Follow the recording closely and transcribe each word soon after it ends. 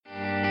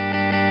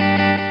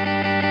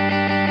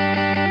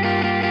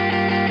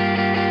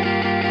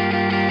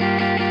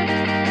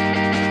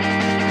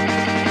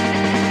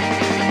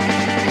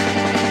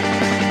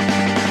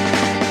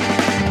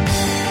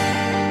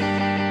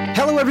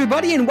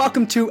everybody, and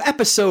welcome to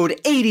episode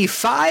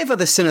 85 of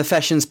the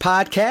Cinefessions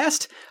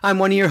podcast. I'm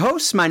one of your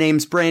hosts. My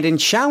name's Brandon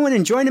Chowan,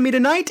 and joining me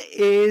tonight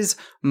is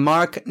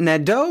Mark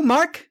Nadeau.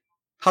 Mark,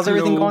 how's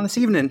everything going this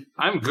evening?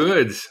 I'm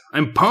good.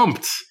 I'm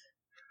pumped.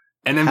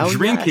 And I'm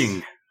drinking.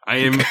 Yes. I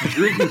am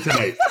drinking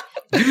tonight.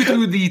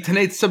 Due to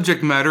tonight's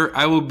subject matter,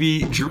 I will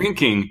be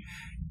drinking.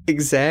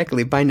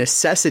 Exactly. By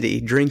necessity.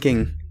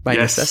 Drinking by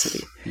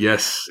necessity.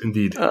 Yes,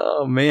 indeed.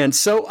 Oh, man.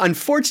 So,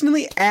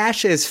 unfortunately,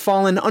 Ash has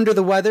fallen under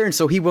the weather, and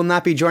so he will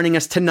not be joining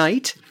us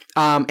tonight.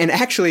 And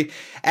actually,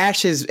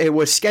 Ash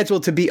was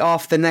scheduled to be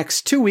off the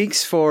next 2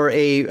 weeks for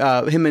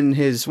him and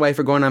his wife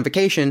are going on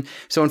vacation.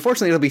 So,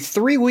 unfortunately, it'll be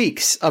 3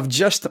 weeks of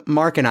just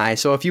Mark and I.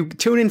 So, if you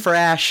tune in for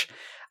Ash,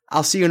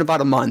 I'll see you in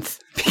about a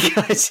month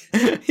because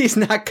he's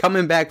not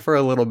coming back for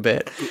a little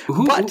bit.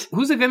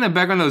 Who's the guy in the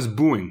background that was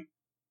booing?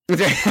 I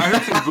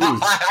heard some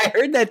boos. I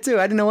heard that too.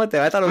 I didn't know what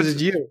that. I thought it was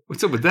just you.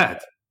 What's up with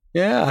that?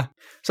 Yeah.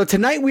 So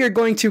tonight we are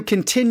going to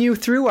continue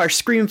through our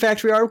Scream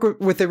Factory arc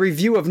with a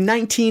review of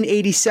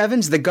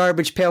 1987's The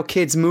Garbage Pail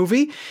Kids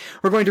movie.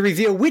 We're going to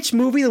reveal which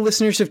movie the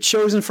listeners have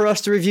chosen for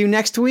us to review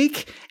next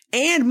week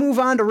and move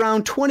on to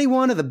round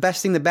 21 of the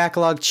Besting the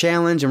Backlog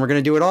Challenge. And we're going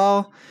to do it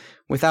all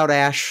without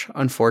Ash,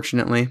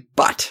 unfortunately.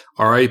 But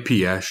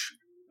R.I.P. Ash.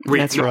 Wait,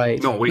 that's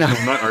right. No,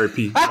 not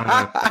R.I.P.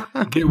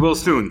 Get well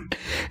soon.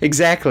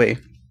 Exactly.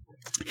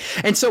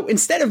 And so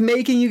instead of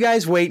making you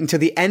guys wait until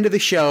the end of the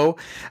show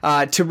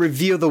to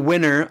reveal the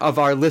winner of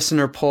our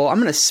listener poll, I'm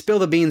going to spill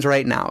the beans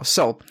right now.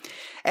 So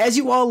as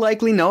you all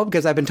likely know,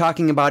 because I've been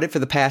talking about it for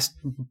the past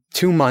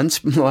 2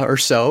 months or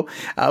so,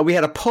 we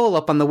had a poll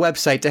up on the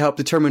website to help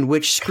determine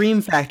which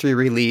Scream Factory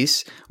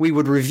release we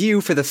would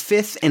review for the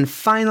 5th and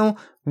final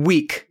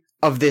week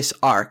of this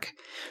arc.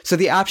 So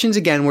the options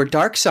again were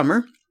Dark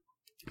Summer,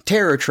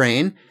 Terror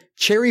Train,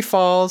 Cherry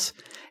Falls,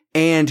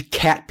 and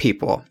Cat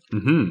People.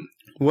 Mm-hmm.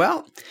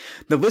 Well,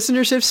 the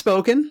listeners have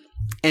spoken,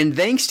 and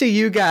thanks to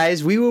you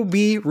guys, we will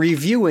be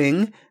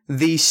reviewing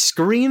the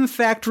Scream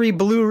Factory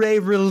Blu-ray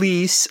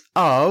release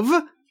of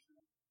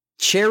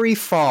Cherry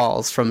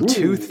Falls from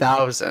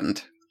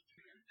 2000.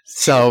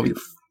 So Cherry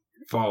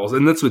Falls,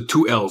 and that's with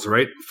 2 L's,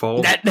 right?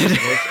 Falls. Okay.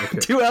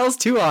 2 L's,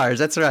 2 R's.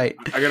 That's right.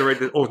 I gotta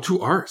write that. Oh,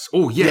 2 R's.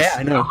 Oh, yes. Yeah,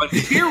 I know. But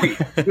Cherry.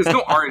 There's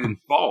no R in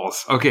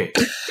Falls. Okay.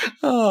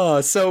 Oh,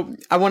 so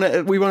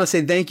we want to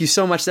say thank you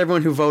so much to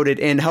everyone who voted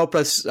and help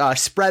us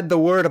spread the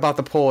word about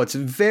the poll. It's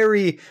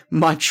very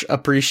much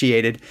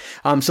appreciated.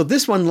 So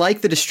this one,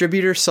 like the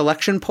distributor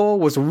selection poll,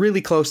 was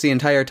really close the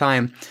entire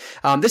time.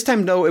 This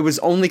time, though, it was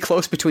only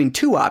close between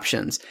 2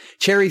 options,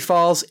 Cherry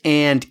Falls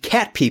and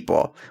Cat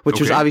People, which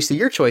was obviously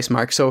your choice,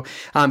 Mark. So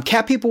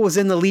Cat People was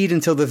in the lead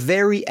until the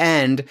very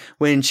end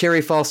when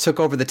Cherry Falls took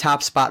over the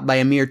top spot by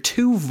a mere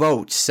 2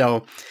 votes.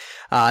 So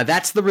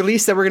that's the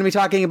release that we're going to be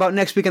talking about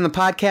next week on the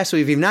podcast. So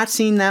if you've not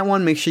seen that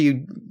one, make sure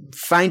you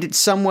find it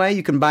some way.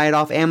 You can buy it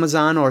off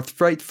Amazon or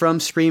right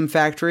from Scream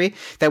Factory.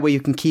 That way you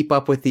can keep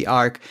up with the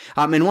arc.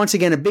 And once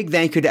again, a big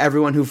thank you to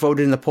everyone who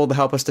voted in the poll to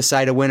help us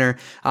decide a winner.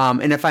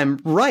 And if I'm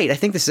right, I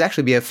think this is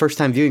actually be a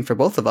first-time viewing for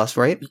both of us,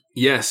 right?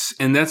 Yes,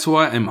 and that's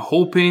why I'm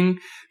hoping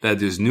that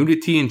there's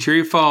nudity in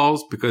Cherry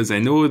Falls, because I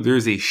know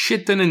there's a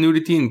shit ton of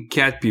nudity in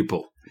Cat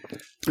People.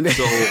 So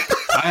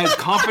I have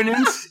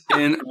confidence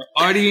in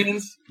our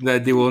audience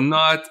that they will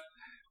not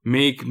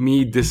make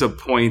me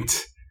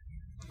disappoint.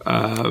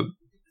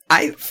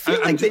 I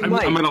feel like they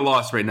might. I'm at a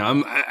loss right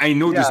now. I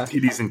know there's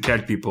titties in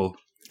Cat People.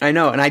 I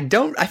know, and I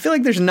feel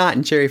like there's not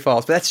in Cherry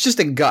Falls, but that's just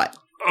a gut.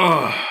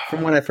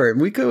 From what I've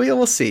heard.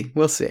 We'll see.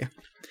 We'll see.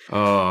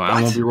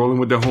 I won't be rolling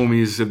with the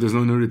homies if there's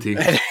no nudity.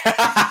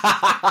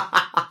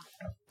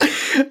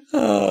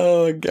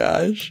 Oh,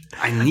 gosh.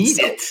 I need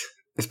it.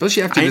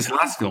 Especially after this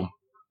last film.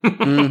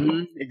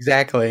 Mm-hmm.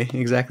 Exactly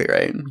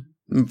right.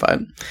 But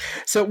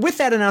so with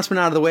that announcement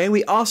out of the way,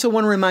 we also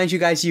want to remind you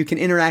guys you can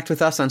interact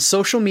with us on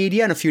social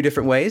media in a few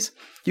different ways.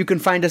 You can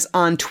find us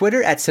on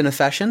Twitter at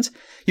Cinefessions.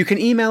 You can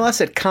email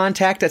us at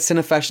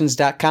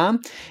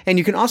contact@cinefessions.com. And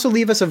you can also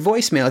leave us a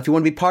voicemail if you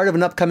want to be part of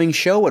an upcoming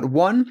show at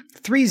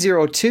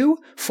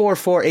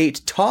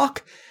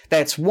 1-302-448-TALK.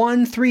 That's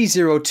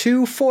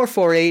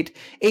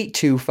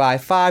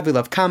 1-302-448-8255. We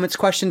love comments,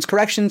 questions,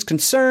 corrections,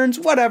 concerns,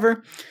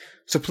 whatever.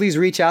 So please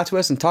reach out to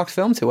us and talk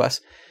film to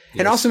us. Yes.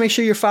 And also make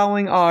sure you're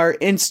following our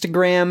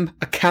Instagram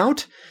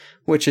account,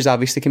 which is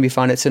obviously can be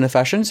found at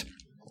Cinefessions.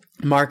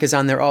 Mark is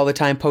on there all the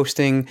time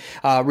posting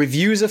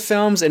reviews of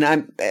films.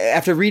 And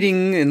after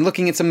reading and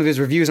looking at some of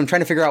his reviews, I'm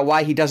trying to figure out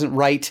why he doesn't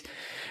write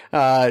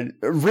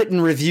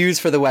written reviews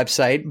for the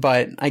website,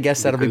 but I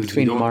guess that'll be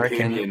between Mark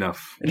and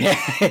enough. Yeah,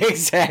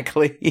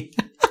 exactly.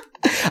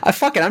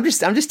 Fuck it. I'm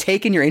just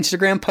taking your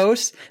Instagram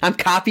posts, I'm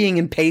copying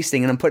and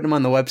pasting, and I'm putting them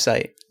on the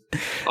website.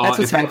 That's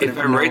what's happening. If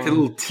I write a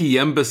little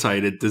TM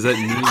beside it, does that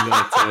mean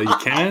that you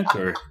can't?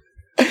 Or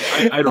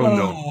I don't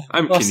know.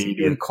 I'm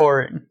Canadian. In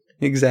court.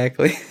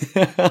 Exactly.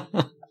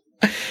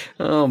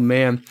 Oh,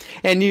 man.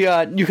 And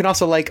you can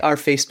also like our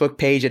Facebook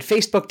page at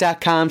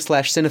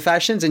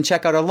facebook.com/Cinefessions and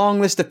check out our long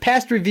list of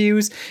past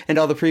reviews and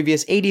all the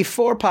previous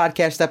 84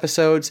 podcast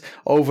episodes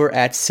over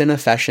at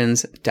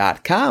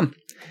Cinefessions.com.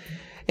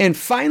 And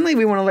finally,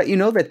 we want to let you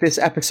know that this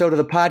episode of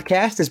the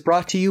podcast is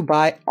brought to you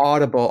by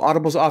Audible.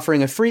 Audible's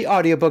offering a free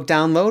audiobook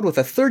download with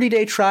a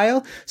 30-day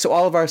trial, so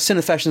all of our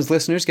Cinefessions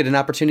listeners get an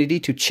opportunity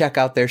to check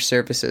out their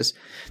services.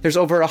 There's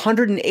over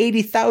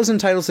 180,000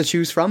 titles to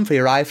choose from for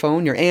your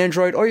iPhone, your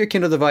Android, or your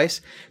Kindle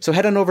device, so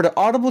head on over to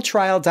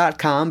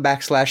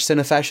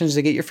audibletrial.com/Cinefessions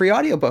to get your free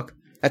audiobook.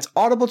 That's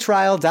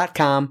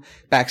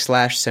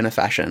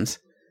audibletrial.com/Cinefessions.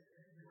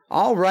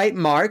 All right,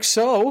 Mark,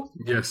 so...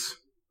 Yes.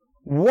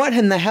 What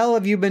in the hell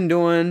have you been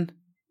doing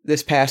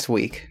this past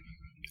week?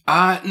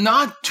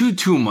 Not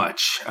too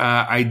much.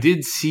 I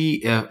did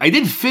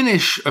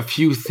finish a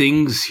few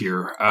things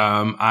here.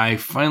 I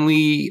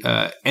finally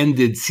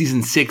ended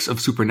season 6 of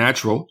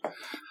Supernatural,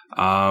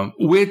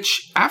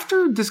 which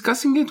after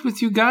discussing it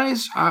with you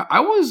guys, I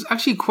was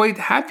actually quite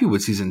happy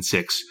with season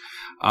 6.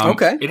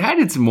 Okay. It had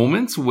its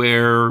moments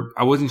where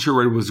I wasn't sure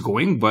where it was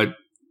going, but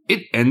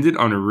it ended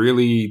on a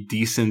really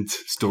decent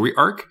story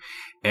arc.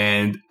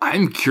 And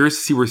I'm curious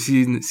to see where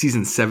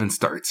season 7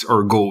 starts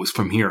or goes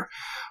from here.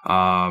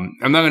 I'm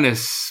not going to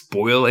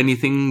spoil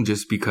anything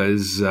just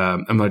because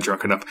I'm not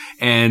drunk enough.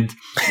 And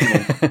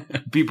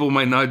people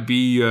might not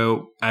be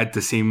at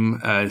the same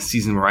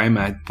season where I'm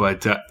at.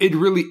 But it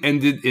really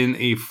ended in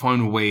a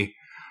fun way.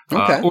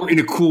 Or in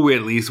a cool way,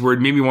 at least, where it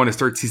made me want to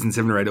start season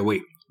 7 right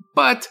away.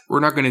 But we're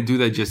not going to do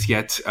that just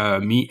yet.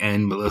 Me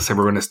and Melissa,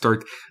 we're going to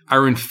start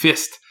Iron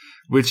Fist,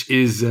 which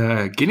is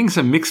getting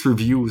some mixed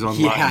reviews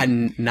online. Yeah,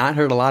 not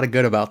heard a lot of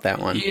good about that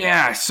one.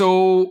 Yeah,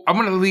 so I'm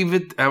going to leave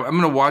it. I'm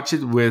going to watch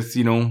it with,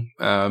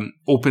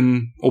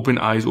 open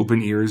eyes,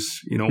 open ears,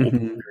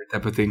 open ear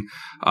type of thing.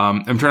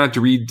 I'm trying not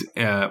to read,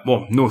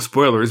 no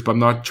spoilers, but I'm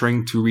not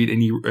trying to read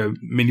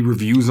many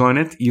reviews on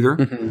it either.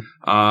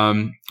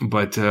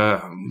 But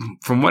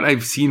from what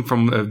I've seen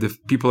from the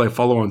people I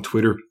follow on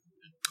Twitter,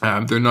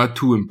 they're not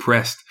too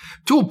impressed.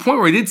 To a point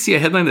where I did see a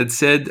headline that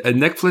said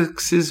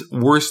Netflix's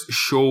worst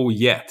show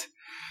yet.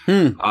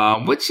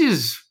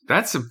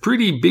 That's a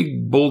pretty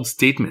big, bold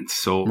statement.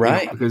 So,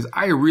 right. Because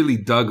I really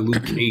dug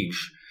Luke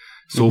Cage.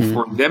 So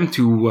for them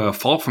to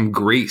fall from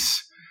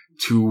grace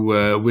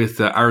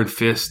with Iron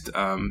Fist,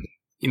 I'll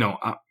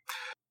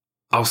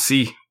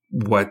see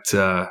what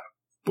I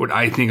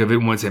think of it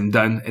once I'm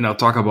done, and I'll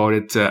talk about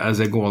it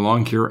as I go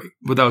along here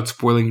without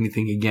spoiling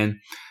anything again.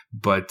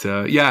 But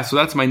so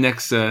that's my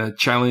next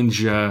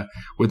challenge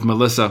with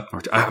Melissa.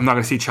 I'm not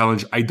going to say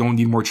challenge. I don't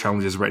need more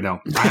challenges right now.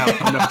 I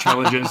have enough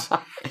challenges.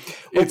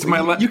 It's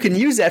you can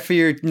use that for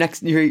your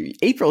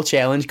April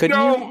challenge, couldn't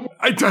you?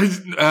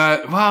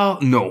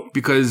 No,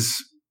 because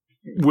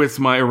with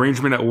my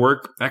arrangement at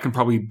work, I can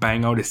probably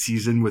bang out a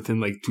season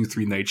within like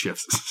 2-3 night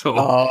shifts.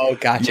 So,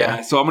 gotcha.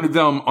 Yeah, so I'm going to do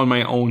them on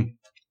my own.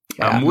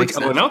 Which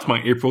I'll announce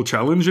my April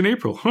challenge in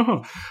April.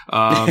 So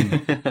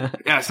I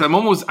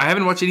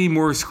haven't watched any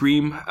more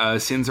Scream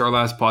since our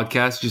last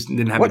podcast. Just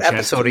didn't have a chance. What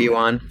episode are you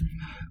on?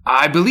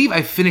 I believe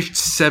I finished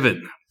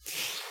 7.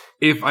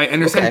 If I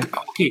understand.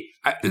 Okay.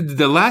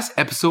 The last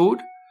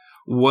episode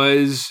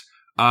was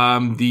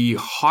the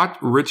hot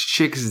rich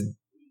chick's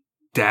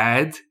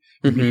dad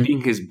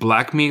meeting his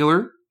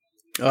blackmailer.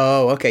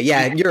 Oh, okay.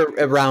 Yeah, you're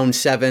around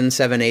 7,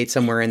 8,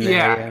 somewhere in there.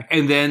 Yeah.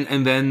 And then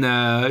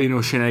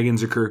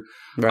shenanigans occur.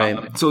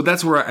 Right. So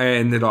that's where I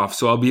ended off.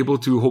 So I'll be able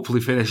to hopefully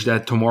finish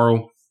that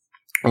tomorrow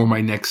or on my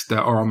next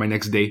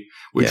day,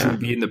 which will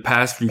be in the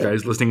past for you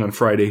guys listening on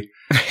Friday.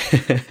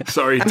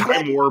 Sorry,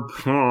 time warp.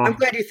 I'm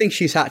glad you think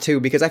she's hot too,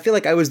 because I feel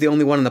like I was the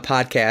only one on the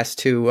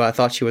podcast who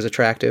thought she was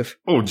attractive.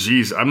 Oh,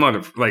 geez. I'm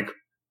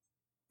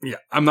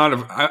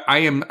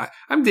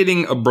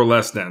dating a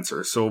burlesque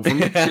dancer. So for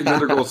me,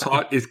 another girl's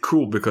hot is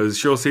cool because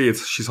she'll say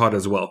she's hot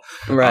as well.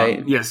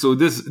 Right. So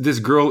this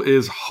girl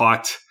is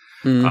hot.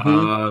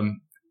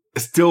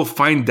 Still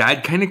find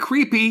that kind of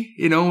creepy,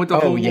 with the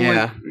whole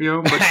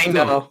but I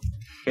know.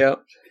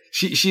 Yep.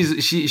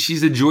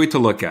 She's a joy to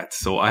look at.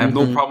 So I have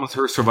no problem with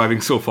her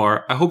surviving so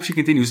far. I hope she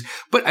continues.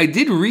 But I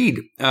did read,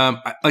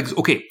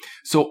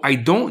 so I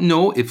don't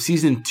know if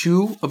season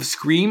 2 of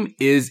Scream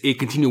is a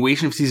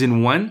continuation of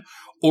season 1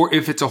 or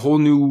if it's a whole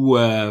new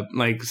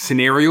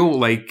scenario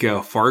like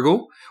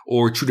Fargo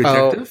or True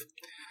Detective.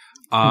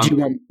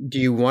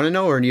 Do you want to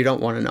know or you don't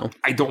want to know?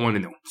 I don't want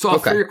to know. So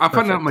I'll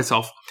find out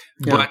myself.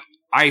 Yeah. But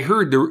I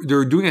heard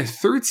they're doing a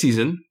 3rd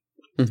season,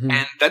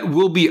 and that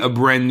will be a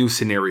brand new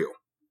scenario.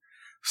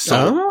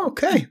 So,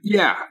 okay.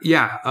 Yeah.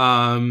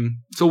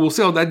 So we'll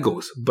see how that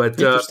goes. But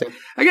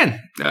again,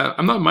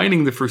 I'm not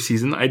minding the 1st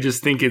season. I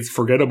just think it's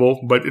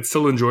forgettable, but it's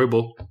still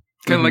enjoyable.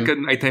 Kind of like a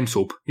nighttime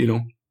soap,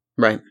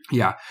 Right.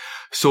 Yeah.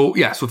 So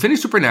finish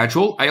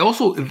Supernatural. I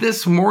also,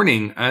 this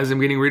morning, as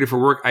I'm getting ready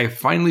for work, I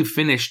finally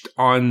finished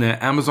on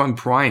Amazon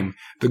Prime,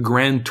 The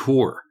Grand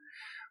Tour,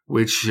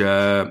 which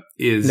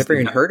is... Never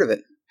even heard of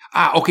it.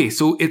 Okay.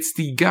 So it's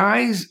the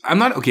guys... I'm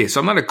not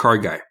a car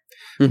guy.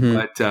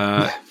 But...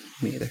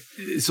 Me either.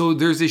 So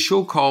there's a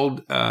show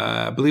called,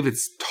 I believe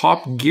it's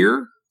Top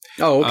Gear.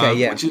 Oh, okay,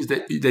 yeah. Which is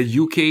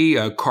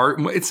the UK car.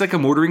 It's like a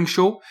motoring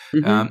show.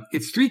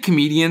 It's 3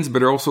 comedians, but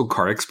they're also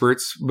car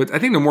experts. But I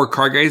think they're more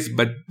car guys,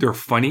 but they're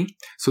funny,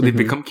 so they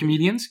become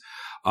comedians.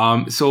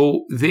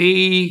 So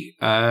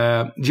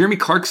Jeremy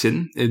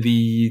Clarkson,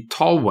 the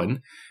tall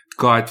one,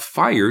 got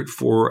fired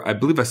for, I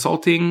believe,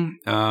 assaulting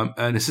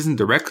an assistant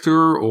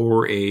director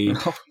or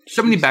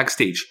somebody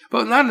backstage.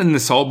 But not an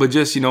assault, but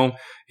just,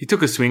 he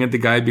took a swing at the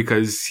guy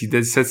because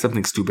he said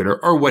something stupid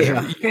or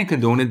whatever. Yeah. You can't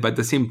condone it, but at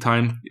the same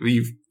time,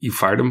 you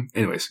fired him.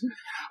 Anyways.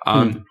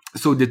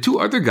 So the two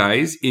other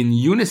guys in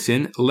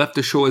unison left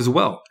the show as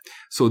well.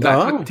 So that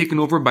got taken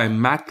over by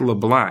Matt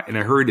LeBlanc, and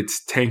I heard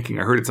it's tanking.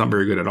 I heard it's not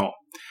very good at all.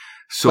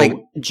 So like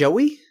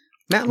Joey?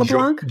 Matt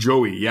LeBlanc?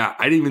 Joey, yeah.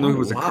 I didn't even know he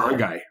was a car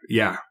guy.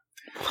 Yeah.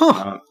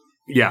 Huh.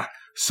 Yeah.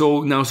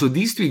 So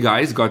these three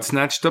guys got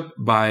snatched up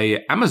by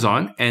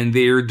Amazon, and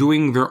they're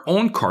doing their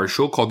own car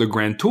show called the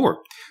Grand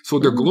Tour. So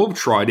they're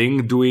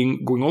globetrotting,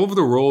 going all over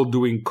the world,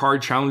 doing car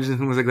challenges and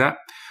things like that.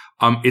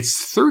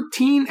 It's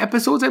 13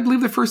 episodes, I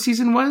believe the first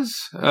season was.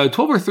 12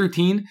 or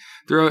 13.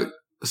 They're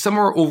some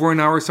are over an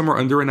hour, some are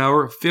under an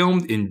hour,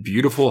 filmed in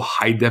beautiful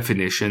high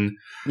definition.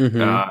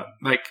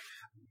 Like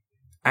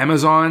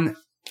Amazon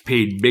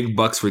paid big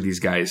bucks for these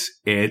guys,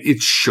 and it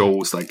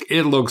shows. Like,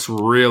 it looks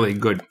really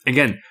good.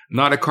 Again,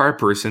 not a car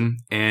person,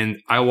 and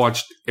I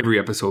watched every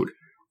episode.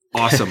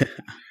 Awesome.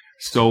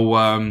 So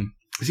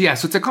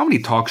it's a comedy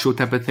talk show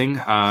type of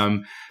thing.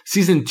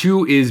 Season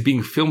 2 is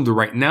being filmed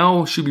right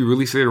now. Should be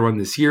released later on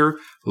this year.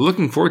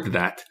 Looking forward to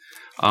that.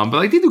 But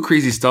like, they do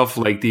crazy stuff,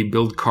 like they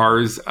build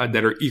cars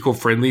that are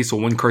eco-friendly. So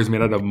one car is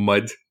made out of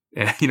mud,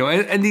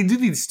 and they do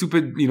these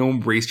stupid,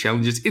 race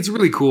challenges. It's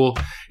really cool.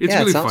 It's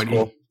really funny.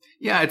 Cool.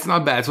 Yeah, it's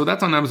not bad. So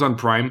that's on Amazon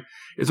Prime.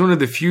 It's one of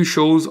the few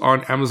shows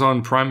on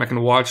Amazon Prime I can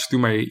watch through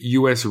my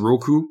US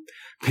Roku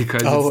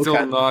because it's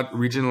still not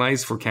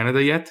regionalized for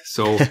Canada yet.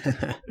 So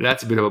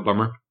that's a bit of a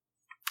bummer.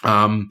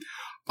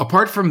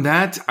 Apart from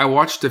that, I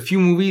watched a few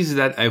movies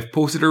that I've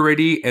posted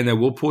already and I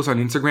will post on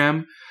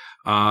Instagram.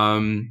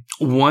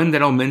 One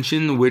that I'll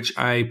mention, which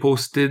I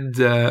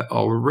posted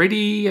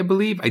already, I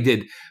believe I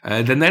did.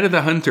 The Night of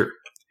the Hunter,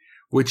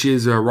 which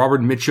is Robert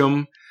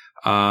Mitchum,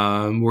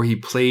 where he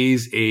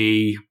plays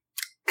a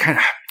kind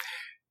of,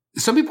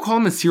 some people call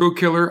him a serial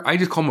killer. I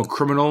just call him a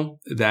criminal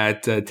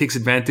that takes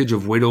advantage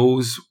of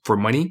widows for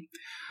money.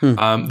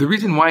 The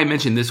reason why I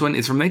mentioned this one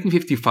is from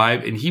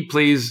 1955, and he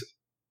plays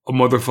a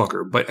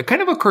motherfucker, but a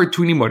kind of a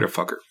cartoony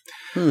motherfucker.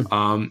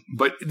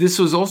 But this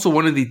was also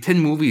one of the 10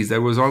 movies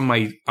that was on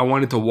my I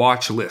wanted to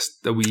watch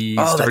list that we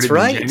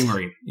started in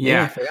January.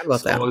 Yeah, I forgot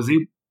about that.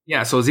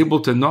 So I was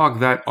able to knock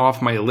that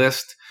off my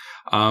list.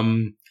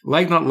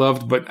 Like, not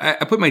loved, but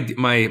I put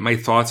my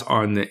thoughts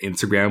on the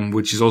Instagram,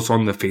 which is also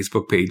on the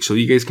Facebook page, so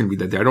you guys can read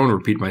that there. I don't want to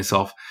repeat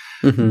myself,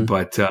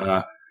 but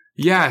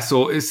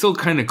so it's still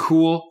kind of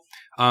cool.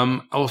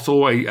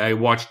 Also, I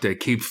watched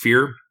Cape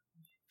Fear,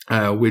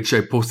 which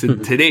I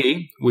posted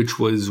today, which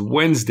was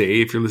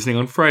Wednesday. If you're listening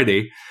on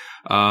Friday,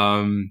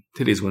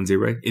 today's Wednesday,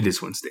 right? It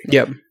is Wednesday.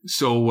 Yep.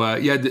 So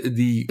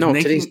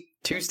today's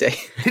Tuesday.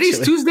 Today's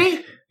Tuesday.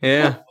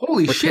 Yeah.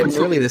 Holy shit!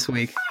 Early this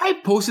week. I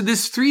posted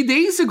this 3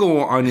 days ago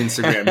on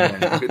Instagram.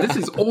 Man. This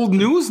is old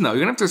news now.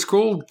 You're gonna have to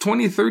scroll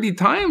 20, 30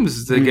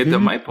 times to get to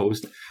my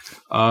post.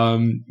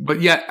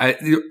 But yeah,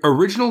 the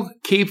original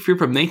Cape Fear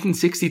from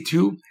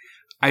 1962.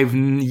 I've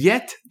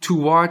yet to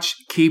watch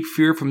Cape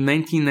Fear from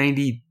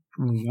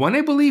 1991,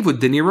 I believe,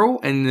 with De Niro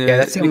and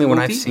that's the only one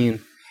I've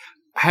seen.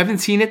 I haven't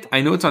seen it. I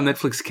know it's on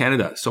Netflix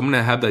Canada, so I'm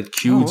gonna have that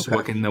queued so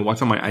I can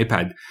watch on my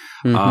iPad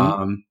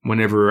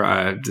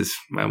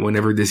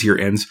whenever this year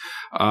ends.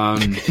 I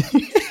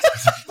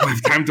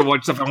have time to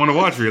watch stuff I want to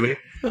watch, really.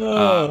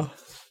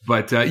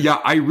 But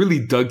I really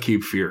dug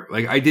Cape Fear.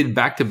 Like, I did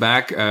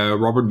back-to-back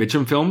Robert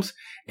Mitchum films,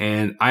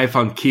 and I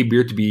found Cape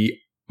Fear to be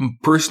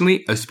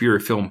personally a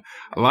spirit film.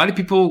 A lot of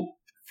people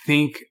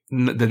think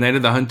The Night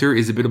of the Hunter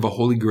is a bit of a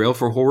holy grail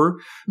for horror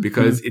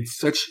because it's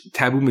such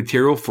taboo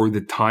material for the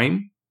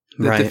time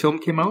that the film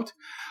came out.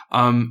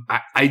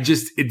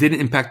 It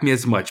didn't impact me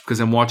as much because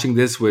I'm watching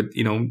this with,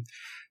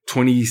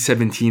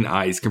 2017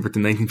 eyes compared to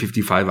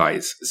 1955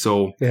 eyes.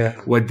 So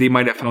what they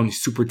might have found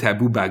super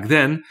taboo back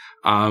then,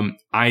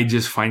 I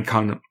just find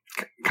kind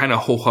of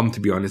ho-hum,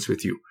 to be honest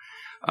with you.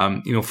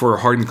 For a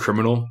hardened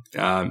criminal,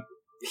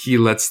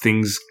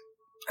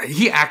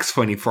 he acts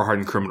funny for a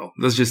hardened criminal.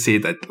 Let's just say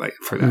that, like,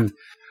 for that.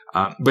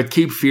 But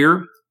Cape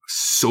Fear,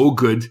 so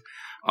good.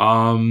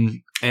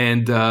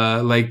 And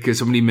like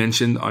somebody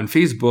mentioned on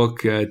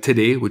Facebook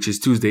today, which is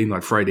Tuesday,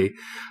 not Friday,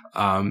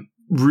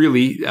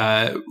 really,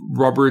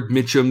 Robert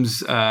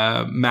Mitchum's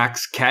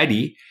Max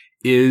Caddy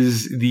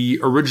is the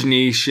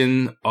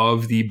origination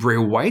of the Bray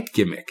Wyatt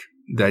gimmick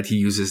that he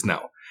uses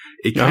now.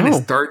 It kind of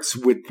starts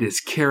with this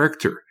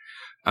character,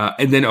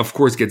 and then of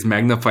course gets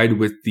magnified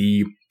with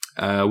the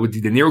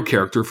De Niro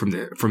character from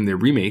the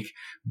remake.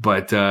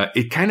 But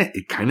it kind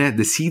of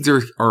the seeds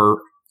are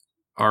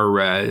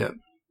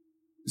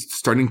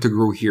starting to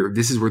grow here.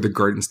 This is where the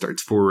garden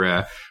starts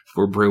for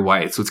Bray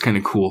Wyatt. So it's kind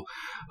of cool.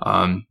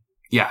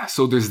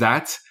 So there's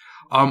that.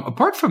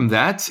 Apart from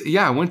that,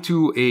 I went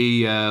to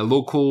a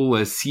local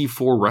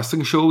C4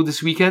 wrestling show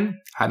this weekend.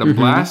 Had a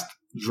blast.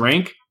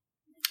 Drank.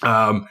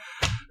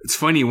 It's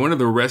funny. One of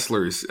the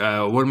wrestlers,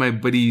 one of my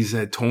buddies,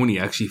 Tony,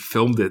 actually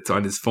filmed it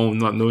on his phone,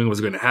 not knowing what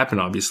was going to happen,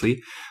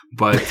 obviously.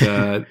 But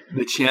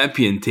the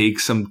champion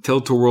takes some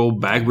tilt-a-whirl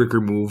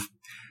backbreaker move,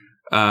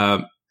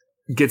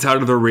 gets out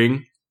of the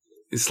ring,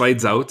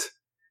 slides out,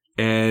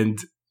 and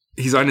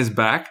he's on his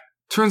back,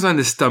 turns on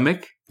his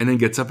stomach, and then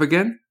gets up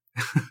again.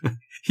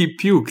 He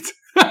puked.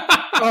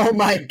 Oh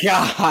my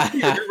God. Right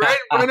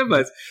in front of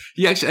us.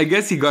 He actually, I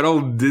guess he got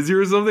all dizzy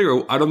or something,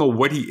 or I don't know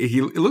what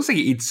it looks like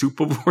he ate soup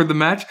before the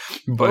match,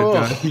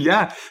 but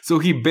yeah. So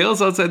he bails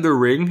outside the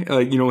ring,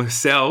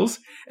 sells,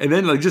 and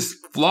then just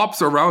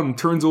flops around and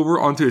turns over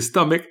onto his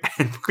stomach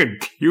and fucking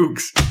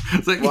pukes.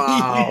 It's like,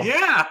 wow.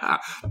 Yeah,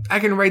 I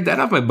can write that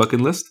off my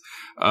bucket list.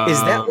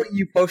 Is that what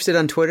you posted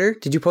on Twitter?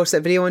 Did you post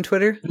that video on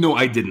Twitter? No,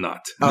 I did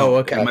not. Oh,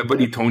 okay. My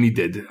buddy Tony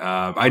did.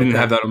 I didn't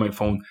have that on my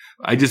phone.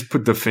 I just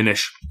put the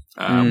finish,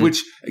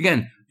 which,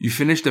 again, you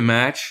finish the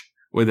match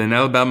with an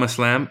Alabama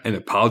slam and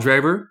a pile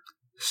driver.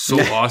 So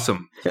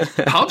awesome.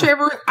 Pile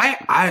driver,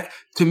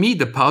 to me,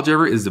 the pile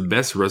driver is the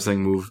best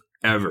wrestling move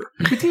ever.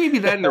 Maybe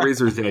that in the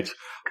Razor's Edge.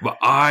 But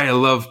I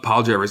love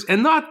pile drivers.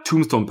 And not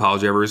tombstone pile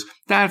drivers.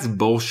 That's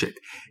bullshit.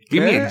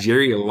 Give me a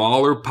Jerry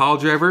Lawler pile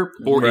driver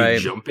or a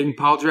jumping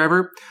pile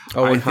driver.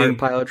 Owen Hart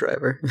pile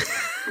driver.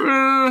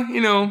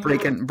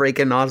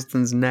 Breaking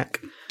Austin's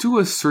neck. To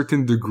a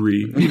certain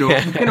degree. You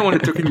don't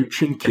want to tuck in your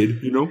chin,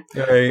 kid,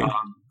 Right.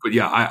 But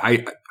yeah,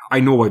 I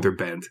know why they're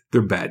banned.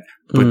 They're bad.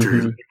 But they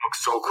look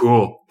so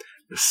cool.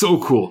 So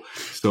cool.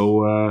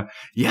 So,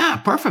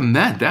 apart from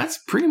that, that's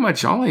pretty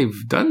much all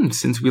I've done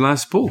since we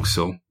last spoke.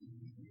 So,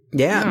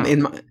 yeah.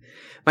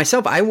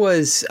 Myself, I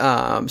was,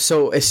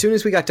 so as soon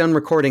as we got done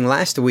recording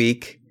last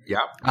week,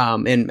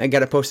 and I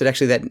got it posted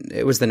actually that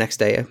it was the next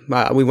day,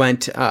 we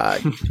went to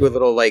a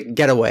little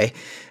getaway,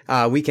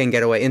 weekend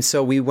getaway. And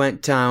so we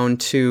went down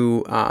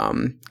to a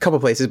couple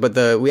places,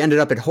 but we ended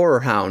up at Horror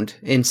Hound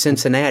in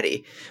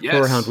Cincinnati,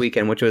 Horror Hound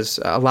weekend, which was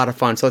a lot of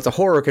fun. So it's a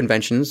horror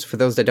conventions. For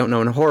those that don't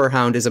know, and Horror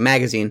Hound is a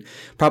magazine,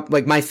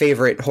 my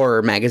favorite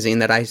horror magazine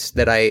that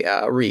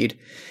I read.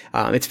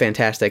 It's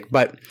fantastic.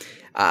 But,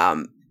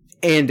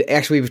 and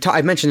actually,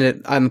 I mentioned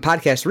it on the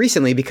podcast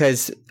recently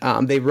because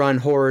they run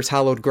Horror's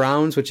Hallowed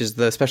Grounds, which is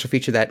the special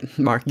feature that,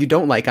 Mark, you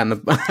don't like on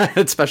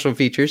the special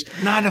features.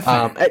 Not a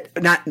fan.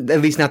 Not at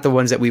least not the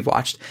ones that we've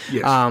watched.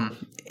 Yes.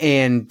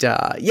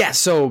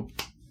 So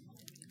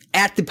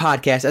at the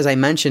podcast, as I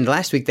mentioned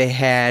last week, they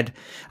had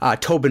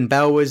Tobin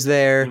Bell was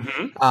there.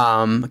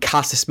 Mm-hmm.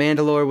 Costas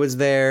Mandalore was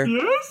there.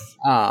 Yes.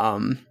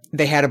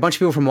 They had a bunch of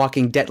people from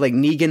Walking Dead, like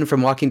Negan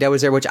from Walking Dead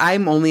was there, which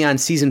I'm only on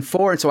season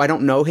 4, and so I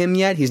don't know him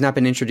yet. He's not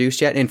been introduced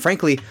yet. And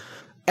frankly,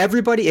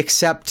 everybody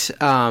except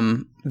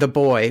the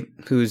boy,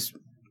 whose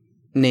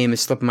name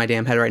is slipping my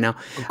damn head right now.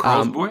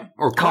 Carl's boy?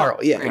 Or Carl?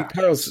 Yeah.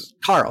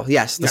 Carl,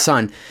 yes, the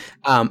son.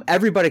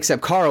 Everybody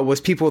except Carl was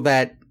people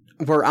that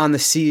were on the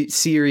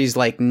series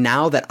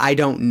now that I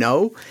don't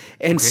know.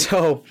 And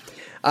so...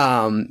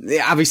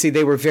 obviously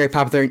they were very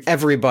popular and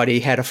everybody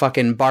had a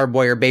fucking barbed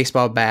wire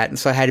baseball bat. And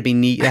so it had to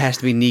be that has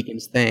to be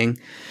Negan's thing.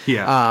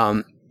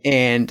 Yeah.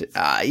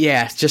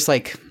 It's just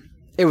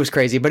it was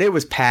crazy, but it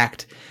was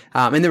packed.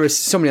 And there was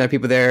so many other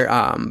people there.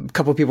 A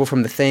couple of people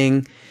from The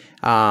Thing.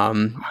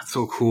 That's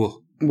so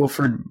cool. Was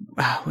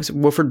it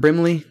Wilford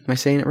Brimley? Am I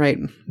saying it right?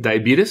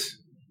 Diabetes?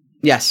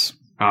 Yes.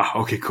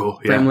 Okay, cool.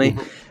 Yeah. Brimley.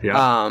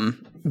 Yeah.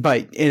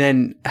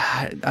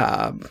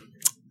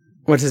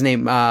 What's his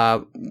name?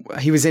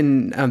 He was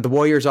in The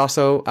Warriors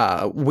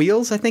also.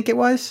 Wheels, I think it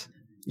was.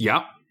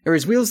 Yeah. Or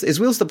is Wheels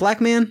the black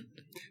man?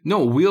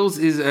 No, Wheels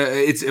is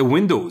it's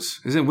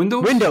Windows. Is it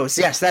Windows? Windows,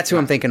 yes, that's who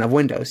I'm thinking of.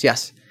 Windows,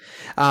 yes.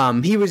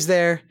 He was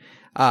there.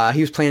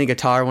 He was playing a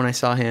guitar when I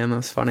saw him. It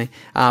was funny.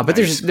 But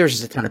nice. there's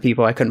just a ton of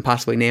people. I couldn't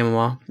possibly name them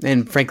all.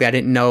 And frankly, I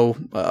didn't know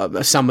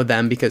some of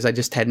them because I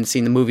just hadn't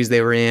seen the movies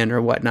they were in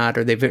or whatnot,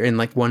 or they were in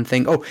one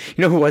thing. Oh,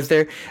 you know who was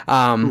there?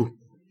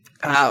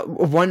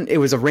 It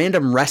was a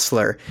random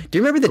wrestler. Do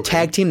you remember the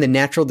tag team, the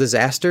Natural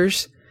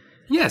Disasters?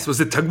 Yes.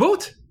 Was it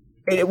Tugboat?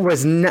 It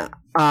was not.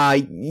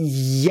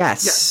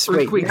 Yes.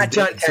 Wait, not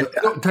John.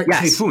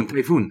 Yes.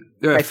 Typhoon.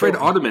 Fred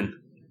Ottoman.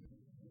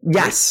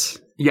 Yes.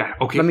 Yeah.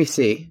 Okay. Let me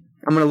see.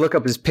 I'm going to look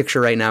up his picture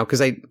right now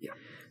because I.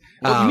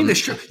 Oh, you mean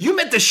you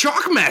meant the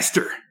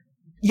Shockmaster?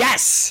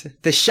 Yes,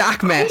 the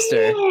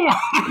Shockmaster.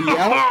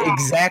 Yep,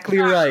 exactly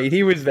right.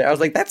 He was there. I was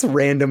like, that's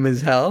random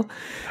as hell.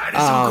 That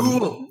is so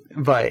cool.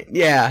 But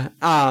yeah,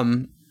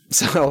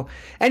 so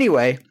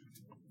anyway,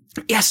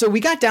 so we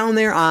got down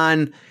there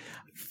on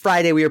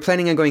Friday. We were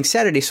planning on going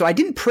Saturday, so I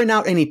didn't print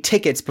out any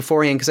tickets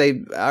beforehand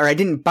I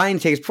didn't buy any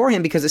tickets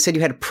beforehand because it said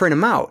you had to print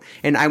them out,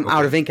 and I'm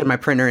out of ink in my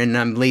printer, and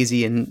I'm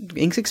lazy, and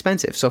ink's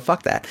expensive, so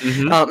fuck that.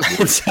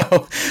 Mm-hmm.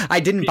 So I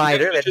didn't buy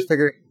it. I just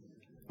figured.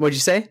 What'd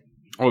you say?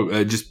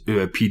 Oh, just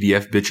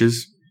PDF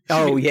bitches.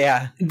 Oh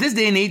yeah. This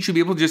day and age, should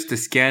be able just to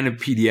scan a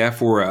PDF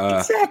or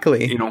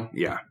exactly.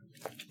 Yeah.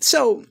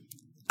 So.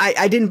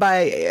 I didn't buy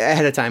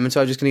ahead of time, and so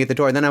I was just going to get the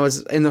door. Then I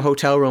was in the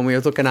hotel room. We were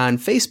looking on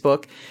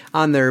Facebook,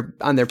 on their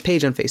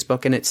page on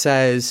Facebook, and it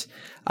says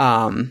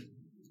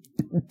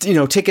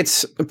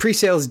tickets,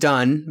 pre-sales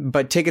done,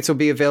 but tickets will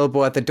be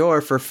available at the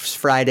door for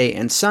Friday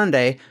and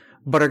Sunday,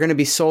 but are going to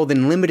be sold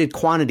in limited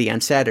quantity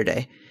on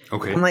Saturday.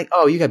 Okay. I'm like,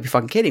 oh, you gotta be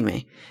fucking kidding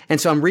me. And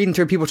so I'm reading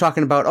through people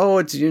talking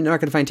about, you're not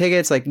gonna find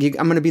tickets. Like,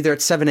 I'm gonna be there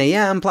at 7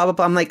 a.m., blah, blah,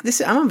 blah. I'm like,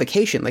 I'm on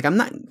vacation. Like, I'm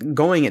not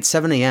going at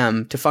 7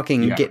 a.m. to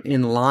fucking get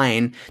in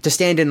line, to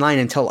stand in line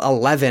until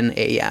 11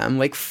 a.m.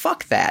 Like,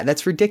 fuck that.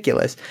 That's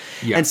ridiculous.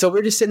 Yeah. And so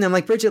we're just sitting there, I'm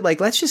like, Bridget,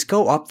 like, let's just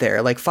go up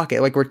there. Like, fuck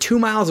it. Like, we're 2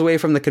 miles away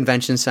from the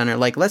convention center.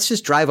 Like, let's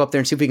just drive up there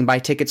and see if we can buy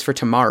tickets for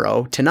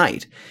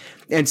tonight.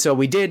 And so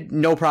we did,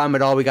 no problem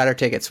at all. We got our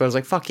tickets. So I was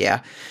like, fuck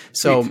yeah.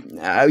 So,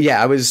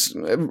 I was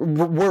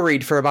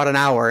worried for about an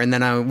hour, and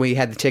then we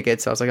had the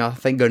tickets. I was like, oh,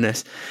 thank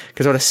goodness.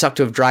 Because it would have sucked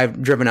to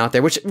have driven out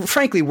there, which,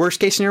 frankly,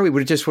 worst case scenario, we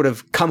would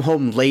have come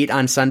home late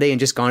on Sunday and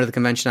just gone to the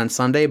convention on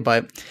Sunday.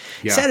 But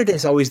Saturday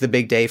is always the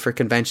big day for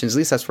conventions. At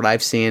least that's what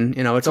I've seen.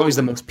 It's always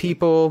the most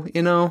people,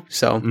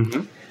 so.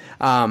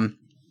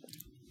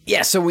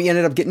 Yeah, so we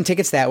ended up getting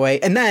tickets that way.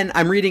 And then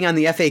I'm reading on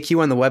the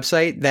FAQ on the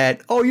website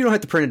that, you don't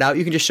have to print it out.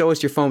 You can just show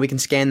us your phone. We can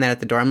scan that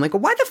at the door. I'm like,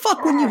 well, why the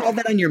fuck wouldn't you have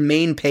that on your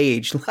main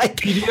page? Like,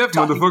 PDF,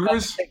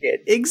 motherfuckers.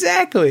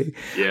 Exactly.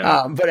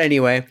 Yeah. But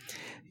anyway,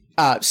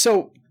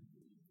 so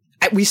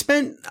we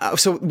spent,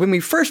 so when we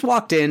first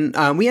walked in,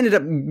 we ended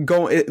up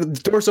going, the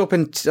doors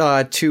opened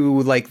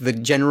to like the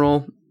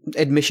general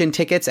admission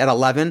tickets at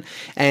 11,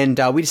 and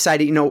we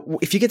decided,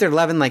 if you get there at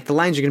 11, like, the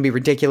lines are going to be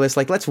ridiculous.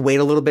 Like, let's wait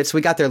a little bit. So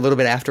we got there a little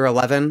bit after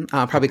 11,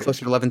 probably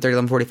closer to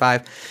 11:30,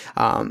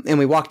 11:45, and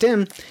we walked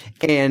in,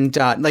 and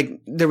like,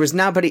 there was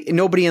nobody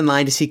in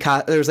line to see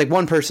there was like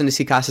one person to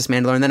see Costas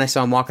Mandalore, and then I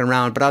saw him walking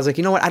around. But I was like,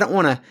 you know what, I don't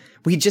want to,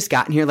 we just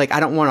gotten here, like, I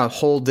don't want to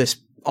hold this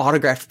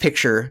autographed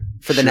picture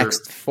for the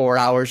next 4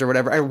 hours or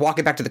whatever. I walk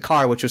it back to the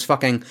car, which was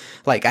fucking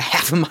like a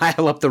half a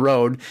mile up the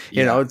road.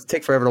 It'd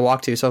take forever to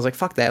walk to. So I was like,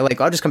 fuck that.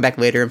 Like, I'll just come back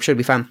later. I'm sure it'll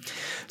be fine.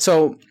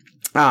 So,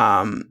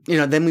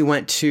 then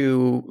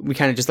we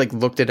kind of just like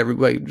looked at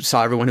everybody,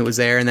 saw everyone who was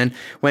there, and then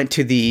went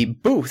to the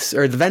booths,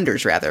 or the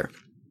vendors rather.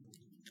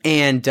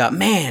 And,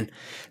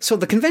 so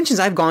the conventions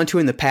I've gone to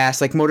in the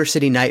past, like Motor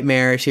City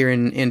Nightmares here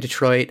in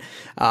Detroit,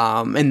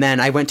 and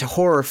then I went to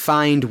Horror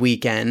Find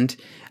Weekend,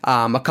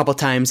 a couple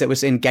times. That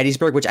was in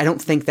Gettysburg, which I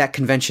don't think that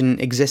convention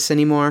exists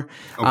anymore.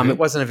 Okay. It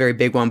wasn't a very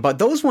big one, but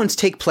those ones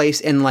take place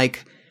in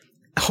like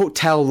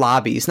hotel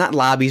lobbies, not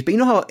lobbies, but you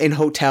know how in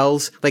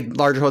hotels, like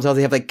larger hotels,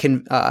 they have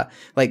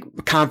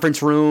like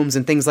conference rooms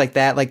and things like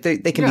that. Like they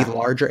can be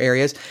larger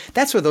areas.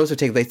 That's where those would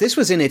take place. This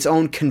was in its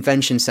own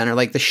convention center,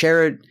 like the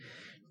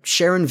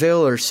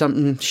Sharonville or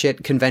something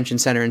shit convention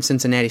center in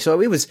Cincinnati. So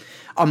it was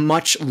a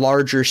much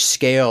larger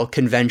scale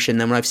convention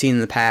than what I've seen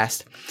in the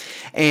past.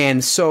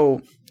 And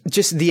so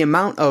just the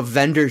amount of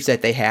vendors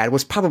that they had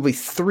was probably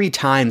 3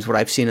 times what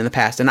I've seen in the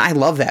past. And I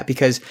love that,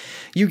 because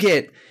you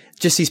get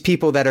just these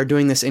people that are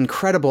doing this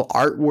incredible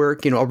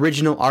artwork,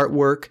 original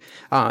artwork.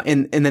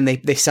 And then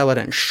they sell it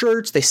on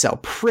shirts. They sell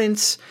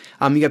prints.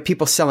 You got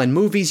people selling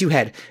movies. You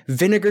had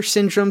Vinegar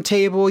Syndrome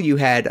table. You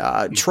had,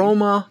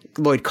 Trauma.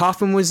 Lloyd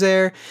Kaufman was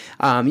there.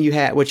 You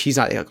had, which he's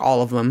not, like,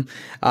 all of them.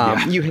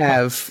 You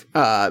have,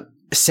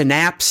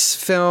 Synapse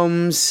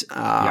Films.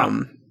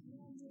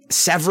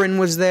 Severin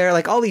was there.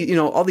 Like all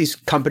these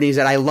companies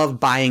that I love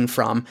buying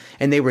from,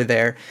 and they were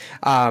there.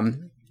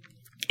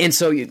 And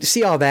so you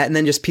see all that, and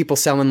then just people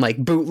selling like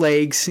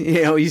bootlegs,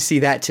 you see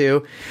that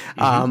too.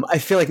 Mm-hmm. I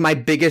feel like my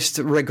biggest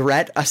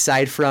regret,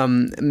 aside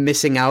from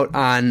missing out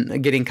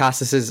on getting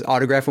Costas's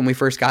autograph when we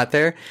first got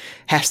there,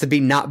 has to be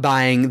not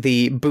buying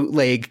the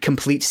bootleg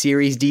complete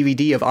series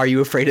DVD of Are You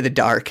Afraid of the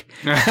Dark?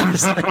 I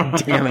was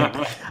like, damn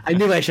it. I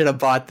knew I should have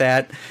bought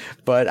that,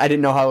 but I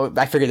didn't know how.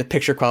 I figured the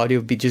picture quality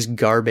would be just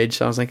garbage.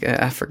 So I was like,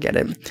 forget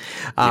it.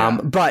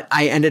 But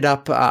I ended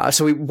up,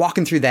 so we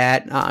walking through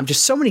that,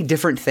 just so many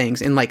different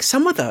things. And like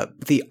some of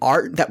the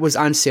art that was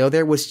on sale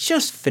there was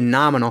just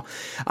phenomenal.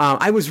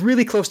 I was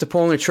really close to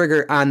pulling the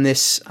trigger on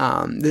this.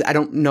 I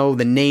don't know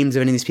the names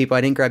of any of these people.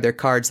 I didn't grab their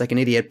cards like an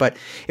idiot, but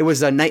it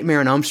was a Nightmare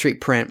on Elm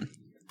Street print.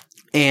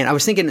 And I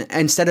was thinking,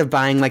 instead of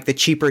buying like the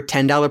cheaper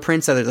 $10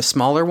 prints that are the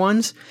smaller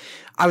ones,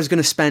 I was going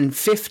to spend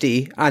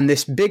 $50 on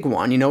this big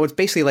one. It's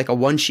basically like a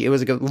one sheet. It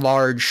was like a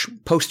large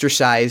poster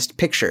sized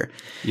picture.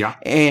 Yeah.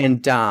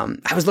 And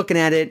I was looking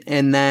at it,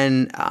 and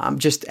then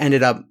just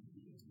ended up,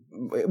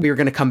 we were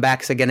going to come back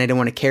because, again, I didn't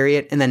want to carry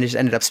it, and then just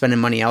ended up spending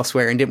money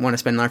elsewhere and didn't want to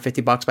spend another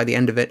 $50 by the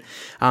end of it.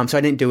 So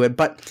I didn't do it,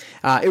 but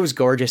it was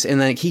gorgeous.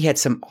 And then he had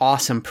some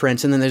awesome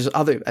prints. And then there's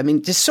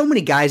just so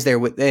many guys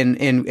there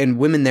and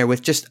women there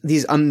with just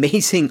these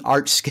amazing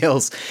art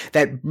skills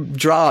that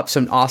draw up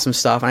some awesome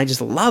stuff. And I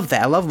just love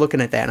that. I love looking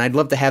at that. And I'd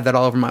love to have that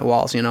all over my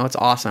walls. It's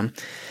awesome.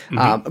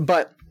 Mm-hmm.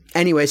 But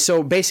anyway,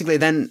 so basically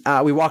then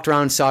we walked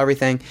around, saw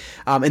everything.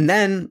 And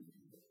then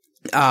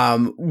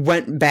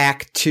went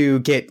back to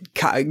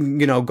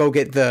go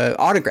get the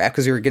autograph,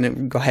 because we were going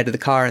to go head to the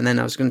car, and then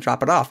I was going to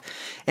drop it off.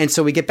 And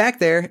so we get back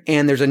there,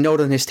 and there's a note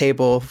on his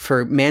table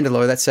for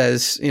Mandalore that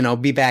says,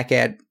 be back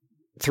at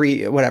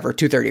 2:30 or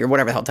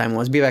whatever the hell time it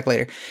was. Be back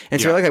later.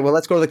 And so we're like, okay, well,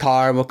 let's go to the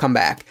car and we'll come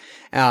back.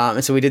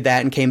 And so we did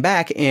that and came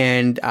back,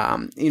 and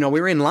we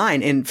were in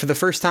line, and for the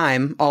first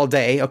time all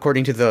day,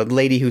 according to the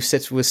lady who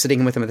was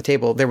sitting with him at the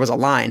table, there was a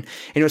line,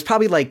 and it was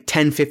probably like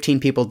 10, 15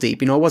 people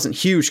deep. It wasn't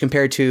huge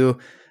compared to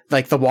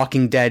like the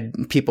Walking Dead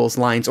people's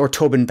lines or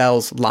Tobin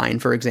Bell's line,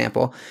 for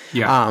example.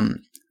 Yeah.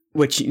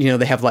 Which,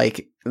 they have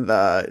like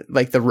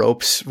the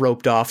ropes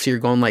roped off. So you're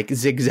going like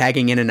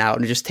zigzagging in and out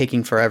and just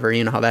taking forever.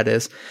 You know how that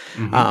is.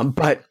 Mm-hmm.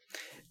 But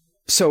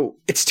so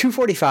it's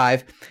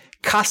 2:45.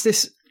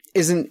 Costas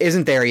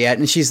isn't there yet.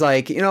 And she's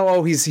like,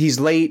 he's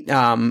late.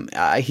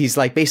 He's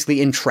like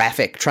basically in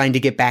traffic trying to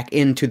get back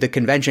into the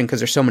convention because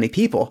there's so many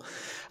people.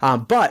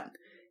 But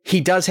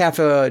he does have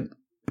a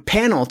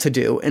panel to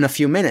do in a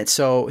few minutes.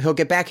 So he'll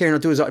get back here and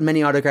he'll do as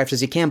many autographs as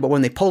he can. But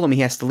when they pull him,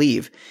 he has to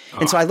leave.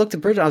 And so I looked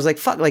at Bridget and I was like,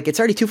 fuck, like it's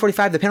already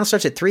 2:45. The panel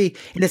starts at 3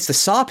 and it's the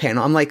Saw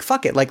panel. I'm like,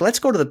 fuck it. Like, let's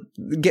go to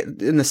get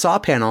in the Saw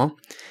panel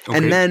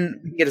and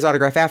then get his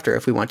autograph after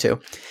if we want to.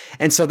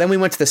 And so then we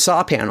went to the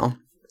Saw panel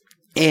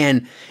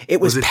and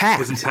it was packed.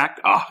 Was it packed?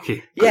 Oh,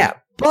 okay. Yeah.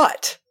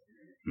 But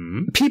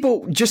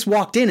people just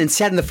walked in and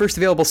sat in the first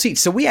available seat.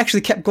 So we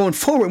actually kept going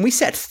forward and we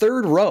sat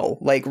third row,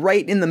 like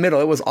right in the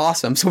middle. It was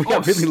awesome. So we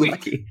got really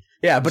lucky.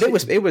 Yeah, but it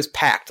was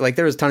packed. Like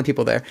there was a ton of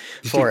people there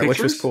for it, which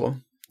was cool.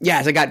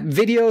 Yes, I got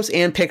videos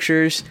and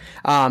pictures,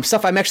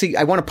 stuff I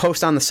want to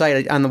post on the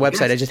site, on the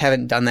website. Yes. I just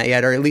haven't done that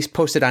yet, or at least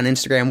post it on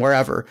Instagram,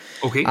 wherever.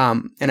 Okay.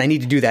 And I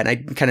need to do that.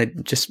 And I kind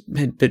of just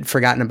had been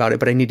forgotten about it,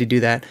 but I need to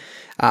do that.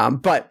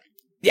 But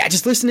yeah,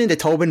 just listening to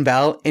Tobin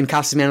Bell and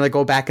Costas Mandler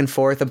go back and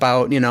forth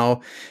about,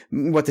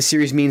 what the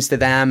series means to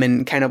them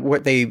and kind of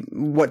what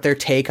their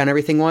take on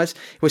everything was.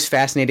 It was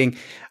fascinating.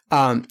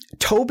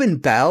 Tobin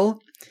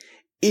Bell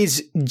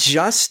is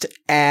just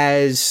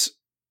as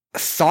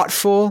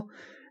thoughtful,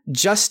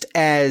 just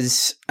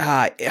as,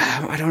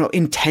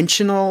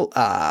 intentional.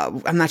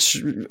 I'm not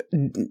sure.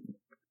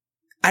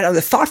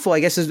 Thoughtful, I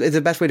guess, is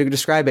the best way to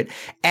describe it,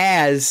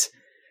 as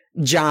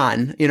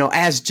John,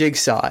 as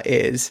Jigsaw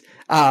is.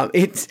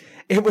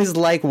 It was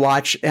like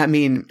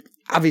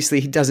obviously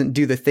he doesn't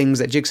do the things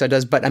that Jigsaw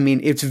does, but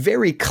it's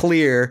very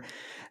clear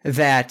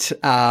that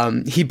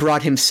he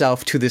brought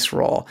himself to this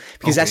role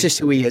because that's just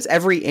who he is.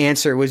 Every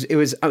answer he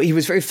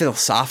was very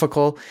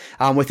philosophical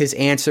with his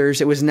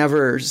answers. It was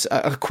never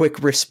a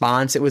quick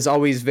response. It was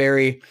always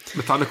very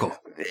methodical.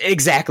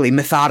 Exactly.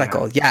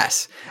 Methodical. Yeah.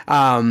 Yes.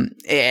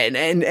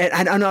 And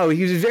I don't know.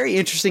 He was very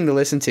interesting to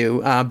listen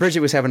to.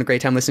 Bridget was having a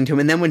great time listening to him.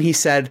 And then when he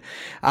said,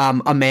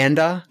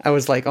 Amanda, I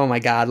was like, oh my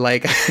God,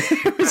 like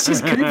it was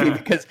just creepy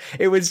because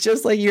it was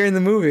just like you're in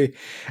the movie.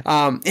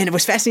 And it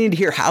was fascinating to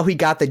hear how he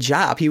got the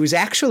job. He was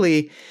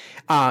actually,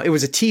 it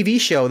was a TV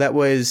show that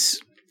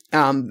was,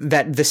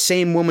 that the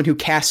same woman who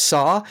cast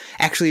Saw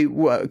actually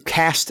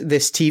cast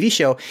this TV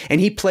show,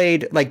 and he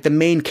played like the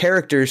main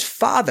character's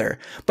father,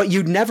 but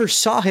you never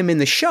saw him in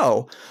the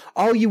show.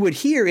 All you would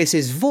hear is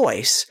his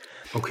voice.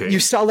 Okay. You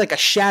saw like a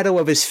shadow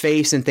of his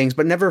face and things,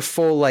 but never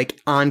full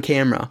like on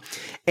camera.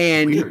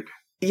 And weird.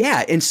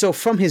 Yeah. And so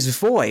from his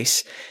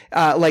voice,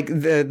 like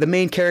the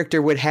main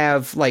character would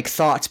have like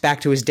thoughts back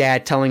to his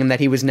dad telling him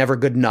that he was never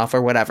good enough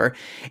or whatever.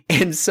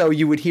 And so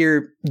you would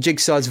hear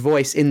Jigsaw's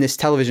voice in this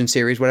television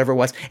series, whatever it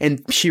was.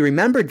 And she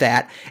remembered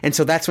that. And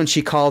so that's when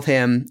she called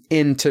him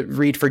in to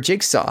read for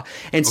Jigsaw.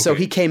 And so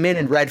he came in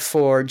and read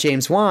for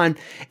James Wan.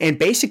 And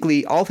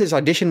basically all his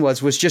audition was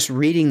just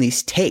reading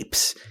these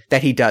tapes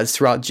that he does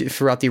throughout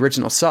the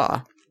original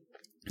Saw.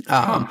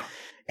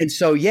 And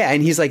so, yeah,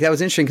 and he's like, that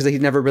was interesting because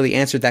he'd never really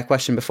answered that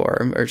question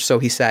before, or so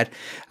he said.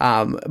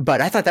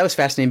 But I thought that was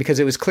fascinating because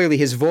it was clearly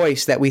his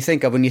voice that we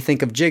think of when you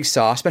think of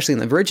Jigsaw, especially in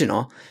the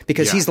original,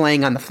 because he's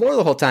laying on the floor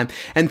the whole time.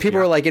 And people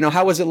were like,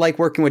 how was it like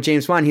working with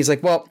James Wan? He's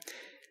like, well,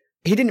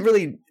 he didn't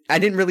really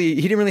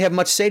have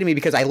much to say to me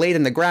because I laid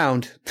in the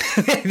ground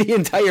the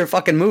entire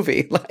fucking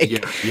movie.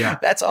 Like,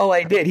 that's all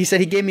I did. He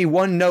said he gave me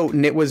one note,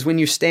 and it was when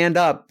you stand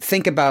up,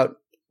 think about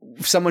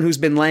someone who's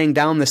been laying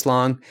down this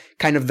long,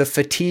 kind of the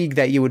fatigue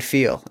that you would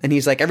feel. And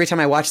he's like, every time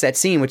I watch that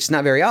scene, which is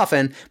not very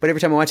often, but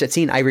every time I watch that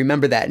scene, I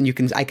remember that.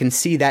 And I can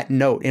see that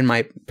note in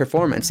my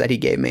performance that he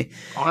gave me.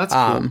 Oh, that's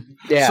cool.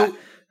 Yeah. So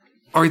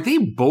are they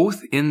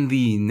both in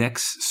the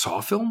next Saw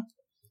film?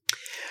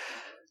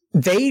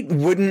 They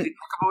wouldn't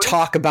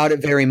talk about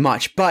it very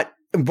much, but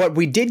what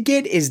we did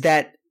get is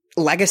that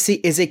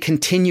Legacy is a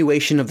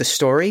continuation of the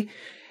story.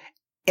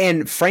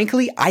 And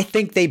frankly, I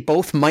think they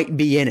both might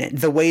be in it.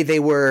 The way they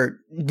were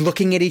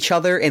looking at each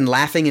other and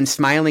laughing and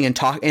smiling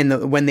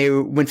and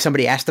when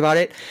somebody asked about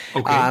it,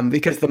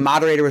 because the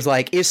moderator was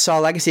like, "Is Saw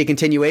Legacy a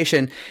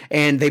continuation?"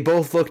 And they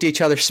both looked at each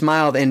other,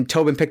 smiled, and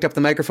Tobin picked up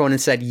the microphone and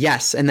said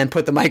yes, and then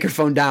put the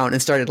microphone down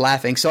and started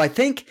laughing. So I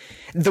think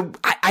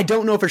I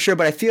don't know for sure,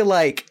 but I feel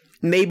like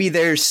maybe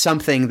there's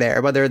something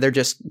there, whether they're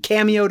just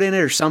cameoed in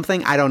it or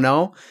something. I don't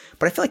know,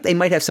 but I feel like they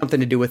might have something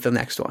to do with the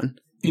next one.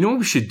 You know what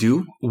we should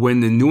do when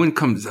the new one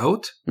comes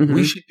out? Mm-hmm.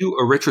 We should do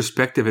a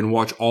retrospective and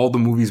watch all the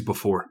movies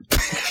before.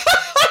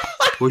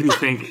 What do you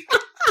think?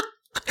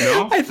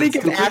 No? I think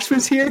if Ash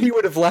was here, he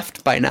would have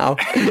left by now.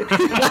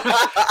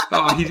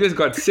 Oh, he just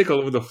got sick all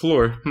over the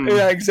floor.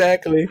 Yeah,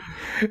 exactly.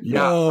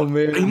 Yeah. Oh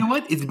man. You know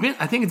what?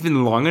 I think it's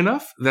been long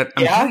enough that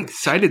I'm kind of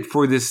excited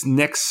for this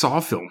next Saw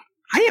film.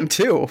 I am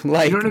too.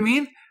 Like, you know what I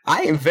mean?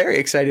 I am very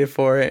excited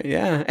for it.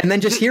 Yeah. And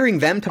then just hearing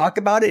them talk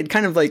about it, it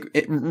kind of like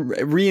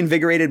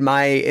reinvigorated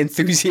my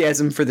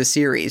enthusiasm for the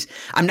series.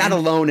 We're not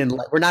alone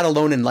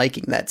in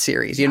liking that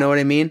series. You know what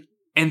I mean?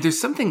 And there's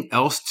something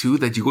else too,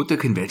 that you go to a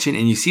convention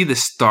and you see the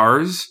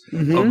stars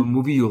of a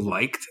movie you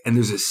liked, and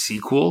there's a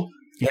sequel.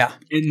 Yeah.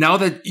 And now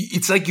that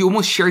it's like you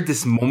almost shared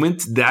this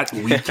moment that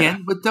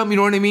weekend with them, you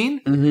know what I mean?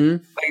 Mm-hmm.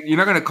 Like, you're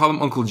not going to call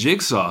him Uncle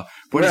Jigsaw,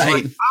 but it's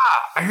like,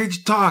 I heard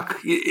you talk.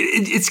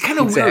 It's kind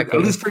of weird.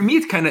 At least for me,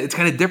 it's kind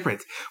of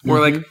different. Where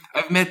like,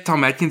 I've met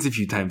Tom Atkins a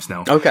few times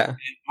now. Okay. And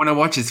when I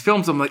watch his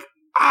films, I'm like,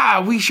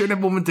 we shared a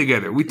moment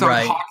together. We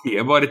talked hockey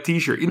about a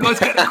t-shirt. You know,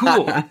 it's kind of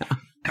cool.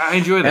 I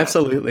enjoy that.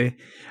 Absolutely.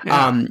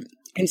 Yeah.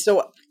 And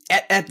so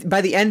by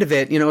the end of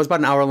it, it was about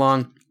an hour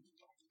long.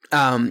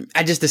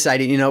 I just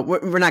decided,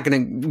 we're not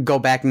going to go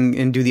back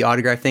and do the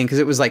autograph thing because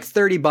it was like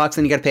 $30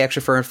 and you got to pay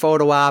extra for a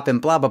photo op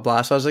and blah, blah,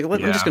 blah. So I was like,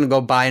 I'm just going to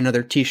go buy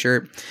another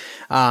t-shirt,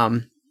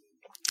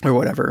 or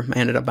whatever I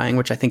ended up buying,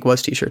 which I think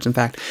was t-shirts, in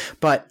fact.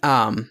 But,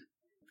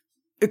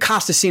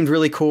 Costa seemed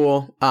really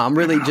cool.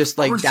 Really just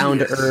like down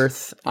to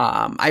earth.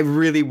 I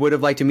really would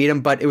have liked to meet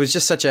him, but it was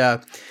just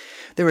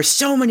there were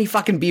so many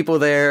fucking people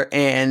there,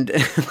 and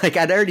like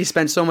I'd already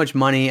spent so much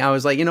money. I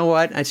was like, you know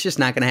what? It's just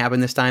not going to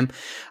happen this time.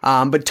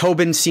 But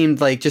Tobin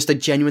seemed like just a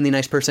genuinely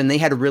nice person. They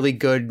had a really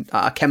good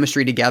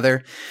chemistry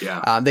together.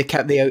 Yeah.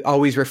 They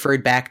always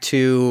referred back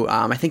to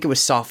I think it was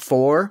Saw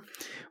 4,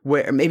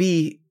 where I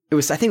think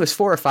it was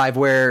 4 or 5,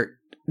 where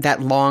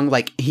that long,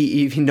 like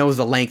he knows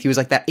the length. He was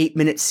like that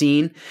 8-minute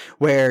scene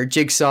where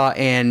Jigsaw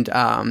and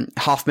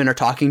Hoffman are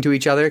talking to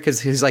each other, because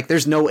he's like,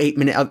 there's no other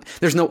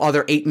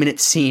 8-minute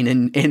scene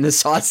in the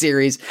Saw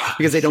series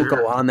because they don't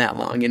go on that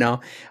long,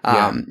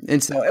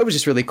 and so it was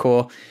just really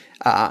cool.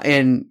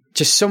 And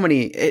just so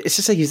many, it's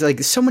just like he's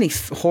like so many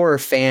horror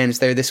fans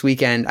there this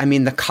weekend. I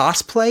mean, the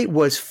cosplay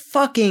was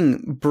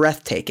fucking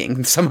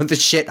breathtaking. Some of the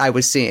shit I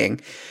was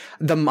seeing.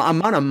 The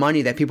amount of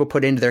money that people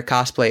put into their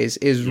cosplays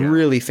is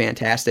really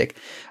fantastic.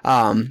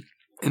 And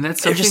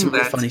that's something just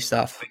that funny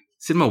stuff.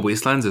 Cinema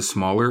Wasteland's a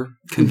smaller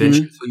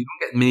convention, so you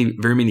don't get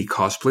very many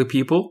cosplay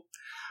people.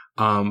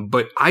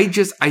 But I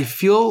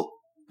feel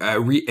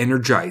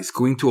re-energized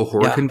going to a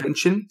horror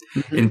convention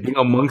and being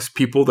amongst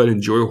people that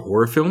enjoy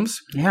horror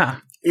films. Yeah.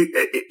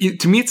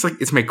 To me,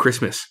 it's my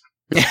Christmas.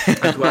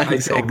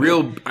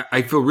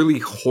 I feel really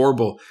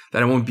horrible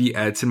that I won't be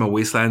at Cinema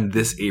Wasteland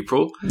this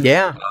April.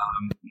 Yeah.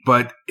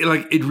 But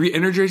it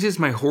re-energizes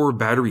my horror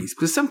batteries,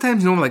 because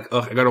sometimes, I'm like,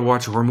 I gotta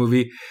watch a horror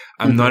movie.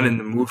 I'm not in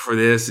the mood for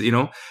this,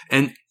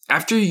 and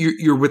after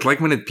you're with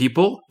like-minded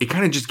people, it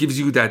kind of just gives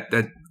you that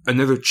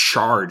another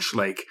charge.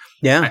 Like,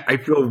 I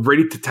feel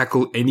ready to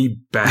tackle any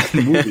bad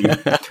movie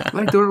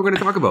like the one we're going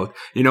to talk about,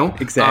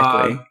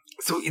 Exactly.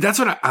 So that's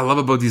what I love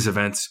about these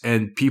events,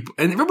 and people,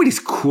 and everybody's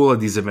cool at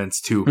these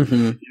events too.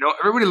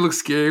 Everybody looks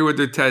scary with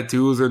their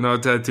tattoos or no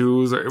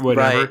tattoos or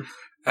whatever.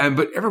 Right.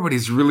 But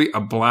everybody's really a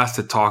blast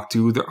to talk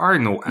to. There are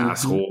no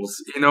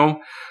assholes,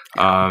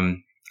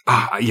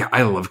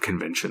 I love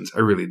conventions. I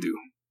really do.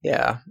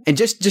 Yeah. And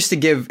just to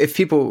give,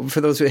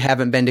 for those who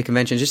haven't been to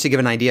conventions, just to give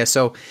an idea.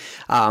 So,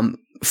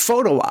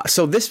 photo ops.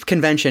 So this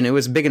convention, it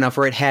was big enough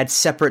where it had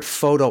separate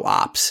photo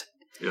ops.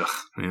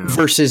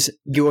 Versus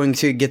going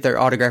to get their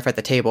autograph at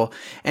the table.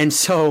 And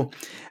so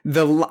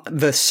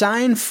the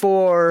sign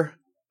for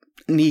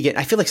Negan,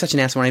 I feel like such an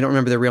ass when I don't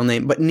remember the real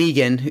name, but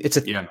Negan, it's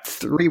a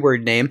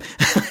 3-word name.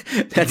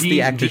 That's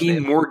the actor's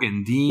name.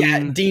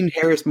 Dean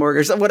Harris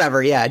Morgan, or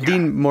whatever. Yeah,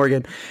 Dean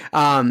Morgan.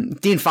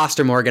 Dean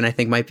Foster Morgan, I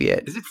think, might be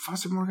it. Is it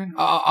Foster Morgan?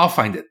 I'll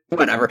find it.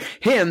 Whatever.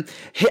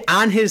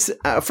 On his,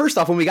 first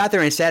off, when we got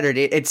there on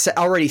Saturday, it's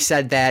already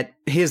said that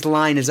his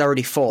line is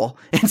already full.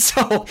 And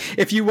so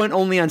if you went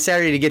only on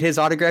Saturday to get his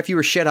autograph, you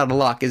were shit out of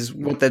luck, is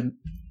what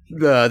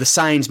the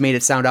signs made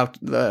it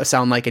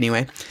sound like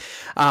anyway.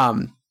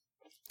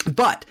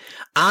 But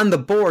on the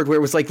board where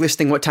it was like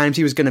listing what times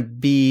he was going to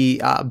be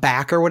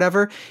back or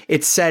whatever,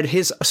 it said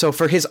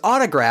for his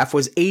autograph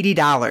was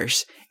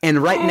 $80,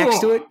 and right next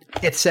to it,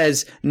 it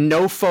says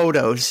no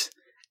photos.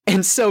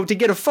 And so to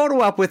get a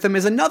photo op with him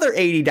is another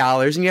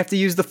 $80, and you have to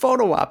use the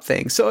photo op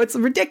thing. So it's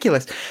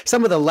ridiculous.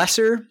 Some of the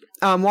lesser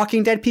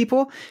Walking Dead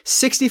people,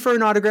 $60 for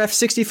an autograph,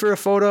 $60 for a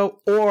photo,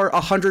 or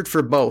 $100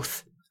 for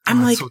both.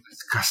 I'm like, so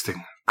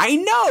disgusting. I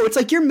know. It's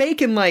like you're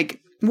making like,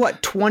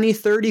 what, 20,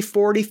 30,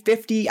 40,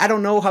 50, I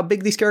don't know how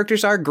big these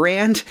characters are,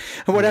 grand,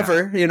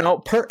 whatever,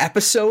 per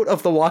episode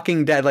of The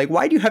Walking Dead. Like,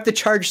 why do you have to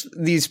charge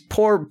these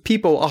poor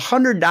people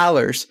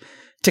 $100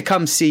 to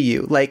come see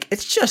you? Like,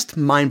 it's just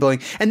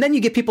mind-blowing. And then you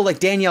get people like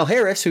Danielle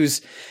Harris,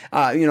 whose,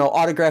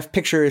 autographed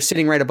picture is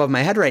sitting right above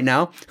my head right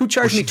now, who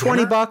charged me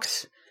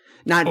 $20.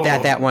 Not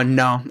that one,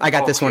 no. I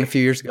got this one a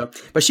few years ago.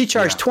 But she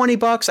charged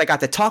 $20. I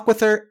got to talk with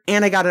her,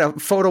 and I got a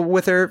photo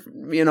with her,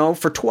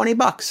 for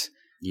 $20.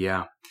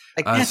 Yeah.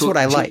 Like, that's what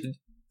I like.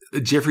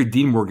 Jeffrey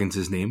Dean Morgan's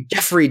his name.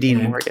 Jeffrey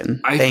Dean Morgan.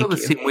 I feel the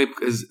same way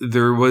because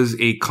there was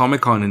a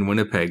Comic-Con in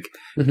Winnipeg,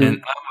 and I'm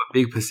a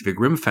big Pacific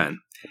Rim fan.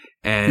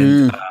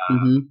 And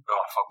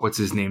what's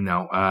his name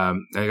now? I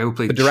gotta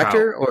play the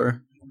director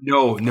or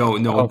no.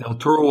 Del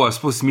Toro was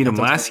supposed to meet him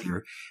last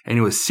year, and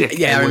he was sick.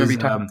 Yeah, I remember you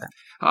talking about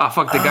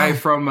that. The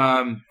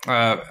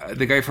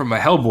guy from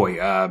Hellboy,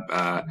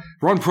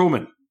 Ron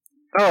Perlman.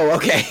 Oh,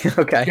 okay,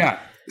 okay. Yeah.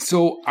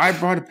 So I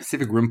brought a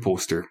Pacific Rim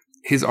poster.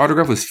 His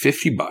autograph was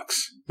 $50.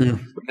 But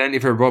then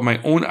if I brought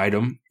my own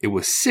item, it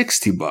was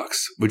 $60,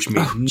 which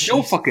made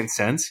no fucking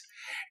sense.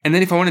 And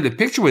then if I wanted a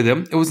picture with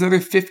him, it was another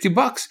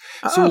 $50.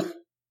 So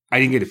I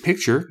didn't get a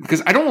picture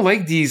because I don't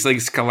like these like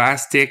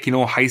scholastic,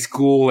 high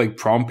school like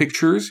prom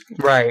pictures.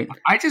 Right.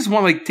 I just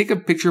want to like take a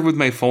picture with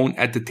my phone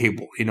at the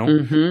table,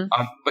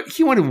 But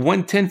he wanted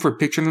 $110 for a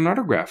picture and an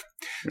autograph.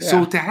 Yeah.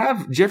 So to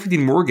have Jeffrey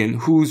Dean Morgan,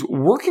 who's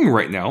working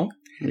right now,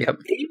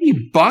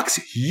 $80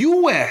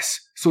 US.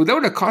 So that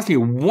would have cost me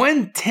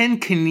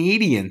 $110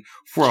 Canadian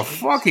for a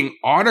fucking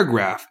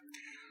autograph.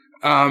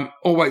 So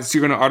you're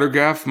going to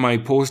autograph my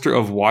poster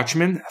of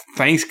Watchmen?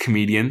 Thanks,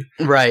 comedian.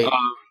 Right.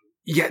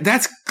 Yeah,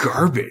 that's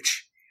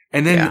garbage.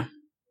 And then,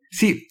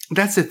 see,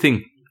 that's the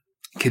thing.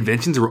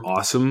 Conventions are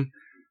awesome.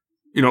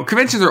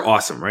 Conventions are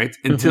awesome, right?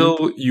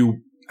 Until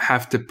you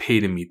have to pay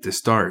to meet the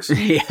stars.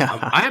 Yeah.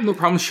 I have no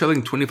problem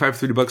shelling $25,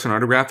 $30 an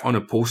autograph on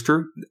a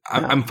poster.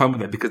 I'm fine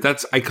with that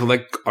because I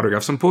collect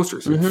autographs on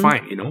posters.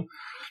 Fine,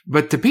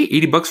 But to pay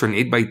 $80 for an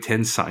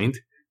 8x10 signed,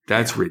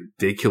 that's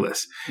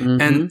ridiculous.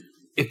 And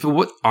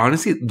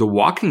honestly, The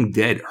Walking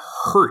Dead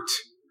hurt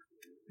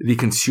the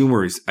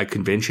consumers at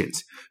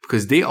conventions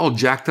because they all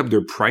jacked up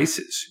their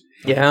prices.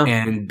 Yeah.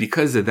 And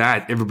because of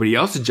that, everybody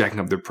else is jacking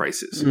up their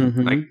prices.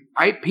 Like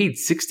I paid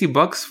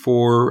 $60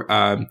 for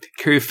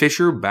Carrie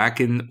Fisher back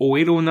in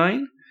 08,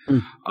 09.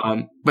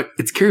 But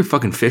it's Carrie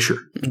fucking Fisher.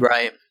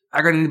 Right.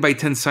 I got an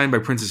 8x10 signed by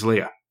Princess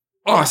Leia.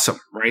 Awesome,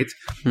 right?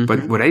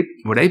 But would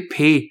I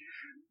pay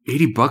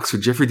 $80 for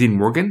Jeffrey Dean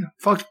Morgan?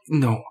 Fuck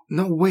no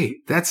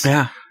way. That's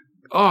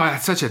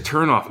that's such a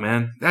turnoff,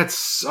 man. That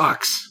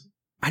sucks.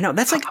 I know.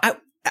 That's like I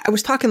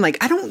was talking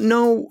like I don't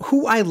know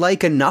who I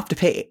like enough to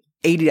pay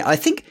 $80. I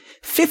think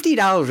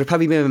 $50 would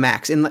probably be my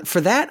max. And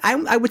for that,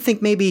 I would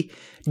think maybe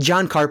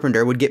John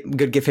Carpenter would get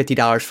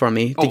 $50 for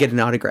me to get an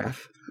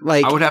autograph.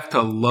 Like I would have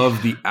to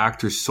love the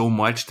actor so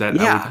much that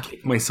I would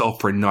kick myself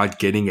for not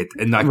getting it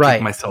and not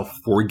kick myself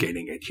for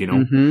getting it,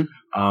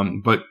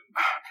 But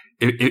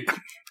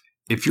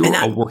if you're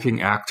a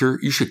working actor,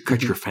 you should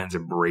cut your fans a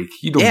break.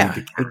 You don't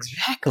need to care.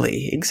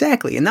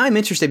 Exactly. And now I'm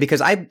interested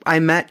because I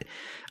met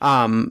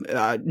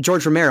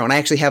George Romero, and I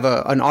actually have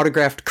an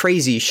autographed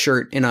Crazy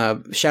shirt in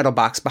a shadow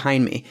box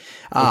behind me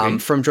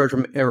from George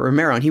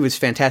Romero, and he was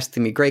fantastic to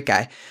me, great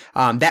guy.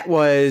 That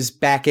was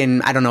back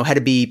in, I don't know, had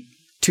to be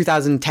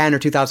 2010 or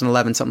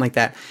 2011, something like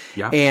that.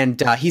 Yeah.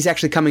 And he's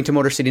actually coming to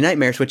Motor City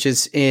Nightmares, which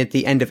is at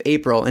the end of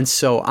April, and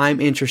so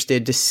I'm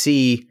interested to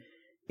see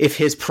if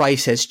his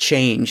price has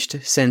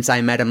changed since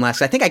I met him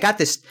last. I think I got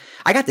this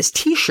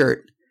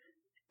T-shirt,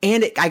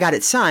 and I got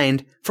it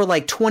signed for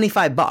like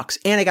 $25,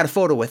 and I got a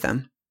photo with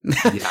him.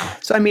 Yeah.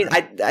 So I mean,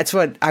 that's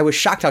what I was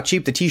shocked how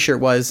cheap the T-shirt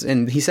was,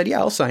 and he said, "Yeah,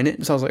 I'll sign it."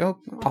 And so I was like, "Oh,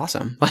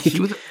 awesome!" Like he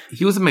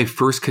was at my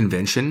first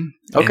convention.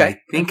 Okay, and I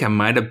think I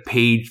might have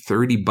paid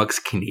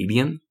 $30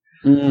 Canadian,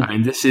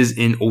 and this is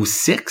in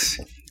 06.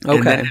 Okay,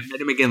 and then I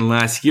met him again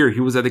last year. He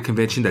was at the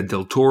convention that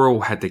Del Toro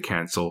had to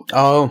cancel.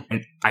 Oh,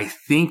 and I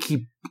think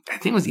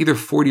it was either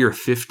 40 or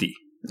 50.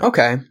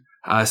 Okay,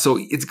 so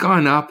it's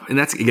gone up, and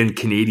that's again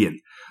Canadian.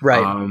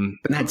 Right.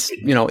 But that's,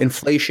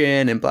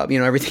 inflation and blah,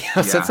 everything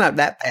else. Yeah. That's not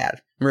that bad,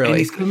 really. And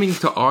he's coming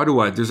to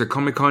Ottawa. There's a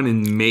Comic-Con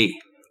in May.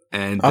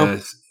 And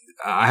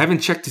I haven't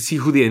checked to see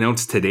who they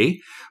announced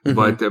today.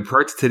 But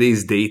prior to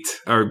today's date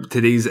or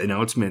today's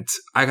announcement,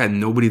 I got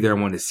nobody there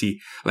I want to see.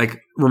 Like,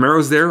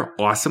 Romero's there.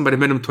 Awesome. But I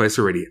met him twice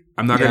already.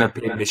 I'm not going to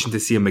pay admission to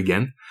see him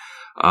again.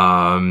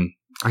 Actually,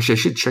 I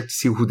should check to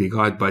see who they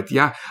got. But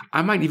yeah,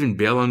 I might even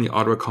bail on the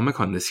Ottawa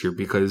Comic-Con this year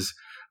because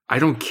I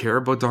don't care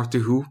about Doctor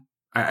Who.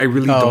 I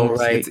really don't.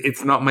 Right.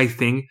 It's not my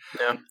thing.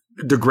 Yeah.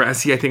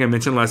 Degrassi, I think I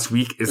mentioned last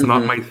week, is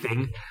not my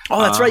thing.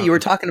 Oh, that's right. You were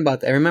talking about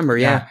that. I remember.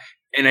 Yeah.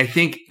 And I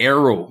think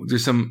Arrow,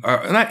 there's some,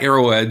 not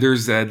Arrow,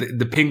 there's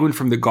the Penguin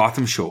from the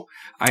Gotham show.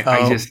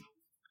 I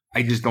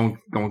just don't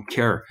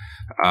care.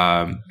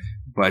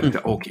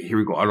 But okay, here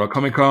we go. Ottawa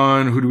Comic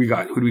Con. Who do we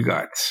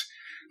got?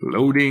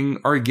 Loading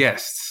our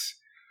guests.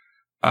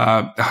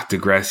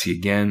 Degrassi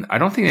again. I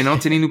don't think I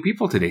announced any new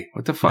people today.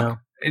 What the fuck? No.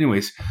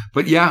 Anyways,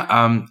 but yeah,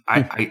 I'm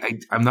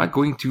not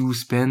going to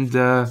spend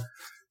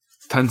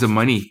tons of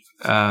money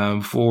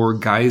for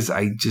guys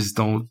I just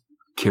don't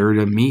care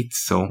to meet.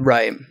 So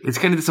it's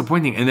kind of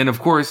disappointing. And then, of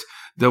course,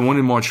 the one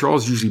in Montreal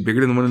is usually bigger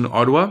than the one in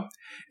Ottawa.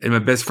 And my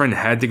best friend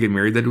had to get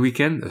married that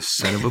weekend. The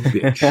son of a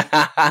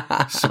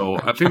bitch. So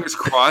fingers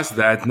crossed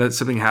that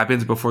something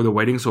happens before the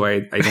wedding, so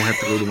I don't have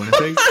to go to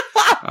Winnipeg.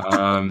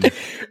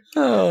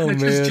 Man.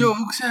 Just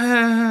jokes.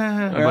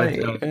 Yeah,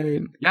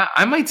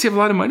 I might save a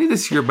lot of money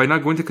this year by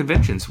not going to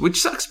conventions, which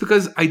sucks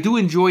because I do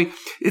enjoy.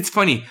 It's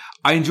funny.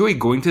 I enjoy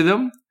going to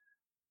them.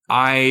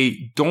 I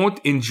don't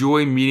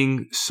enjoy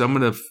meeting some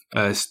of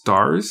the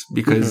stars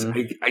because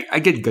I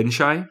get gun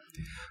shy.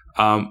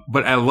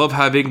 But I love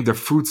having the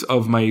fruits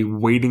of my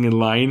waiting in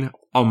line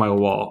on my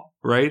wall,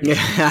 right?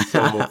 Yeah.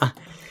 So,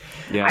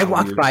 yeah. I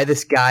walked by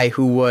this guy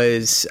who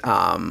was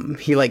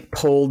he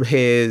pulled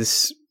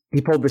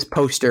this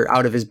poster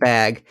out of his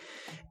bag,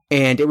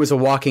 and it was a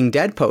Walking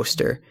Dead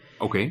poster.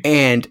 Okay.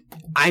 And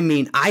I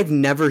mean, I've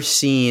never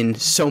seen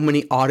so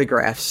many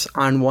autographs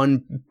on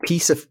one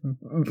piece of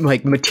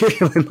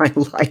material in my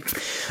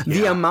life. Yeah.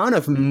 The amount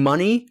of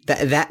money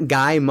that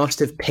guy must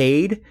have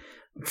paid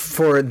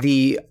for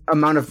the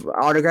amount of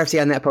autographs he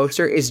had on that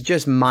poster is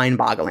just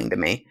mind-boggling to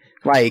me.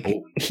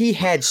 He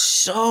had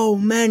so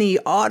many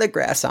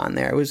autographs on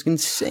there. It was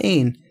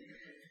insane.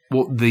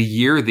 Well, the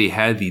year they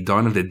had the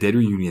Dawn of the Dead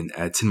reunion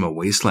at Cinema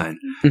Wasteland,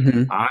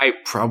 I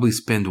probably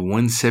spent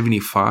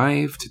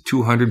 $175 to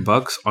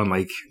 $200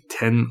 on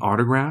 10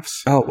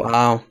 autographs. Oh,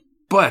 wow.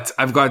 But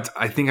I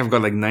think I've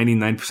got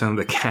 99% of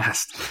the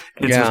cast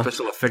and some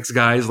special effects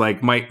guys.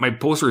 My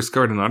poster is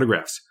covered in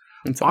autographs.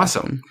 That's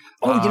awesome.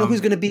 Oh, you know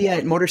who's going to be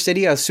at Motor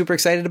City? I was super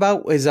excited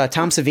about is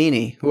Tom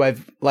Savini, who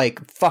I've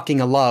fucking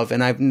love,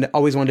 and I've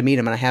always wanted to meet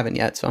him, and I haven't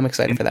yet. So I'm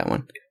excited for that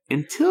one.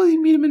 Until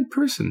you meet him in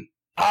person.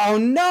 Oh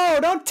no!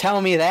 Don't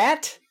tell me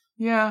that.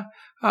 Yeah,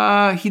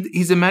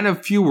 he's a man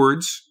of few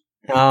words.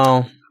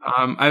 Oh,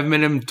 I've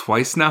met him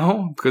twice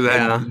now because I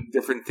had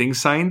different things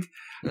signed.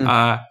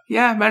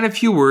 Yeah, man of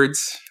few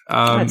words.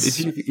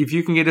 If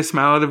you can get a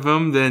smile out of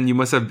him, then you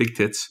must have big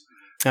tits.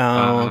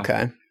 Oh,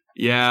 okay.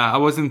 Yeah, I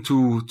wasn't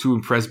too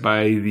impressed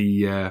by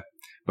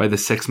the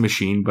sex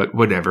machine, but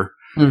whatever.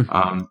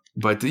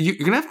 But you're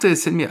gonna have to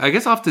send me. I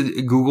guess I'll have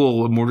to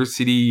Google Motor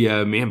City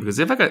Mayhem, because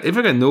if I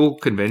got no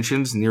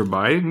conventions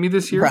nearby me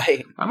this year,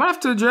 right, I'm gonna have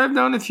to drive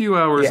down a few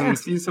hours and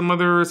see some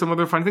other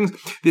fun things.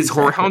 This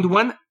Horror Hound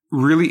one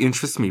really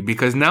interests me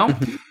because now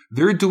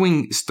they're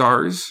doing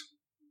stars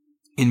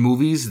in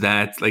movies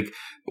that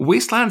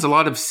Wasteland's a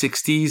lot of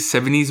 60s,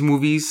 70s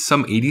movies,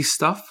 some 80s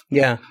stuff.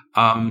 Yeah.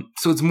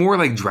 So it's more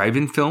like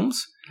drive-in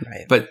films.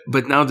 Right.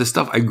 But now the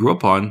stuff I grew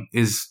up on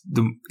it's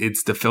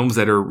the films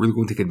that are really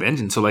going to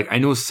conventions. So I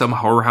know some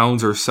Horror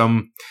Hounds or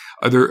some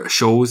other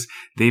shows,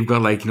 they've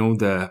got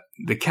the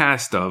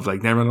cast of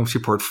Nightmare on Elm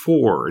Street Part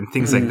 4 and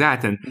things like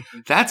that. And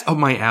that's up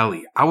my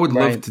alley. I would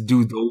love to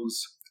do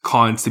those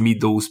cons to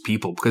meet those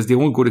people because they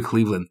won't go to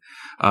Cleveland.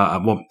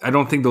 Well, I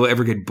don't think they'll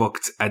ever get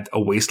booked at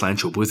a Wasteland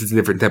show because it's a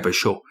different type of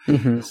show.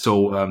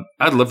 So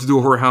I'd love to do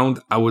a Horror Hound.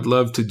 I would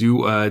love to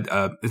do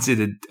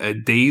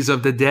Days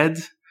of the Dead.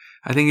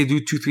 I think they do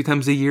 2-3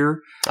 times a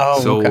year.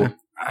 Oh, so okay.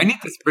 I need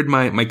to spread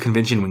my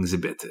convention wings a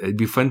bit. It'd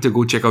be fun to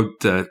go check out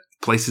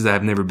places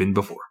I've never been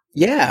before.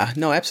 Yeah,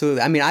 no,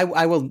 absolutely. I mean,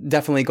 I will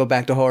definitely go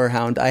back to Horror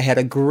Hound. I had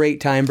a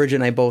great time. Bridget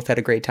and I both had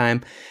a great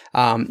time.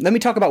 Let me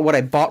talk about what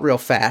I bought real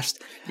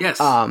fast. Yes.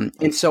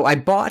 And so I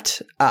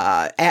bought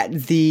at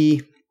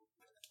the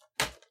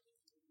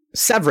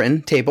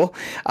Severin table,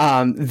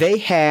 they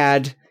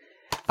had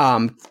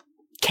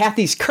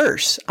Kathy's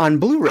Curse on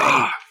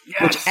Blu-ray,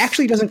 which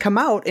actually doesn't come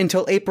out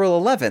until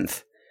April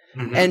 11th.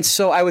 And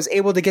so I was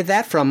able to get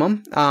that from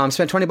them.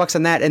 Spent $20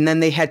 on that. And then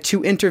they had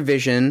 2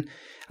 Intervision,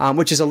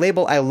 which is a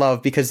label I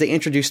love because they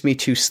introduced me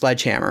to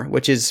Sledgehammer,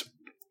 which is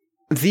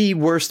the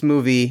worst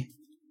movie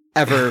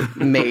ever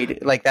made,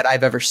 that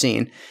I've ever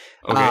seen.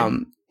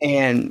 Okay.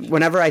 And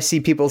whenever I see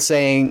people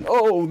saying,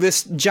 "Oh,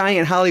 this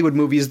giant Hollywood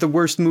movie is the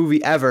worst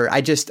movie ever,"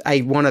 I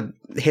want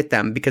to hit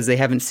them because they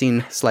haven't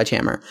seen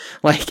Sledgehammer.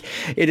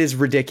 It is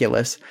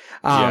ridiculous.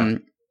 Have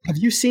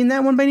you seen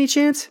that one by any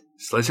chance?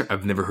 Sledgehammer?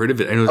 I've never heard of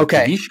it. I know it's a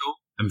TV show.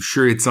 I'm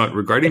sure it's not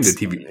regarding the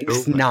TV show.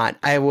 It's not.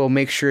 I will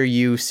make sure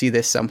you see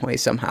this some way,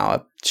 somehow.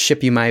 I'll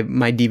ship you my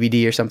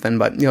DVD or something,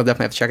 but you'll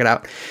definitely have to check it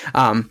out.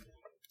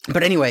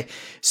 But anyway,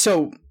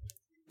 so...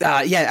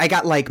 I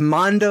got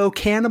Mondo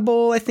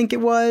Cannibal, I think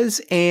it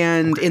was,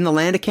 and In the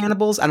Land of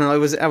Cannibals. I don't know.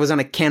 I was on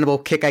a cannibal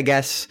kick, I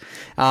guess.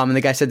 And the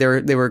guy said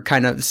they were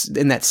kind of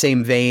in that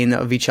same vein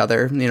of each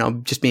other,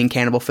 just being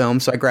cannibal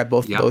films. So I grabbed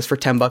both of those for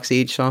 $10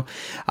 each. So,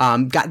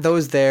 got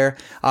those there.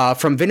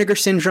 From Vinegar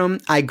Syndrome,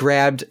 I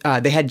grabbed,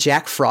 they had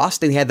Jack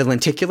Frost and they had the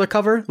lenticular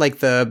cover,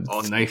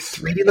 the nice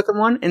 3D looking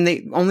one. And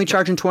they only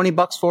charging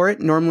 $20 for it.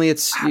 Normally you're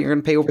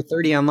going to pay over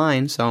 $30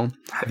 online. So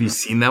have you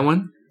seen that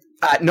one?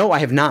 No, I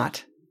have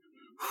not.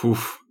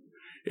 Oof.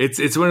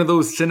 It's one of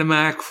those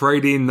Cinemax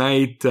Friday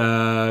night,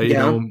 it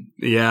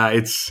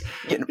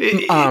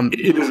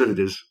is what it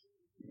is.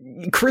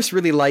 Chris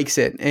really likes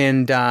it,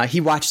 and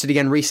he watched it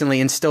again recently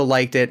and still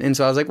liked it. And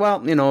so I was like,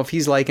 well, if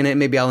he's liking it,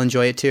 maybe I'll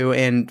enjoy it too.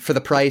 And for the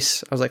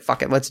price, I was like,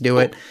 fuck it, let's do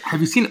it. Have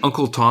you seen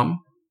Uncle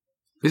Tom?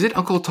 Is it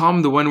Uncle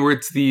Tom, the one where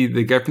it's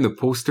the guy from the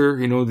poster,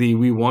 the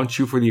 "We want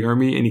you for the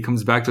army," and he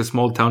comes back to a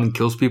small town and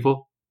kills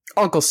people?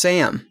 Uncle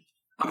Sam.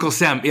 Uncle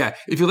Sam, yeah.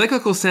 If you like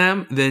Uncle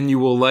Sam, then you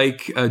will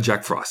like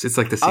Jack Frost. It's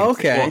the same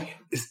thing.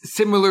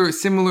 Well,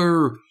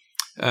 similar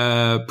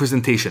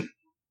presentation.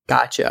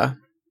 Gotcha.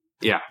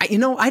 Yeah.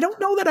 I don't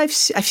know that I've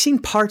seen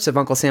parts of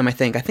Uncle Sam. I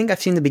think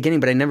I've seen the beginning,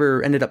 but I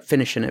never ended up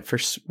finishing it for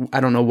I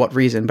don't know what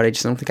reason, but I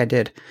just don't think I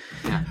did.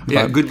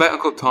 Yeah. Goodbye,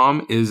 Uncle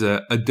Tom is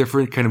a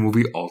different kind of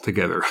movie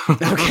altogether.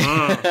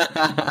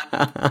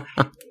 Okay.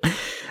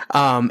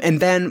 And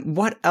then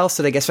what else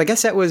did I guess? So I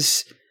guess that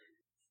was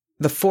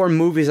the 4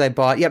 movies I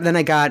bought. Yep. Then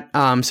I got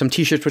some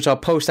T-shirts, which I'll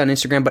post on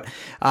Instagram. But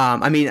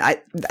I mean,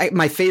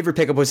 my favorite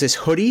pickup was this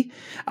hoodie,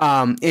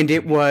 and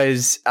it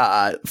was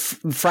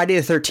Friday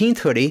the 13th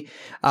hoodie,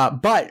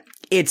 but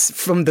it's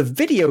from the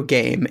video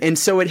game, and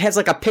so it has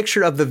like a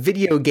picture of the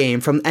video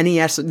game from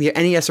NES, the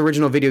NES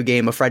original video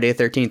game of Friday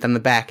the 13th on the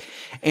back,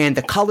 and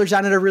the colors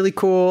on it are really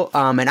cool.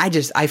 And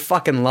I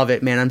fucking love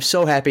it, man. I'm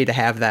so happy to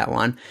have that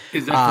one.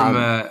 Is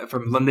that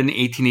from London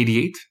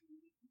 1888?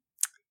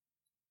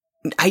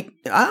 I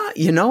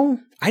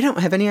don't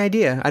have any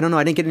idea. I don't know.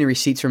 I didn't get any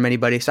receipts from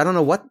anybody, so I don't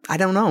know I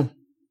don't know.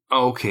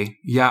 Oh, okay.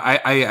 Yeah,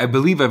 I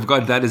believe I've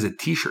got that as a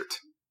T-shirt.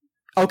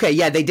 Okay,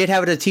 yeah, they did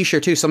have it as a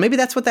T-shirt too, so maybe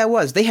that's what that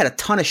was. They had a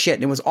ton of shit,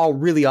 and it was all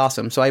really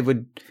awesome, so I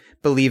would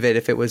believe it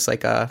if it was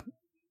like a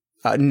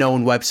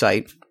known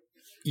website.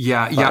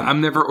 Yeah,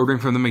 I'm never ordering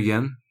from them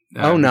again.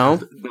 Oh, no?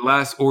 The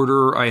last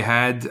order I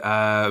had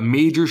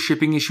major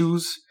shipping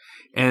issues.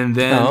 And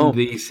then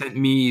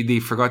they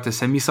forgot to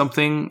send me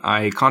something.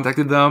 I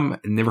contacted them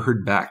and never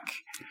heard back.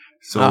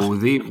 So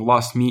they've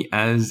lost me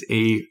as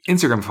a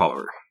Instagram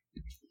follower.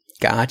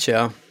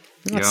 Gotcha.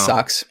 That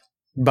sucks.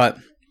 But,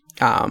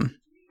 I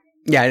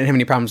didn't have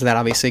any problems with that,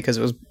 obviously, because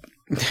it was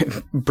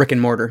brick and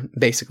mortar,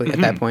 basically, at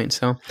that point.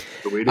 So,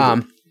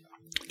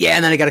 yeah,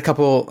 and then I got a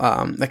couple,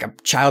 like a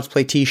Child's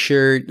Play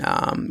T-shirt,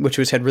 which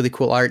had really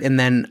cool art, and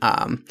then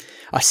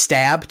a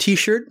Stab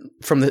T-shirt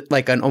from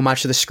an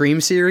homage to the Scream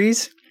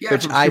series. Yeah,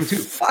 which I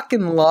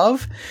fucking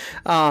love.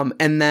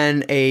 And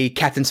then a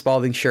Captain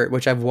Spaulding shirt,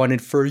 which I've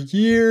wanted for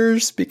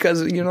years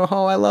because you know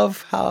how I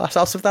love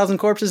House of 1,000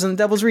 Corpses and the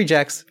Devil's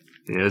Rejects.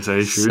 Yes,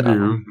 I sure do.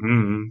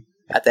 Mm-hmm.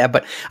 Got that,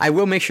 but I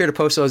will make sure to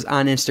post those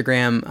on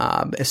Instagram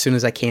as soon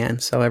as I can,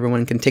 so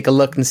everyone can take a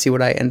look and see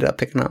what I ended up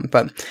picking up.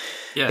 But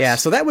yeah,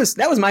 so that was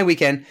my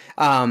weekend.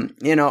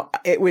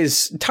 It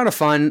was a ton of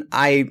fun.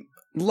 I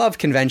love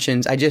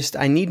conventions.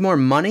 I need more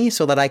money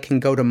so that I can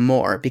go to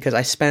more because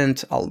I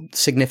spent a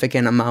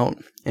significant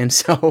amount. And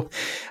so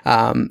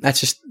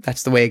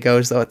that's the way it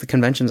goes though at the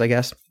conventions, I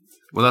guess.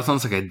 Well, that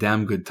sounds like a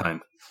damn good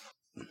time.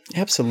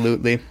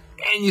 Absolutely.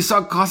 And you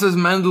saw Costas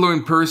Mandalore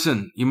in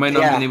person. You might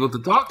not have been able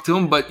to talk to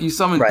him, but you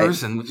saw him in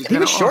person. Which is he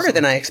was shorter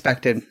than I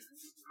expected.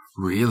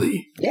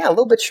 Really? Yeah, a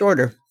little bit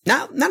shorter.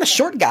 Not a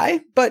short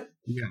guy, but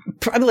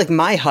probably like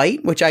my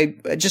height, which I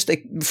just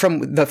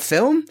from the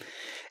film,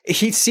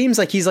 he seems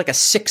like he's like a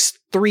 6'3",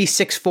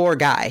 6'4"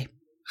 guy.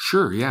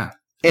 Sure, yeah.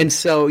 And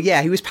so,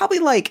 he was probably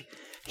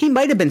he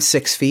might have been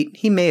 6 feet.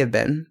 He may have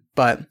been,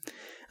 but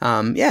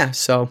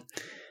so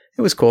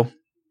it was cool.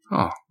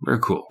 Oh, very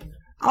cool.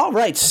 All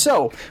right,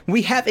 so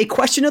we have a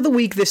question of the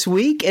week this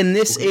week, and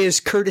this is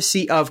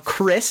courtesy of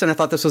Chris, and I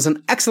thought this was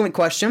an excellent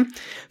question.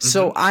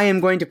 So I am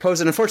going to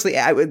pose it. Unfortunately,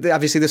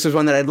 obviously, this was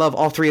one that I'd love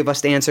all three of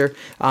us to answer,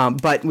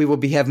 but we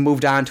will have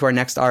moved on to our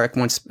next arc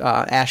once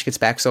Ash gets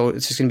back, so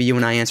it's just going to be you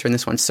and I answering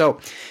this one. So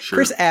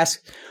Chris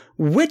asks,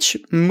 which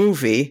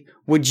movie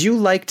would you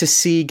like to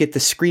see get the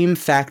Scream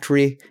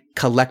Factory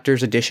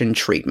Collector's Edition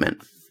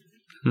treatment?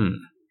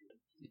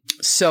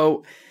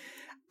 So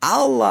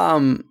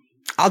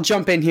I'll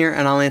jump in here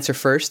and I'll answer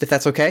first, if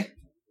that's okay.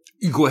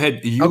 You go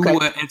ahead. You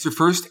answer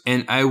first,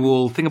 and I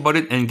will think about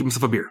it and give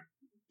myself a beer.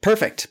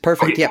 Perfect.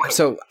 Okay, yeah.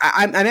 So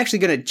I'm actually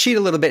going to cheat a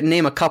little bit and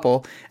name a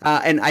couple.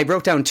 And I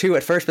wrote down 2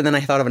 at first, but then I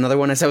thought of another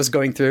one as I was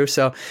going through.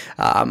 So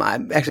I'm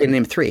actually going to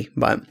name 3.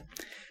 But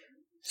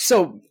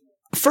so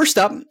first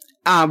up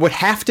would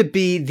have to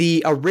be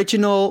the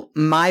original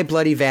My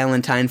Bloody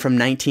Valentine from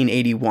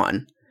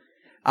 1981.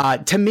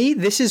 To me,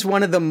 this is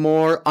one of the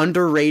more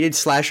underrated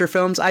slasher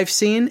films I've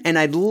seen, and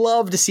I'd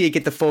love to see it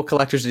get the full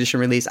collector's edition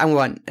release. I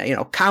want,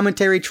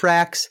 commentary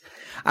tracks.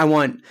 I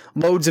want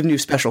loads of new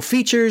special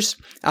features.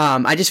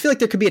 I just feel like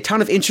there could be a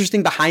ton of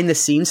interesting behind the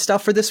scenes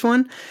stuff for this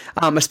one,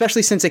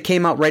 especially since it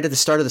came out right at the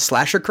start of the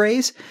slasher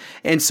craze.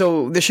 And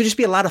so there should just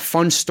be a lot of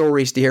fun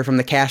stories to hear from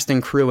the cast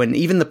and crew and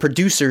even the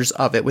producers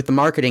of it with the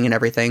marketing and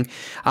everything.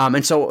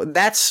 And so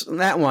that's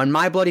that one.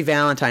 My Bloody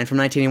Valentine from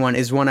 1981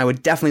 is one I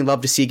would definitely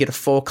love to see get a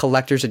full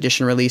collector's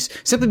edition release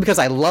simply because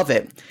I love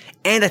it.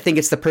 And I think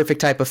it's the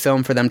perfect type of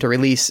film for them to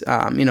release,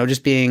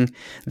 just being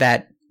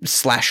that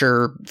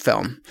slasher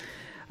film.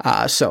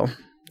 So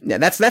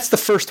that's the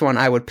first one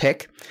I would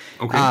pick.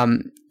 Okay.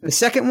 The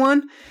second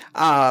one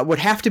would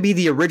have to be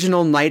the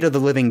original Night of the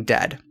Living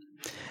Dead.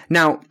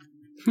 Now,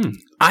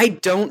 I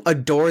don't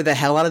adore the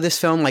hell out of this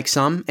film like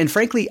some, and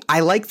frankly, I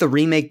like the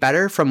remake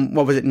better from,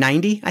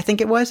 90, I think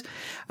it was?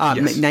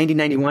 Yes. 90,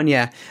 91,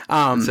 yeah.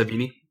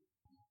 Savini?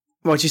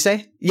 What'd you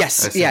say?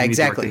 Yes, yeah,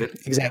 exactly.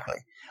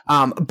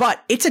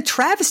 But it's a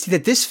travesty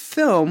that this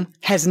film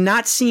has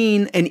not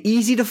seen an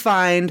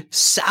easy-to-find,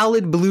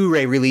 solid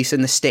Blu-ray release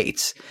in the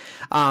States.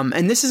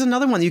 And this is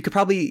another one you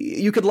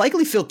could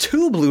likely fill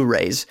 2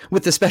 Blu-rays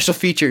with the special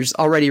features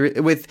already,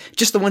 with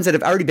just the ones that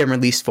have already been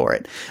released for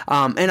it.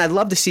 And I'd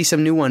love to see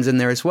some new ones in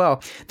there as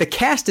well. The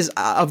cast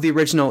of the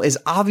original is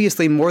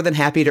obviously more than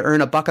happy to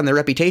earn a buck on their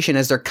reputation,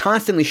 as they're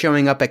constantly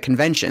showing up at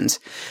conventions.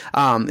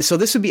 So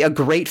this would be a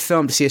great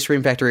film to see a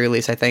Scream Factory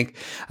release, I think.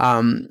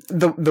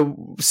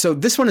 So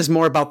this one is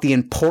more about the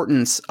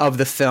importance of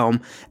the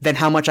film than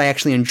how much I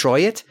actually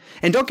enjoy it.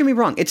 And don't get me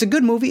wrong, it's a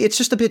good movie. It's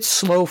just a bit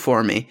slow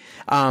for me.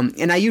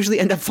 And I usually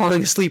end up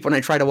falling asleep when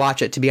I try to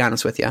watch it, to be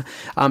honest with you.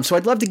 So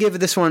I'd love to give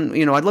this one,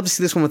 I'd love to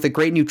see this one with a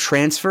great new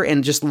transfer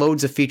and just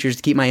loads of features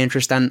to keep my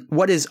interest on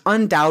what is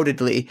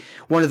undoubtedly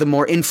one of the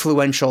more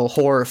influential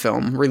horror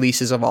film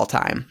releases of all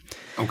time.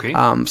 Okay.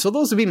 So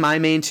those would be my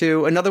main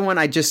 2. Another one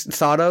I just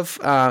thought of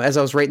as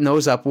I was rating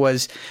those up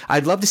was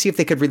I'd love to see if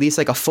they could release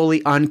like a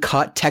fully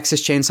uncut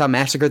Texas Chainsaw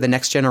Massacre: The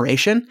Next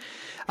Generation.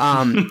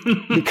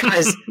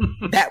 Because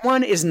that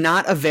one is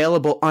not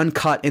available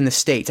uncut in the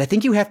States. I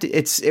think you have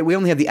to, we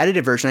only have the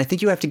edited version. I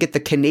think you have to get the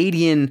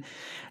Canadian,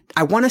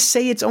 I want to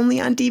say it's only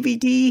on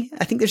DVD.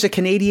 I think there's a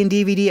Canadian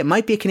DVD. It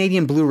might be a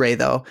Canadian Blu-ray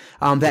though,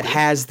 that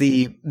has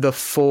the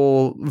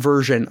full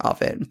version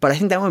of it. But I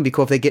think that one would be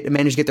cool if they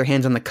manage to get their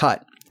hands on the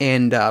cut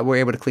and we're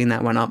able to clean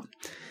that one up.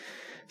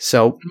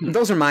 So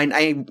those are mine.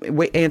 I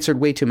answered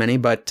way too many,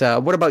 but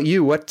what about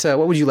you? What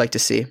would you like to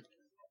see?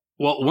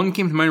 Well, one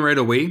came to mind right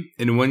away,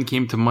 and one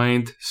came to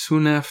mind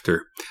soon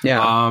after.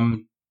 Yeah.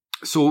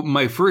 So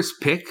my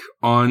first pick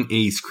on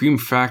a Scream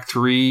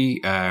Factory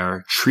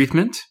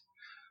treatment,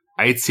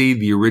 I'd say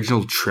the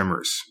original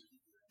Tremors.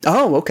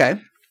 Oh,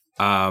 okay.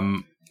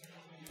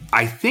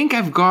 I think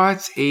I've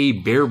got a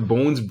bare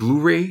bones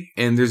Blu-ray,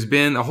 and there's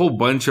been a whole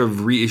bunch of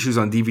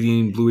reissues on DVD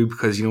and Blu-ray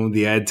because,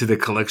 they add to the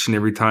collection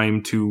every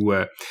time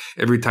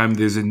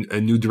there's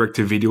a new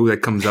direct-to-video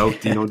that comes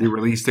out. They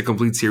release the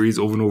complete series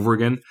over and over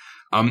again.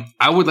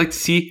 I would like to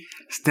see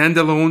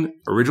standalone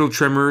original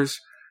Tremors.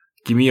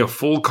 Give me a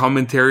full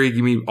commentary.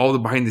 Give me all the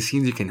behind the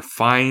scenes you can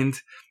find.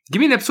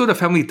 Give me an episode of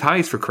Family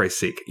Ties, for Christ's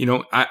sake.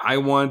 I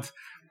want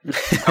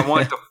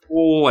the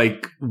full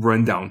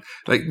rundown.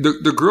 Like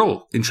the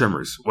girl in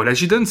Tremors. What has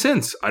she done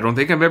since? I don't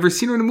think I've ever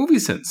seen her in a movie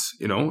since.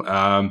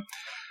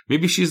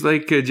 Maybe she's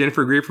like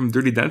Jennifer Grey from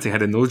Dirty Dancing,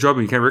 had a nose job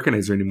and you can't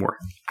recognize her anymore.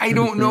 I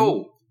don't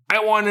know.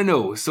 I want to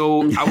know.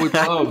 So I would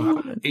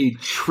love a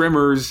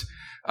Tremors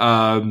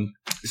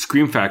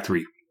Scream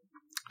Factory.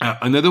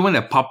 Another one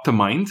that popped to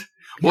mind.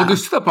 Well,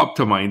 there's 2 that popped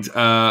to mind.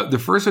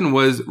 The first one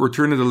was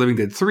Return of the Living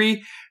Dead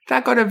 3.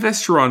 That got a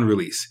Vestron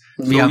release.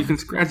 So you can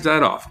scratch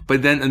that off.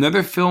 But then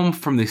another film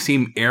from the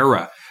same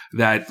era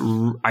that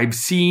I've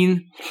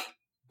seen.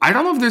 I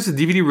don't know if there's a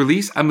DVD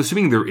release. I'm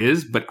assuming there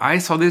is, but I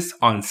saw this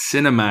on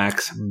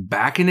Cinemax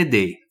back in the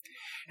day.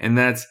 And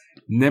that's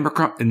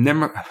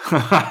Necronomicon,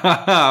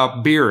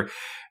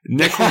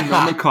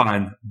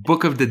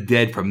 Book of the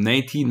Dead from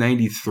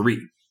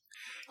 1993.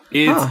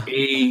 It's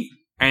a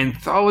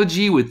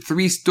anthology with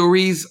 3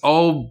 stories,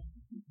 all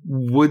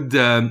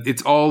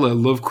it's all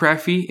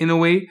Lovecrafty in a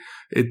way.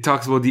 It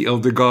talks about the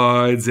elder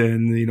gods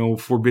and,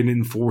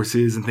 forbidden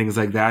forces and things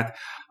like that.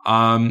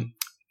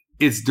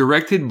 It's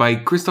directed by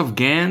Christoph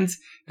Gans,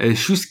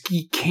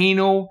 Shusuke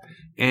Kano,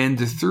 and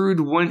the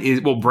third one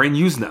is, Brian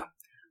Usna,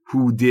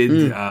 who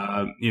did,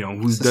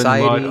 who's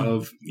Society. done a lot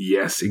of,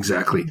 yes,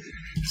 exactly.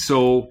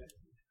 So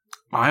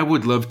I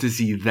would love to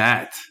see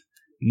that.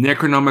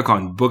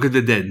 Necronomicon, Book of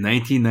the Dead,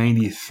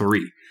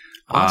 1993.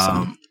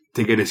 Awesome.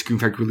 To get a Scream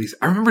Factory release.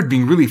 I remember it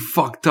being really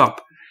fucked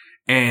up.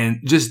 And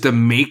just the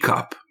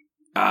makeup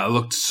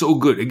looked so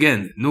good.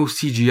 Again, no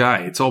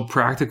CGI. It's all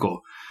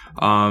practical.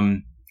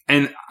 And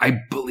I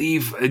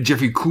believe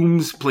Jeffrey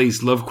Combs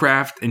plays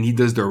Lovecraft and he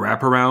does the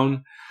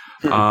wraparound.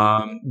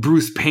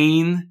 Bruce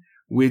Payne,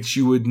 which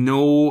you would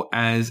know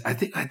as,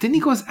 didn't he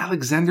go as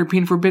Alexander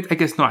Payne for a bit? I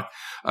guess not.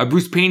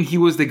 Bruce Payne, he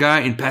was the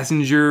guy in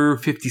Passenger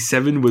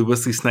 57 with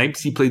Wesley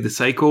Snipes. He played the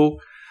Psycho.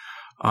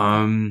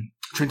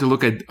 Trying to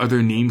look at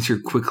other names here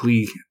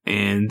quickly,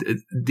 and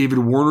David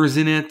Warner's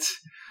in it.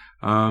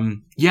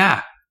 I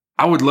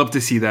would love to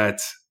see that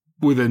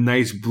with a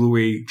nice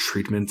Blu-ray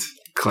treatment,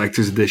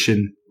 collector's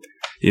edition.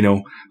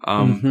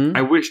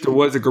 I wish there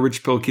was a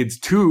Garbage Pail Kids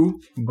 2,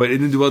 but it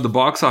didn't do well at the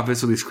box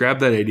office, so they scrapped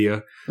that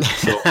idea.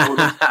 So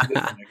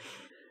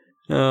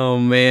oh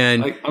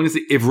man!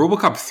 Honestly, if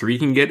RoboCop 3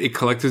 can get a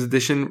collector's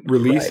edition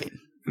release,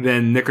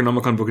 then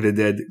Necronomicon Book of the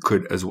Dead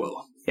could as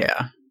well.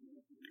 Yeah.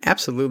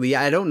 Absolutely.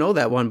 Yeah, I don't know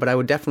that one, but I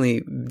would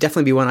definitely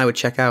be one I would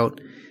check out.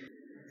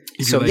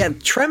 So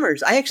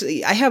Tremors. I have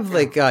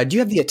do you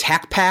have the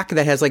Attack Pack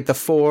that has the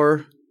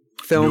 4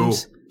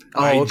 films?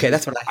 No, okay,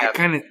 that's what I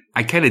have.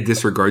 I kind of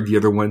disregard the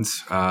other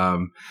ones.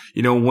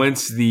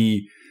 Once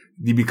they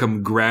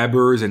become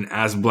grabbers and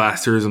ass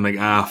blasters, I'm like,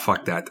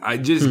 fuck that. I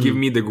just give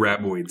me the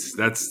graboids.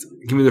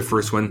 Give me the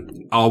first one.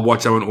 I'll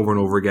watch that one over and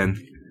over again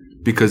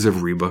because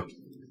of Reba.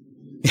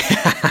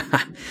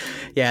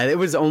 Yeah, it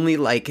was only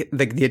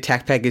the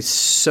Attack Pack is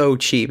so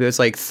cheap. It was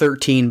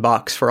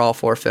 $13 for all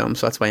 4 films,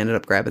 so that's why I ended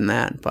up grabbing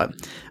that. But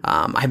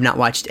I have not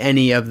watched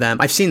any of them.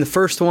 I've seen the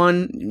first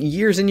one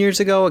years and years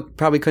ago. I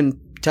probably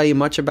couldn't tell you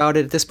much about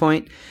it at this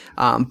point.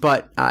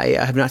 But I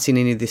have not seen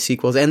any of the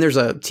sequels. And there's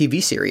a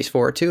TV series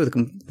for it, too.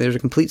 There's a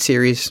complete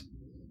series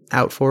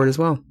out for it as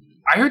well.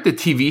 I heard the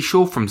TV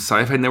show from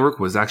Sci-Fi Network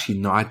was actually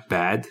not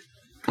bad.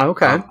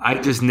 Okay.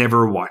 I just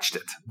never watched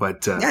it.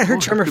 But I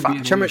heard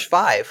Tremors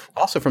 5,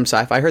 also from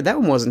Sci-Fi. I heard that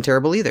one wasn't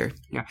terrible either.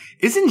 Yeah.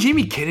 Isn't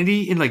Jamie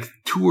Kennedy in like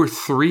 2 or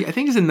 3? I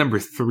think he's in number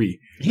 3.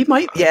 He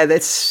might. Yeah,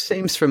 that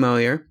seems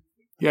familiar.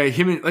 Yeah,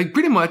 him, like,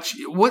 pretty much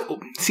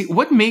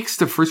what makes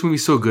the first movie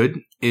so good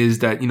is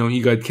that,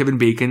 you got Kevin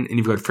Bacon and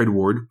you've got Fred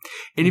Ward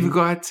and you've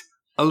got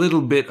a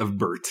little bit of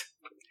Bert.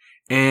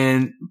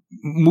 And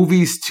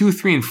movies 2,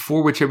 3, and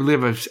 4, which I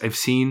believe I've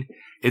seen,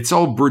 it's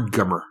all Bert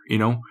Gummer,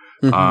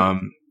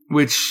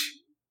 which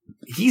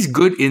he's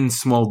good in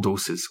small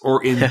doses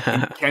or in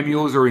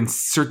cameos or in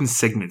certain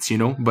segments,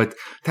 but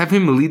to have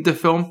him lead the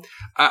film,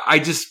 I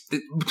just,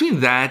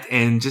 between that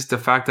and just the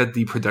fact that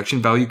the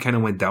production value kind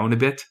of went down a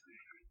bit,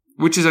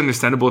 which is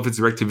understandable if it's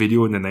direct to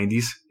video in the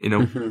 90s,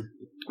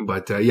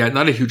 but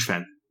not a huge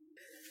fan.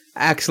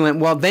 Excellent.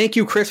 Well, thank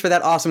you, Chris, for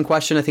that awesome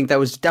question. I think that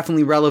was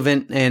definitely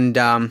relevant, and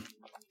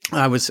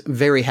I was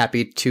very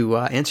happy to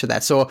answer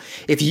that. So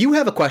if you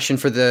have a question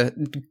for the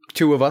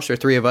 2 of us or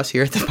 3 of us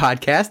here at the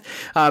podcast,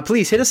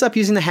 please hit us up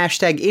using the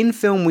hashtag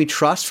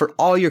InFilmWeTrust for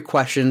all your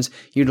questions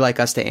you'd like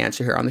us to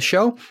answer here on the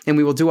show, and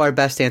we will do our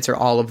best to answer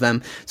all of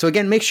them. So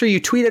again, make sure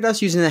you tweet at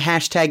us using the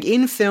hashtag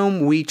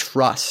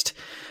InFilmWeTrust.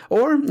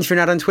 Or if you're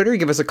not on Twitter,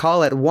 give us a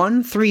call at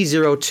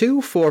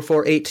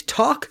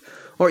 1-302-448-TALK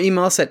or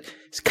email us at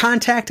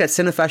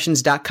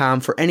contact@cinefessions.com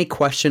for any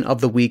question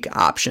of the week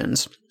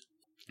options.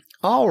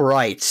 All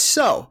right,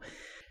 so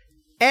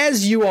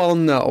as you all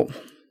know,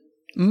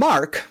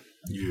 Mark,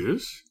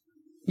 yes,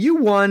 you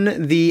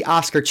won the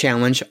Oscar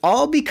challenge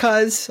all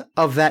because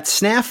of that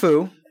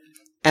snafu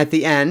at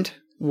the end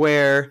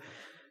where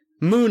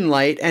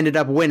Moonlight ended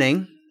up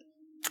winning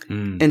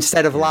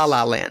instead of La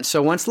La Land.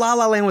 So once La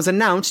La Land was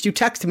announced, you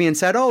texted me and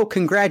said, "Oh,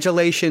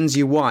 congratulations,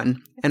 you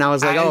won." And I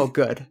was like, "Oh,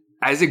 good."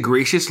 As a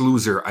gracious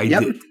loser, I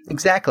did.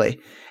 Exactly.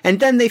 And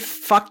then they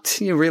fucked,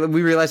 we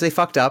realized they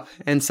fucked up.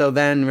 And so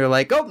then we were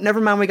like, oh, never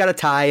mind, we got a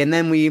tie. And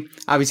then we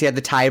obviously had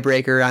the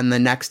tiebreaker on the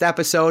next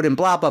episode and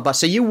blah, blah, blah.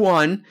 So you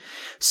won.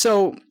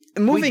 So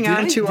moving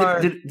on to our...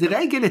 Did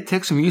I get a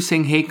text from you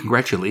saying, hey,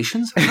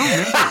 congratulations? I don't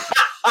remember.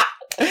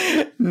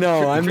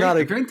 No, I'm not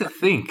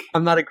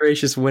a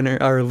gracious winner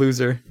or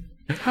loser.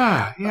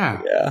 Yeah.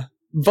 Yeah.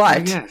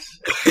 But... Yes.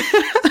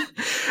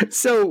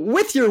 So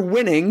with your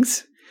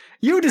winnings...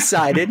 You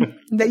decided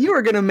that you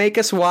were going to make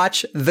us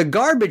watch the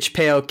Garbage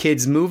Pail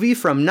Kids movie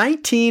from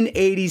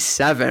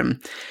 1987.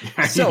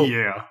 So,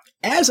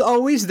 as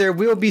always, there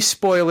will be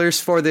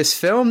spoilers for this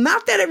film.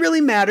 Not that it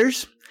really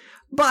matters,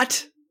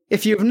 but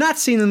if you have not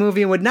seen the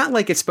movie and would not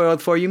like it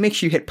spoiled for you, make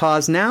sure you hit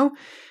pause now,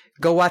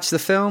 go watch the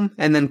film,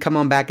 and then come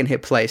on back and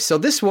hit play. So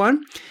this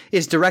one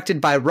is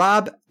directed by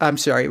Rod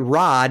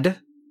Amatou,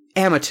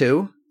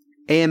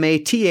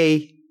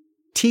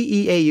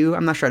 Teau.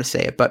 I'm not sure how to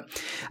say it, but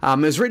it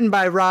was written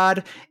by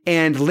Rod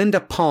and Linda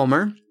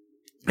Palmer.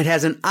 It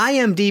has an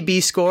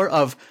IMDb score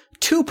of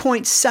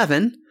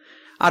 2.7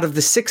 out of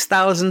the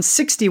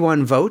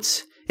 6,061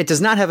 votes. It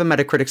does not have a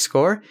Metacritic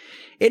score.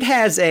 It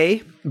has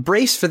a,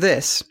 brace for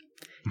this,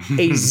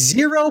 a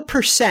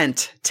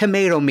 0%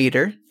 tomato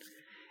meter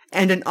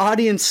and an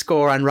audience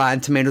score on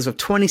Rotten Tomatoes of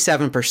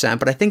 27%,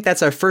 but I think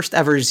that's our first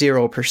ever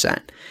 0%.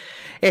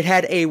 It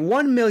had a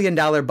 $1 million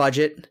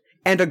budget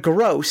and a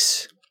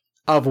gross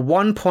of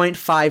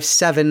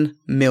 $1.57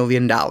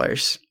 million.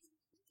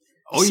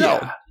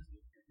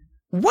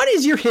 What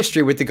is your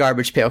history with the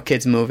Garbage Pail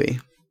Kids movie?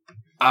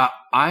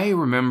 I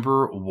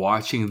remember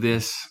watching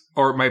this,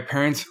 or my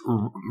parents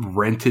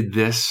rented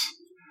this,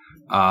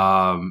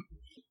 I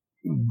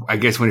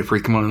guess when it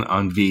first came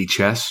on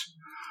VHS.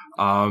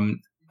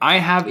 I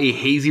have a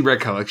hazy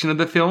recollection of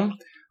the film.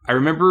 I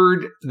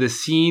remembered the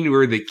scene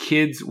where the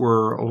kids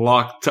were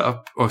locked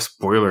up. Oh,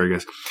 spoiler, I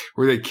guess.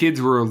 Where the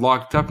kids were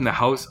locked up in the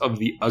house of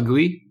the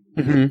ugly.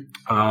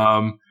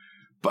 Mm-hmm.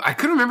 But I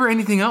couldn't remember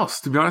anything else,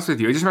 to be honest with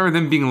you. I just remember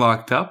them being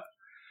locked up.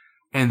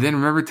 And then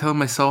remember telling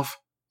myself,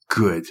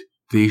 good,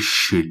 they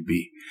should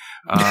be.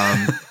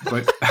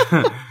 But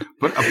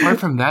apart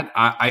from that,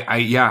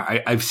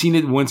 I've seen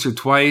it once or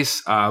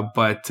twice.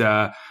 But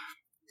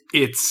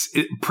it's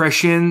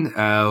impression,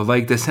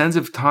 like the sands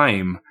of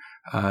time,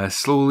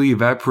 slowly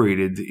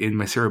evaporated in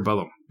my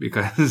cerebellum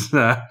because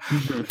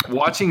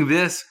watching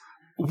this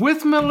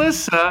with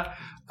Melissa,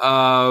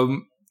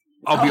 I'll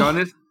be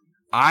honest,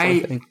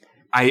 I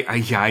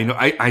know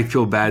I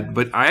feel bad,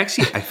 but I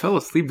fell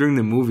asleep during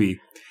the movie,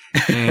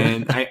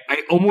 and I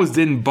almost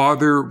didn't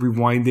bother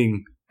rewinding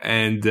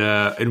and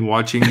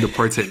watching the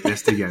parts I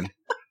missed again.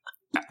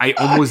 I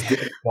almost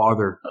didn't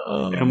bother.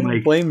 I'm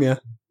like, blame you.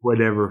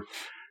 Whatever.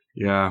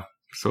 Yeah.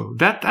 So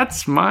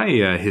that's my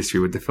history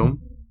with the film.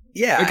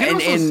 Yeah, I can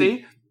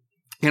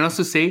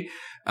also say,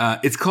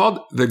 it's called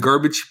the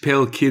Garbage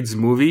Pail Kids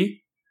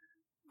movie.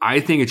 I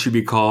think it should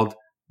be called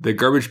the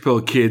Garbage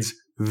Pail Kids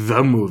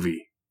the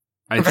movie.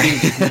 I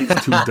think it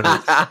needs 2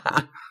 does.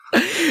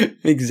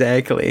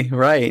 Exactly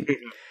right.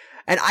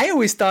 And I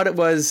always thought it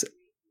was,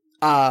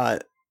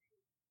 what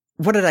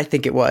did I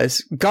think it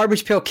was?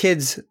 Garbage Pail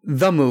Kids,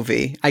 the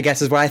movie, I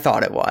guess is what I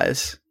thought it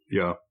was.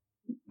 Yeah.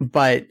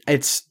 But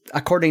it's,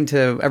 according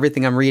to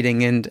everything I'm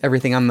reading and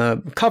everything on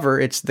the cover,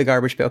 it's the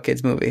Garbage Pail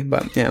Kids movie.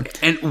 But yeah.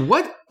 And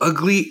what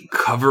ugly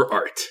cover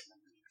art.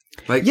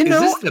 Like, You is know,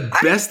 this the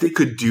best they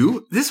could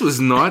do? This was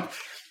not.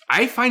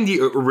 I find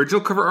the original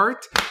cover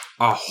art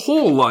a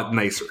whole lot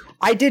nicer.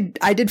 I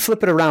did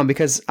flip it around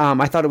because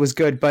I thought it was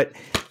good. But,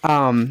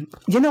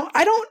 you know,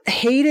 I don't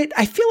hate it.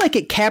 I feel like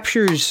it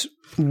captures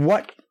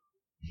what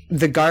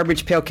the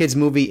Garbage Pail Kids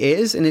movie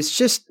is. And it's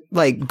just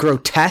like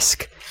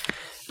grotesque.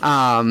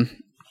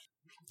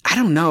 I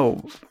don't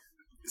know.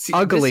 See,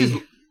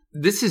 Ugly.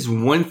 This is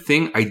one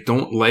thing I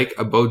don't like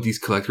about these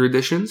collector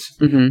editions,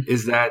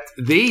 is that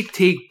they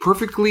take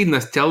perfectly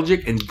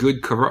nostalgic and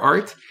good cover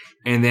art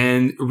and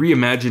then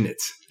reimagine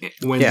it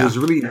when there's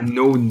really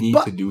no need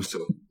to do so.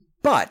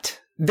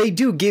 But they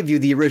do give you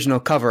the original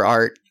cover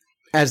art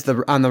as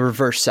on the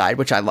reverse side,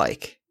 which I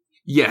like.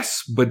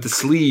 Yes, but the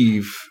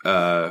sleeve,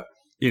 you're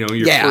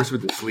forced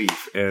with the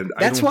sleeve, and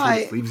that's I don't why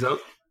pull the sleeves out.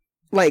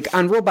 Like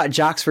on Robot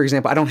Jocks, for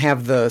example, I don't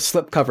have the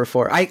slip cover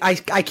for it.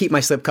 I keep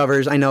my slip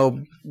covers. I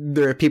know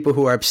there are people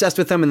who are obsessed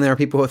with them, and there are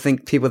people who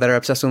think people that are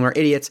obsessed with them are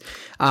idiots.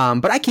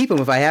 But I keep them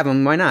if I have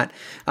them. Why not?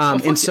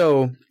 And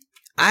so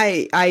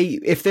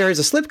if there is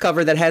a slip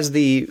cover that has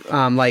the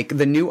like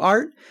the new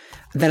art,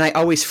 then I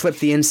always flip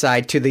the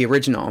inside to the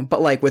original.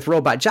 But like with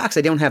Robot Jocks,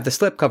 I don't have the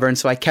slip cover, and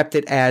so I kept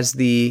it as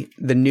the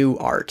new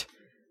art.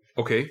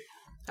 Okay.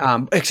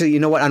 Actually,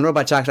 you know what? On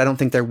Robot Jocks, I don't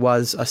think there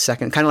was a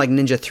second. Kind of like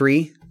Ninja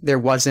 3, there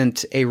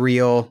wasn't a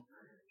real,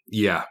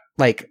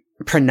 like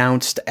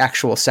pronounced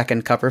actual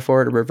second cover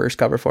for it, or reverse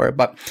cover for it.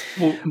 But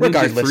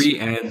regardless,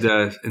 Ninja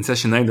 3 and in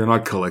Session 9, they're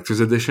not collector's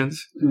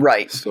editions,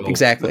 right? So,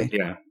 exactly.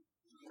 Yeah,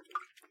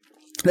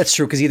 that's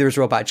true because either is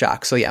Robot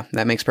Jocks. So yeah,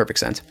 that makes perfect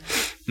sense.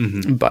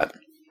 But,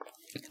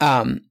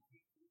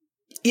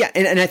 yeah,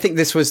 and I think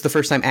this was the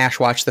first time Ash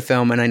watched the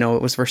film, and I know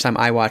it was the first time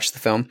I watched the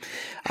film.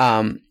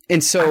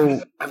 And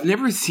so I've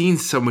never seen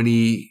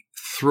somebody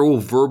throw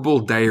verbal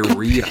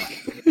diarrhea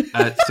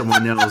at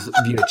someone else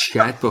via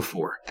chat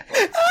before.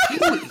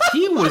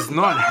 He was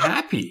not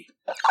happy.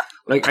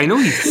 Like, I know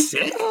he's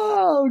sick.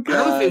 Oh, God. I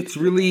don't know if it's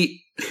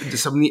really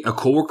a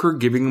coworker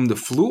giving him the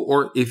flu,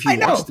 or if he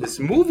watched this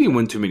movie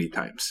one too many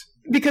times.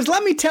 Because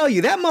let me tell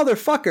you, that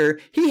motherfucker,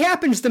 he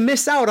happens to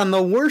miss out on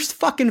the worst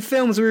fucking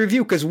films we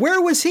review. Because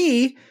where was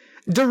he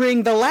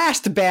during the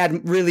last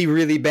really,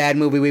 really bad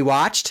movie we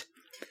watched?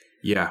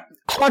 Yeah.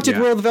 Haunted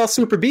World of El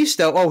Super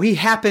Beasto. Oh, he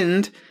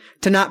happened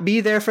to not be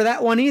there for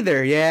that one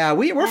either. Yeah,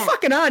 we're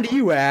fucking on to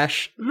you,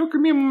 Ash. Look at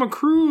me on my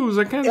cruise.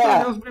 I can't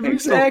tell El Super Beasto.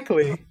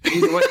 Exactly.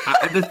 You know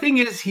what? The thing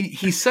is,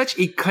 he's such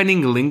a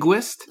cunning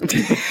linguist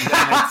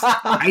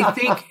that I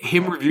think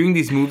him reviewing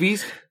these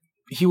movies,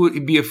 he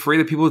would be afraid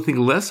that people would think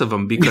less of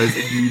him because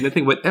it'd be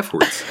nothing but F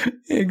words.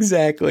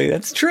 Exactly.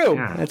 That's true.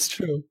 Yeah. That's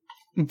true.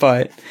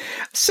 But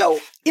so,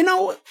 you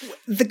know,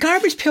 the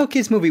Garbage Pail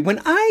Kids movie, when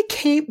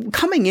I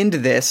coming into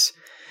this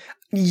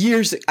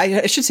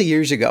I should say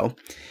years ago,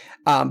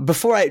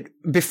 before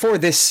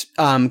this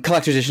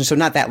collector's edition, so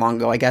not that long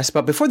ago, I guess,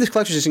 but before this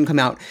collector's edition come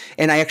out,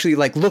 and I actually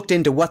like looked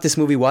into what this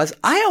movie was,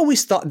 I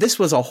always thought this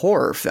was a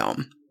horror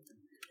film.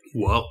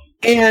 Well,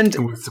 and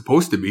it was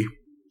supposed to be.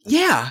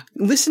 Yeah,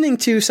 listening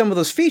to some of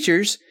those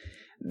features,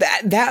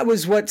 that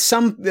was what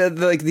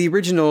the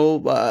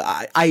original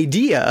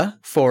idea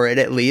for it,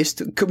 at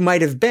least,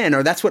 might have been,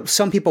 or that's what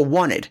some people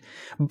wanted.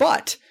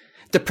 But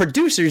the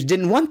producers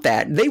didn't want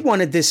that. They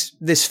wanted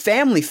this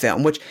family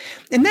film,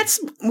 and that's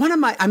one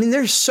of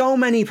there's so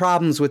many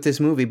problems with this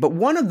movie, but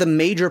one of the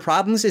major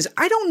problems is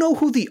I don't know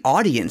who the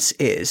audience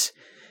is.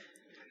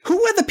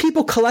 Who are the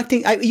people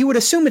collecting? You would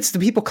assume it's the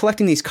people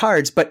collecting these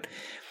cards, but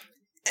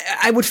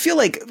I would feel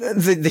like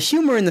the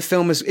humor in the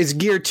film is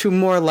geared to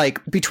more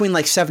like between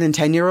like 7 and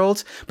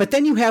 10-year-olds, but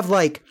then you have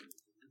like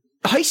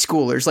high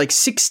schoolers, like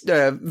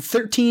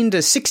 13 to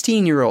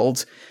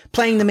 16-year-olds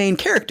playing the main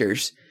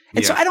characters.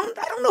 And so I don't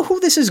know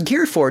who this is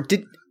geared for.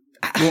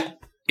 Well,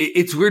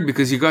 it's weird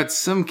because you got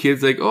some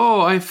kids like,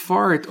 oh, I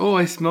fart. Oh,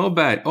 I smell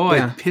bad. Oh,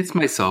 I piss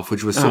myself,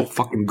 which was so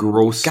fucking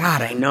gross.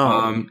 God, I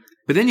know.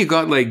 But then you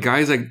got like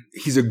guys like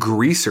he's a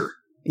greaser.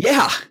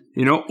 Yeah.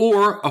 You know,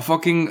 or a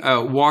fucking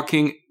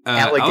walking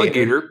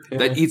alligator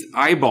that eats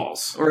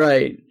eyeballs.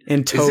 Right.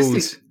 And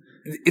toes.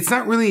 It's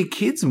not really a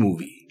kid's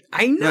movie.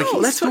 I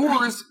know.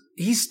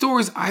 He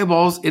stores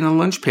eyeballs in a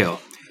lunch pail.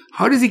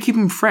 How does he keep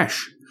them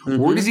fresh?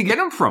 Where does he get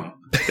them from?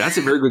 That's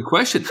a very good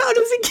question. How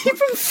does he keep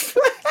them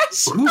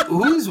fresh?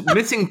 Who's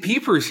missing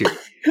peepers here?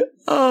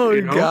 Oh,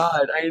 you know?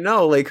 God, I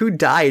know. Like, who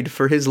died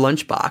for his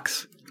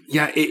lunchbox?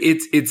 Yeah,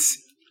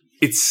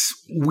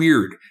 it's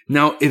weird.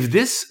 Now,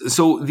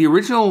 so the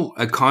original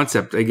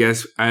concept, I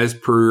guess, as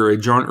per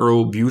John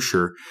Earl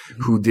Busher,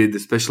 who did the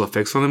special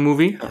effects on the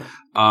movie,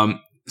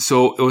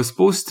 so it was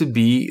supposed to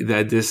be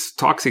that this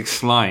toxic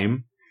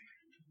slime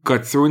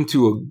got thrown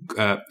into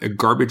a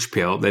garbage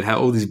pail that had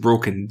all these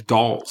broken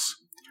dolls,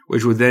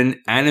 which would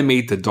then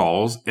animate the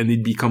dolls and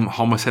they'd become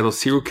homicidal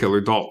serial killer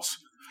dolls.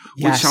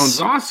 which sounds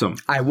awesome.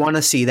 I want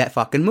to see that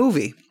fucking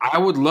movie. I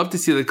would love to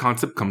see the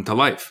concept come to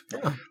life.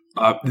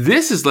 Yeah.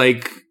 This is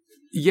like,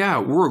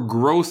 we're a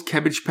gross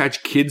Cabbage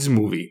Patch Kids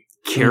movie.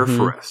 Care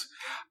for us.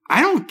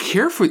 I don't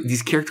care for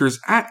these characters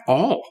at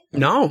all.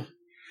 No.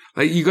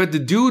 Like, you got the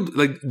dude,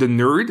 like, the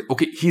nerd.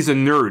 Okay, he's a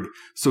nerd.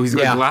 So he's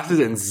got glasses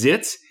and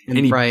zits, and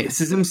he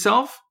pisses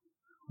himself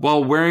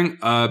while wearing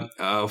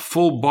a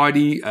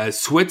full-body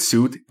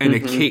sweatsuit and a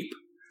cape.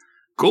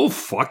 Go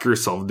fuck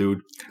yourself,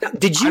 dude. Now,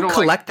 did you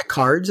collect the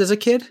cards as a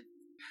kid?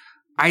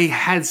 I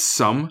had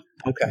some,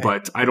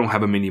 but I don't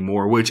have them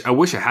anymore, which I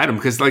wish I had them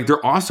because, like,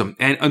 they're awesome.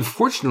 And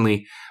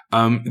unfortunately,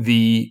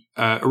 the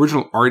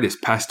original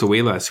artist passed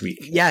away last week.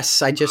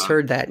 Yes, I just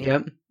heard that.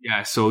 Yep.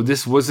 Yeah, so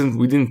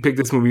we didn't pick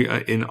this movie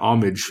in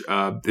homage.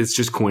 It's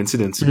just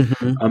coincidence.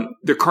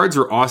 The cards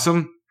are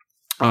awesome.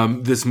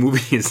 This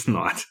movie is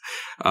not.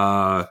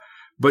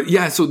 But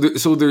yeah, so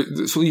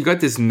you got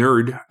this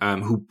nerd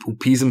who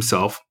pees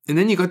himself, and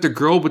then you got the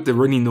girl with the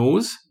runny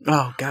nose.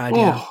 Oh God,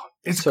 yeah,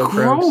 it's so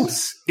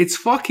gross. It's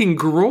fucking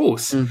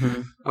gross.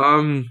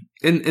 And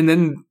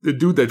then the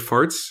dude that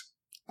farts,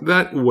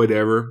 that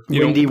whatever.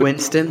 Wendy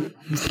Winston.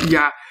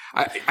 Yeah.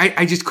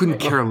 I just couldn't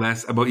care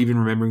less about even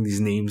remembering these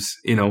names.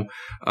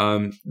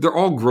 They're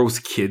all gross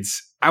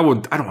kids. I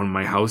don't want in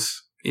my house.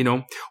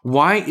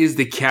 Why is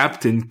the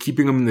captain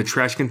keeping them in the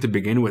trash can to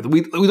begin with?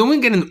 We don't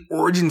even get an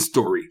origin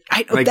story.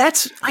 I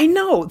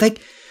know.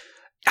 Like,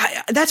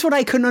 that's what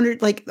I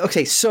couldn't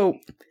okay, so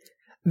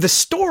the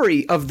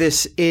story of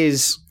this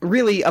is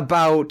really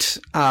about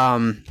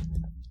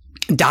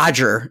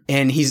Dodger,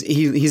 and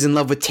he's in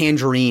love with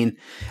Tangerine,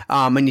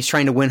 and he's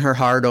trying to win her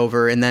heart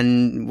over, and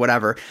then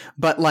whatever.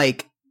 But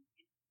like,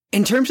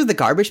 in terms of the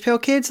Garbage Pail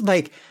Kids,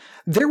 like,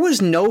 there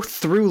was no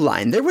through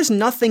line. There was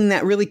nothing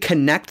that really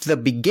connect the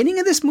beginning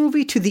of this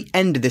movie to the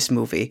end of this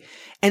movie.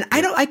 And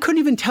I couldn't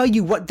even tell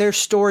you what their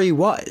story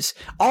was.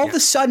 All of a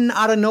sudden,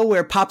 out of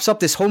nowhere, pops up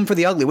this Home for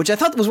the Ugly, which I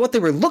thought was what they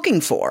were looking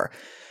for.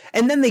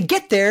 And then they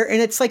get there,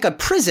 and it's like a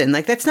prison.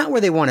 Like, that's not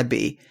where they want to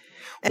be.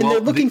 And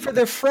they're looking for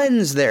their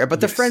friends there, but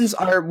the friends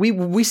are,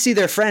 we see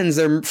their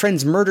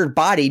friend's murdered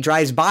body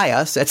drives by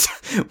us. That's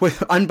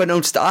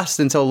unbeknownst to us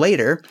until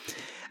later.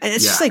 And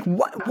it's just like,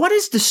 what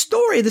is the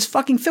story of this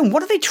fucking film?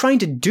 What are they trying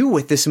to do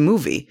with this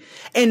movie?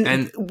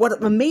 And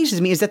what amazes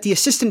me is that the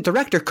assistant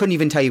director couldn't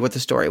even tell you what the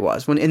story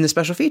was when in the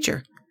special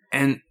feature.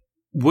 And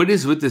what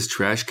is with this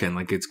trash can?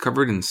 Like, it's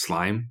covered in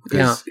slime.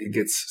 Because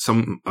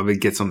some of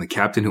it gets on the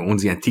captain who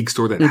owns the antique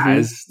store that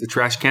has the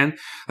trash can.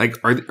 Like,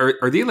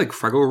 are they like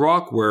Fraggle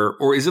Rock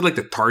or is it like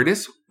the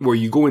TARDIS where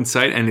you go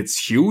inside and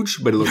it's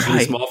huge, but it looks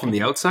really small from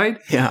the outside?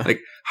 Yeah. Like,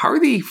 how are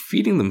they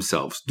feeding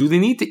themselves? Do they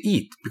need to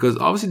eat? Because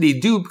obviously they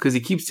do, because they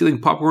keep stealing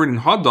popcorn and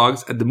hot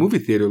dogs at the movie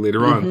theater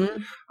later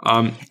on.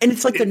 And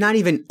it's like they're not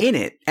even in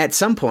it at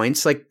some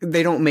points. Like,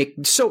 they don't make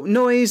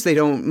noise. They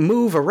don't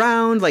move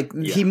around. Like,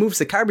 he moves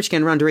the garbage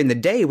can around during the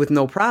day with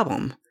no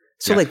problem.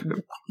 So, like,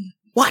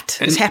 what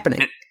is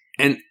happening?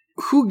 And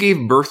who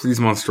gave birth to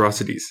these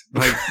monstrosities?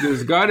 Like,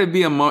 there's got to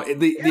be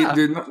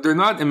they're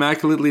not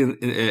immaculately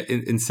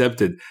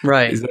incepted.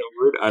 Right. Is that a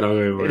word? I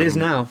don't know. It is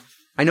now.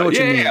 I know what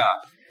you mean.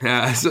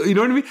 Yeah. So, you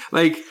know what I mean?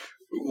 Like,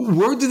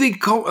 where do they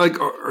come? Like,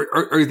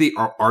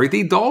 are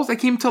they dolls that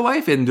came to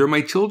life and they're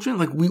my children?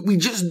 Like, we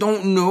just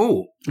don't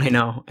know. I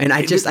know. And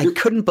I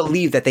couldn't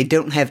believe that they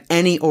don't have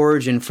any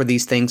origin for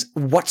these things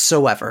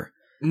whatsoever.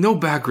 No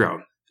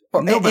background.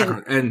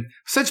 And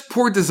such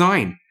poor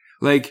design.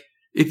 Like,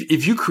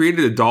 if you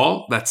created a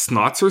doll that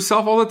snots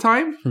herself all the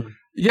time,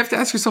 you have to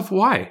ask yourself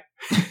why.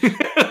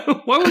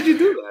 Why would you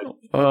do that?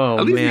 Oh,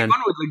 at least man. make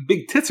one with like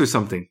big tits or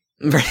something.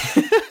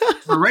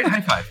 Right,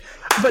 high five.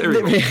 But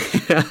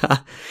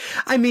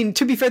I mean,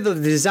 to be fair, the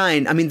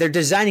design, I mean, they're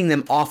designing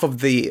them off of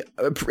the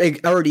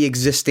already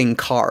existing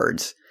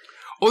cards.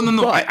 Oh,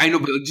 no. I know,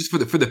 but just for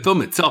the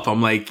film itself,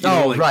 I'm like,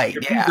 right.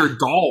 They're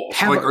dolls.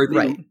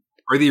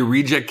 Are they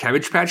reject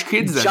Cabbage Patch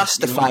Kids? That,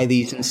 justify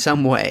these in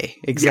some way.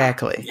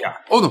 Exactly. Yeah.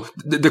 Oh,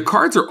 no. The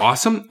cards are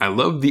awesome. I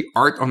love the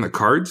art on the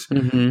cards.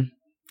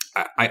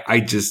 I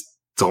just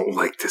don't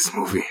like this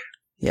movie.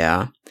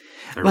 Yeah.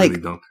 I really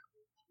don't.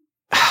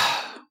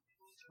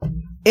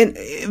 And,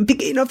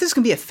 if this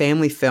can be a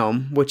family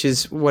film, which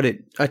is what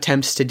it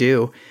attempts to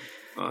do.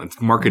 It's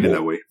marketed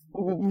that way.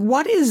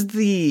 What is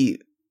the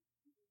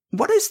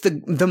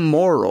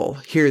moral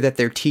here that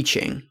they're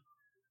teaching?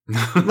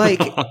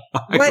 Like,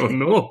 I don't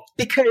know.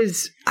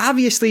 Because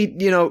obviously,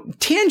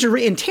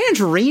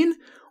 Tangerine,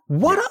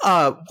 what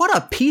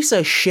a piece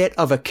of shit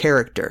of a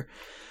character.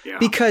 Yeah.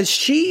 Because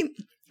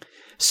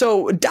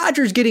so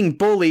Dodger's getting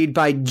bullied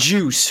by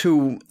Juice,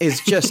 who is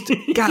just,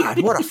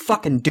 God, what a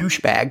fucking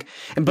douchebag.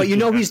 But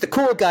he's the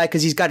cool guy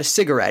because he's got a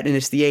cigarette, and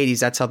it's the 80s.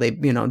 That's how they,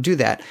 do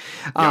that.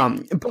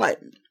 But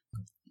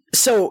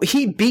so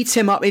he beats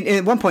him up. And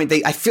at one point,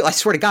 I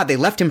swear to God, they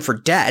left him for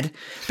dead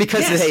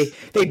because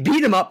they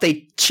beat him up.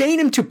 They chain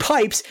him to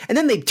pipes, and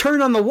then they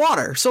turn on the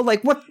water. So,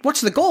 like,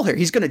 what's the goal here?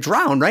 He's going to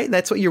drown, right?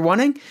 That's what you're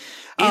wanting?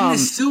 In the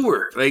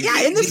sewer. Like,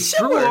 in the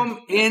sewer. Threw him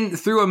in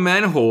through a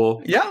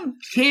manhole. Yeah.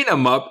 Chain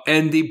him up,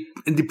 and they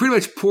pretty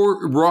much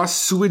pour raw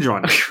sewage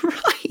on him.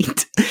 Right.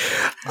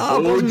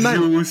 right.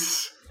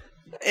 Juice.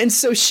 And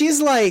so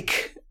she's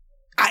like,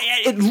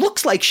 it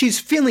looks like she's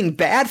feeling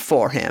bad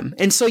for him.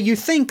 And so you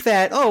think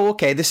that, oh,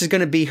 okay, this is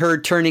going to be her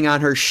turning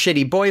on her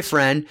shitty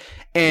boyfriend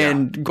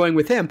and going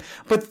with him.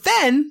 But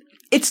then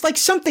it's like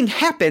something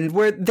happened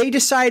where they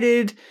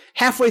decided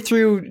halfway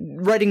through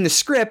writing the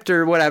script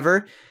or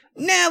whatever,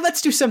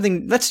 let's do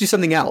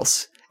something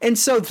else. And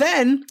so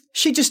then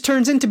she just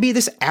turns into be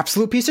this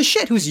absolute piece of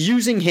shit who's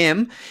using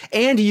him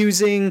and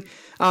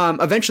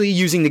eventually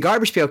using the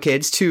Garbage Pail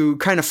Kids to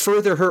kind of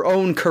further her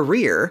own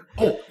career.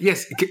 Oh,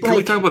 yes. Can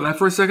we talk about that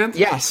for a second?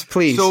 Yes,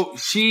 please. So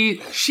she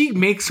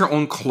makes her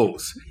own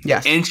clothes.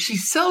 Yes. And she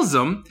sells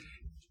them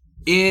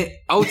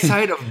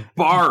outside of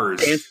bars.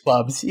 Dance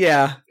clubs,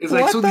 yeah. It's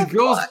like, so these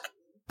girls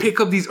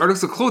pick up these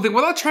articles of clothing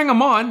without trying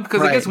them on,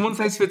 because I guess one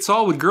size fits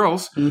all with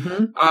girls.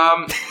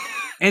 Mm-hmm.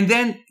 And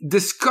then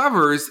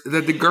discovers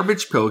that the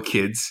Garbage Pail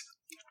Kids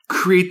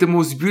create the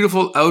most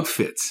beautiful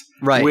outfits.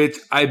 Right. Which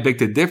I beg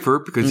to differ,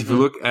 because if you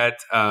look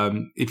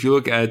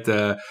at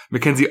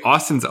Mackenzie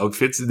Austin's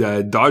outfits,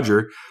 the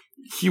Dodger,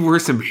 he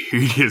wears some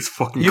hideous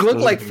fucking You look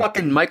like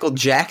fucking Michael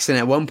Jackson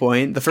at one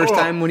point. The first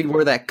time when he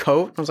wore that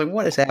coat, I was like,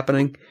 what is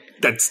happening?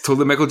 That's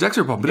totally Michael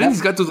Jackson problem. But then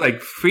he's got those like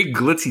fake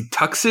glitzy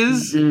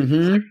tuxes.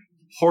 Mm-hmm.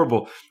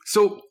 Horrible.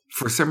 So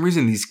for some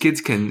reason, these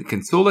kids can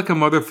sew like a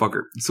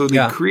motherfucker. So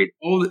they create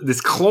all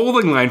this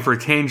clothing line for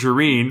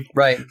Tangerine.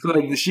 Right. So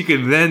like she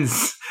can then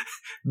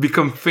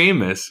become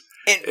famous.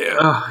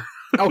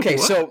 Okay,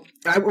 so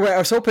I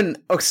was hoping.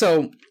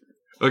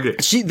 Okay.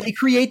 They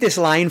create this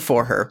line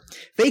for her.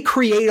 They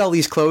create all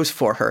these clothes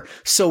for her.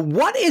 So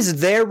what is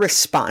their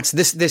response?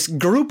 This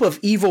group of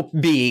evil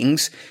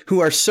beings who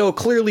are so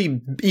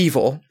clearly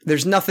evil.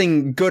 There's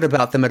nothing good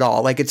about them at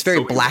all. Like it's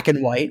very black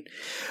and white.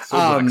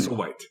 So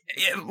white.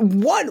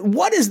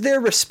 What is their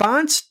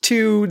response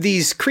to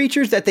these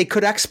creatures that they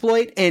could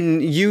exploit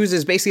and use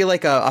as basically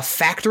like a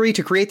factory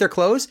to create their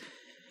clothes?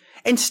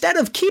 Instead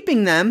of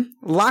keeping them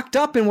locked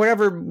up in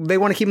whatever they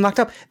want to keep them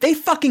locked up, they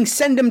fucking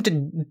send them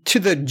to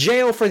the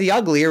jail for the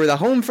ugly or the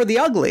home for the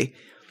ugly.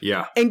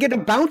 Yeah. And get a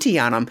bounty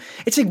on them.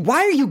 It's like, why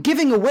are you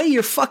giving away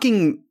your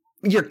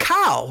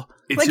cow?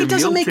 It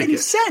doesn't make any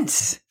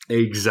sense.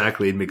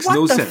 Exactly. It makes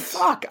no sense.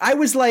 Fuck? I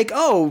was like,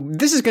 oh,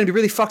 this is going to be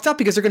really fucked up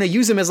because they're going to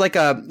use them as like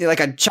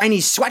a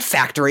Chinese sweat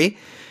factory.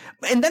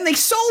 And then they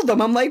sold them.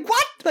 I'm like,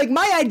 what? Like,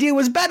 my idea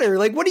was better.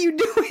 Like, what are you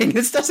doing?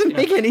 This doesn't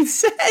make any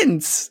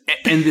sense.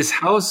 And this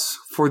house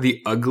for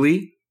the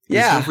ugly,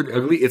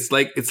 it's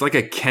like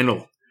a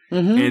kennel.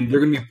 Mm-hmm. And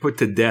they're going to be put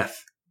to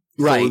death.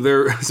 Right.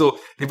 So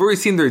they've already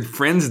seen their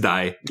friends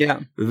die. Yeah.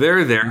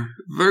 They're there.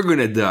 They're going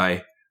to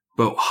die.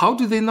 But how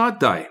do they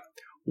not die?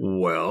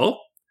 Well,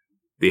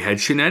 they had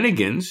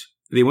shenanigans.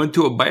 They went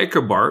to a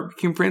biker bar,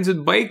 became friends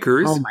with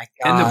bikers. Oh, my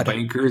God. And the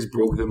bikers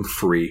broke them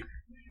free.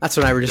 That's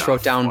when I just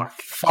wrote down,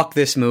 fuck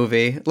this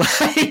movie.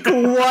 Like,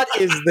 what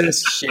is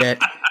this shit?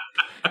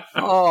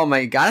 Oh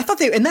my God. I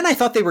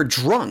thought they were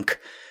drunk.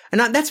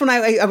 And that's when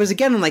I was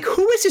again, I'm like,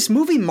 who is this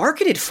movie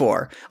marketed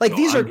for? Like,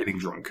 I'm getting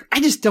drunk. I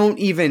just don't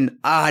even,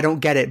 I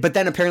don't get it. But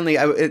then apparently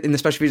in the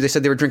special features, they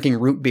said they were drinking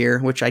root beer,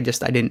 which I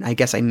guess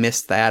I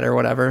missed that or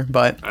whatever.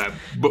 But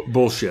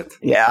bullshit.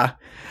 Yeah.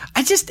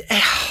 I just,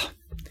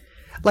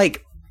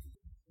 like,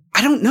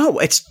 I don't know.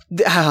 It's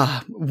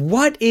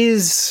what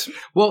is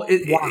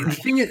the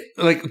thing is,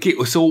 like, okay,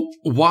 so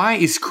why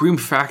is Scream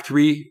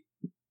Factory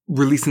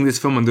releasing this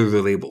film under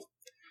their label?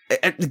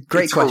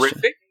 Great question.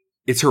 Horrific.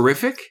 It's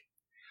horrific.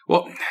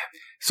 Well,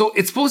 so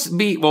it's supposed to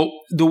be. Well,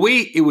 the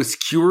way it was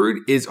cured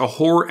is a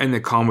horror and a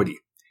comedy.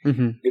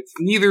 Mm-hmm. It's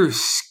neither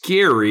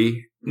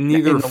scary,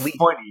 neither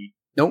funny.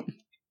 Nope.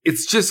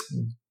 It's just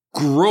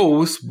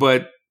gross,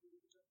 but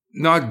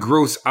not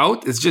gross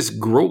out. It's just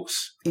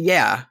gross.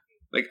 Yeah.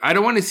 Like, I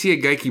don't want to see a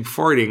guy keep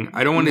farting.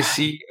 I don't want to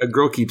see a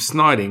girl keep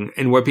snotting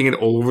and wiping it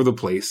all over the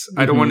place. Mm-hmm.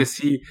 I don't want to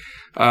see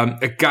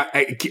a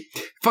guy.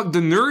 Fuck, the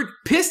nerd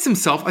pissed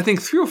himself, I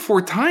think, 3 or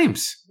 4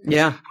 times.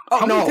 Yeah.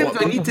 How many times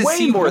do I need to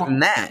see more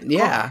than that?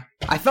 Yeah.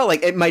 I felt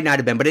like it might not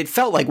have been, but it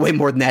felt like way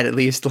more than that at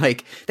least.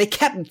 Like, they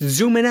kept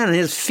zooming in on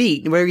his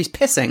feet where he's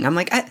pissing. I'm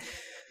like,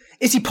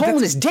 is he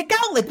pulling his dick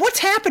out? Like, what's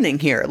happening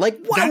here? Like,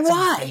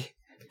 why?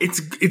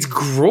 It's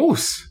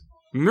gross.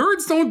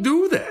 Nerds don't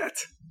do that.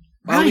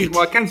 Right.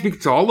 I can't speak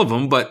to all of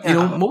them, but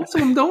most of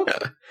them don't.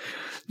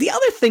 The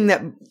other thing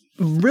that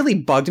really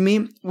bugged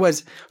me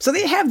was, so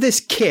they have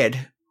this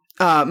kid,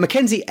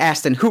 Mackenzie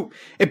Astin, who,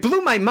 it blew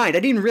my mind.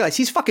 I didn't realize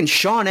he's fucking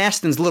Sean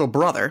Astin's little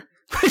brother.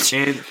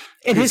 And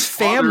his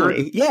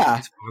family, His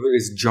father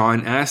is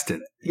John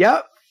Astin.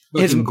 Yep.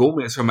 His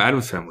Gomez from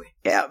Addams Family.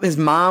 Yeah, his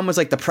mom was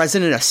like the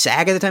president of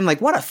SAG at the time. Like,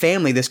 what a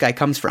family this guy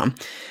comes from.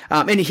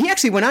 And he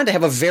actually went on to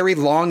have a very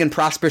long and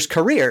prosperous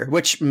career,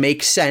 which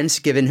makes sense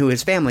given who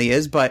his family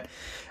is. But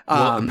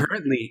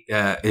apparently,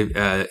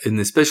 in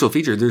the special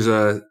feature, there's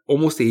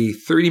almost a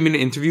 30-minute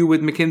interview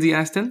with Mackenzie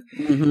Astin.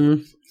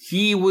 Mm-hmm.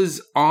 He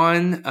was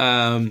on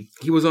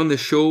the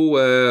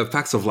show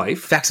Facts of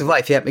Life. Facts of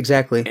Life, yep,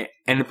 exactly.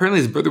 And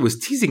apparently his brother was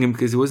teasing him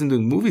because he wasn't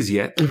doing movies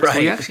yet. Right. So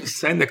he actually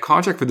signed the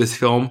contract for this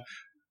film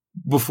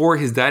before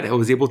his dad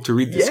was able to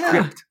read the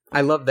script.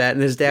 I love that.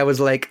 And his dad was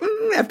like,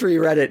 after he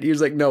read it, he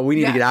was like, no, we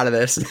need to get out of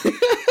this.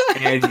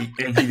 and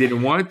he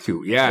didn't want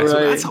to. Yeah. Right.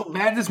 So that's how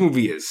bad this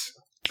movie is.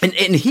 And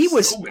he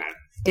was so bad.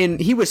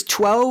 And he was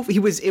 12. It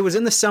was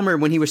in the summer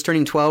when he was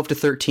turning 12 to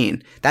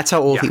 13. That's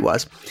how old he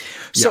was.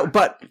 So,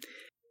 but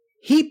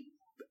he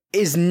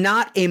is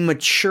not a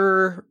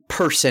mature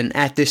person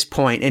at this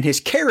point, and his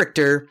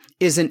character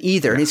isn't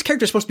either. And his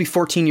character is supposed to be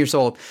 14 years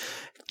old.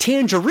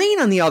 Tangerine,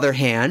 on the other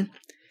hand,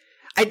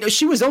 I know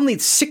she was only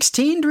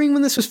 16 during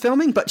when this was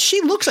filming, but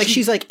she looks like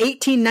she's like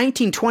 18,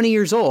 19, 20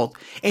 years old.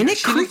 And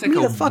it creeped me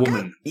the fuck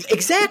out.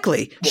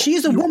 Exactly. Well, she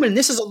is a woman.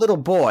 This is a little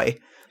boy.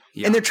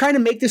 Yeah. And they're trying to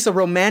make this a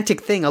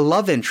romantic thing, a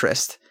love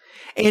interest.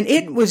 And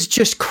it was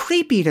just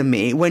creepy to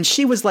me when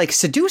she was like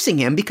seducing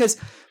him, because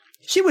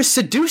she was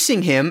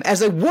seducing him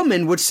as a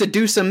woman would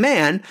seduce a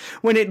man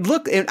when it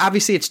looked, and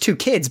obviously it's two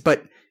kids,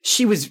 but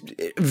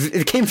it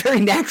became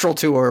very natural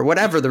to her,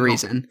 whatever the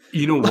reason.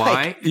 You know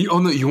why? You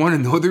want to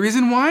know the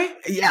reason why?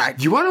 Yeah.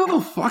 You want to know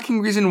the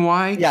fucking reason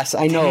why? Yes,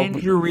 I know.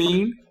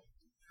 Tangerine?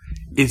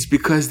 It's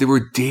because they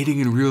were dating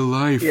in real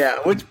life. Yeah,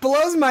 which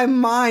blows my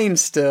mind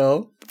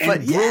still.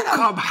 And broke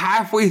up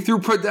halfway through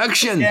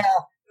production. Yeah,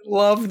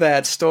 love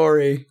that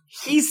story.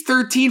 He's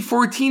 13,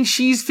 14.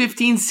 She's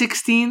 15,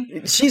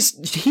 16.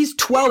 He's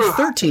 12,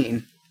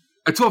 13.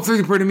 12,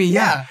 13, pardon me.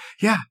 Yeah.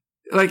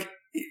 Like,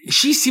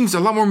 she seems a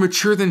lot more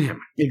mature than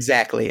him.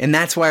 Exactly. And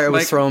that's why it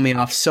was throwing me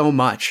off so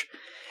much.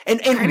 And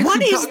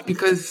what is,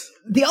 because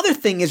the other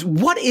thing is,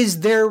 what is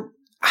their,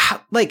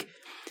 like,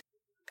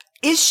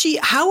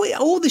 how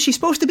old is she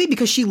supposed to be?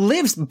 Because she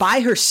lives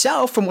by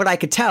herself, from what I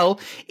could tell,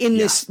 in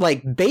this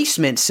like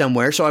basement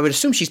somewhere. So I would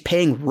assume she's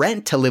paying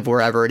rent to live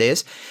wherever it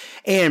is.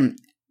 And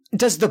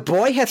does the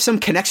boy have some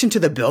connection to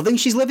the building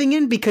she's living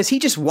in? Because he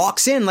just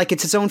walks in like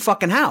it's his own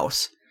fucking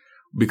house.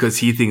 Because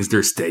he thinks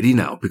they're steady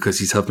now, because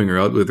he's helping her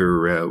out with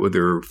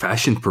her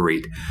fashion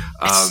parade.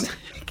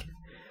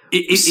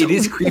 It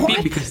is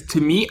creepy because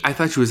to me, I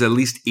thought she was at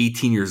least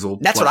 18 years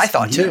old. That's what I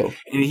thought too.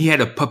 And he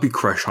had a puppy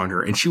crush on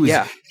her, and she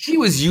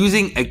was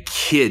using a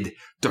kid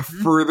to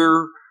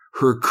further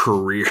her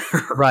career.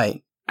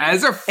 Right.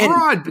 As a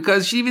fraud,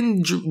 because she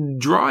didn't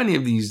draw any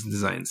of these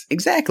designs.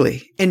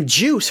 Exactly. And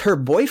Juice, her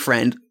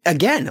boyfriend,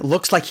 again,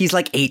 looks like he's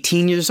like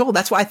 18 years old.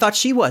 That's why I thought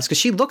she was, because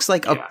she looks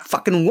like a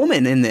fucking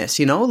woman in this,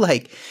 you know?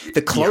 Like,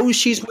 the clothes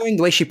she's wearing,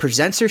 the way she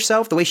presents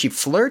herself, the way she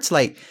flirts,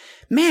 like,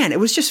 man, it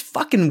was just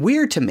fucking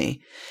weird to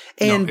me.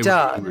 And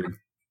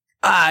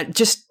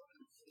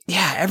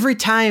every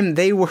time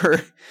they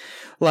were,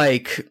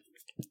 like,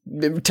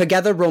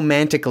 together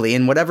romantically,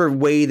 in whatever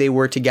way they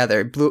were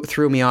together,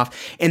 threw me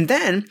off. And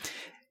then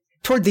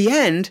toward the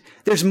end,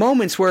 there's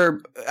moments where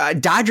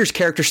Dodger's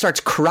character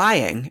starts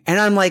crying, and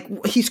I'm like,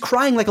 he's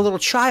crying like a little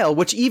child,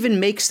 which even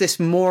makes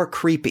this more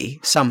creepy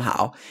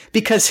somehow,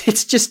 because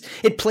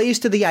it plays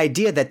to the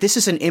idea that this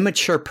is an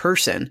immature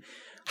person.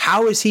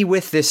 How is he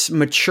with this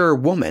mature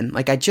woman?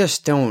 Like, I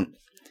didn't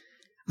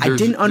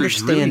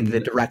understand the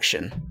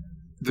direction.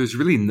 There's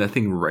really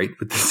nothing right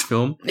with this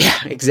film. Yeah,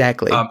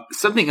 exactly.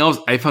 Something else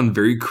I found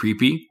very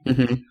creepy.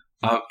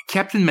 Mm-hmm.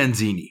 Captain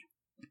Manzini.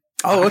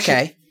 Oh,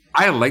 okay.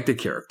 I like the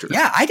character.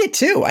 Yeah, I did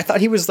too. I thought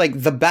he was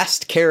like the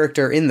best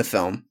character in the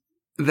film.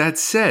 That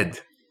said,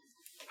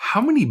 how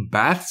many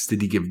baths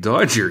did he give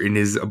Dodger in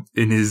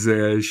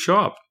his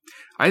shop?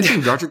 I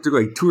think Dodger took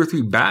like 2 or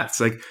 3 baths.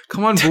 Like,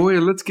 come on, boy,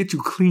 let's get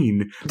you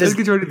clean. Let's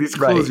get you out of these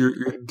clothes. Right.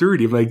 You're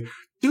dirty. I'm like,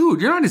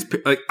 dude, you're not his.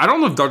 Like, I don't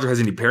know if Dodger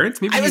has any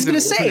parents. Maybe he's going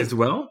to say as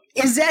well.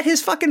 Is that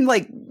his fucking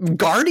like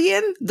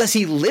guardian? Does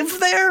he live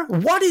there?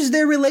 What is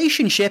their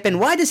relationship, and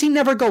why does he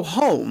never go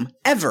home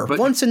ever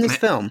once in this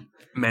film?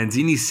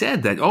 Manzini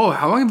said that,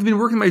 how long have you been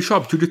working in my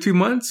shop? 2 to 3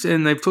 months,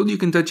 and I've told you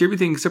can touch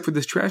everything except for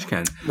this trash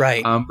can.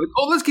 Right. But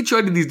let's get you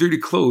out of these dirty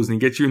clothes and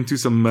get you into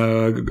some,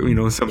 clean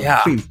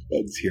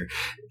clothes here.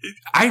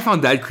 I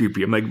found that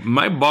creepy. I'm like,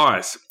 my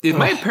boss, if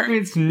my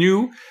parents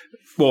knew,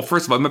 well,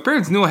 first of all, my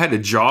parents knew I had a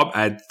job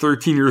at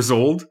 13 years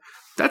old.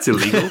 That's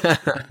illegal.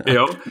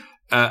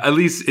 At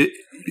least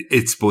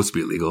it's supposed to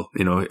be illegal,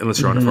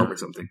 unless you're on a farm or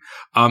something.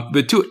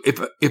 But two,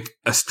 if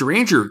a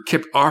stranger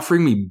kept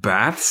offering me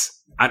baths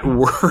at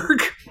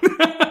work.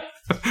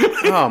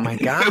 Oh my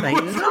God.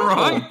 What's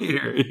wrong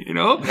here?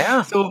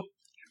 Yeah. So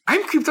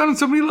I'm creeped out on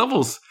so many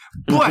levels.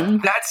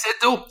 But that said,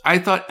 though, I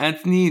thought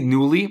Anthony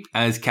Newley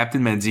as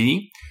Captain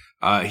Manzini,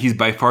 he's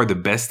by far the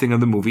best thing of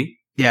the movie.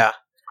 Yeah.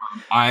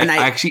 I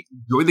actually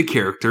enjoy the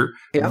character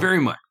very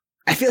much.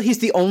 I feel he's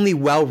the only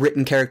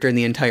well-written character in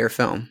the entire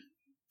film.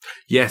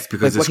 Yes,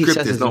 because the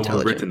script is not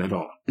well written at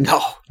all.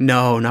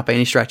 No, not by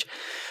any stretch.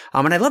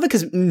 And I love it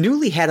because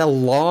Newley had a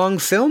long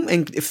film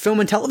and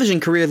television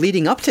career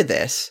leading up to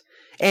this.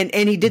 And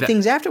he did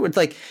things afterwards.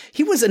 Like,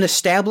 he was an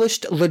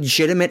established,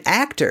 legitimate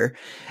actor.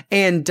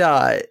 And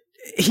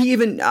he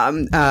even,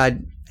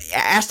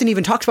 Aston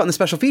even talks about in the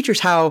special features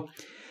how,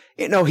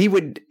 he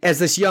would, as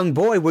this young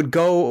boy, would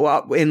go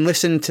up and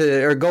listen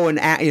to, or go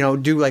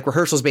and, do like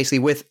rehearsals basically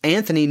with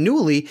Anthony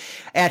Newley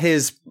at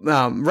his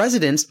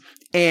residence.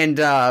 And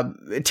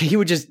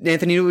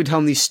Anthony would tell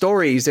him these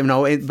stories,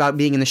 about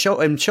being in the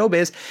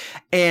showbiz,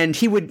 and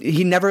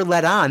he never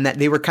let on that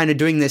they were kind of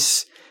doing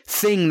this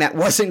thing that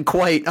wasn't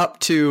quite up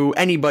to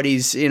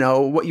anybody's,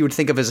 what you would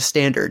think of as a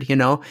standard,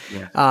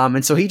 Yeah.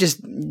 And so he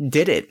just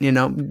did it,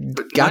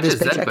 got his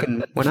paycheck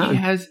and went on.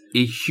 He has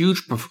a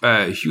huge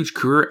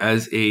career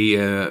as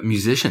a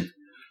musician.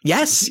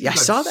 Yes, I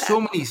saw that. So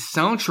many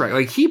soundtracks.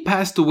 Like, he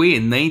passed away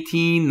in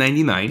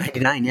 1999.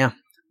 99, yeah.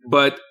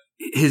 But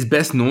his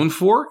best known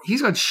for,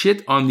 he's got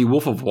shit on the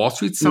Wolf of Wall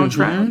Street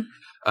soundtrack,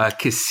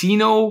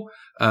 Casino,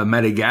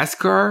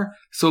 Madagascar.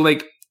 So,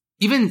 like,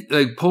 even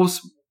like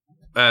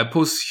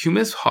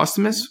posthumous,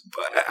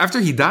 after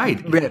he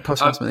died,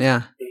 posthumous,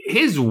 yeah.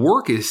 His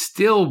work is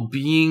still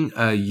being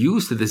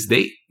used to this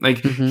day. Like,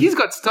 he's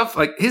got stuff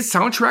like his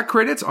soundtrack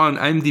credits on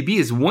IMDb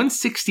is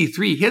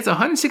 163. He has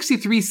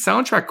 163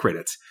 soundtrack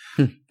credits,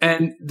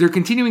 and they're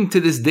continuing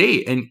to this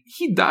day. And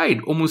he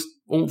died almost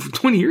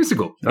 20 years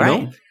ago. You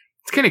know?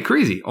 It's kind of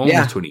crazy.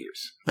 Almost 20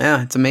 years.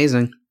 Yeah, it's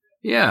amazing.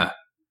 Yeah.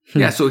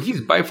 Yeah, so he's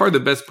by far the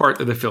best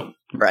part of the film.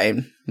 Right.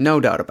 No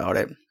doubt about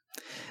it.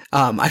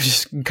 I'm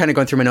just kind of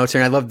going through my notes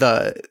here, and I love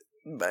the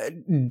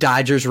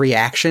Dodger's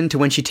reaction to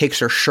when she takes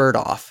her shirt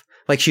off.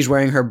 Like, she's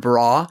wearing her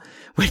bra,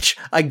 which,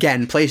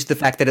 again, plays to the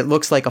fact that it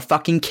looks like a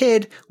fucking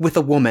kid with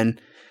a woman.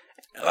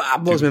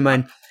 Blows my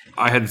mind.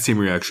 I had the same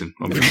reaction.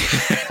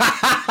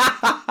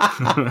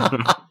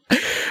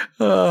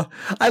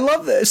 I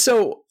love this.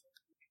 So...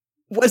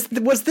 Was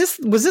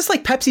this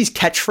like Pepsi's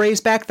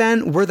catchphrase back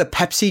then? We're the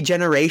Pepsi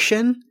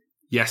generation?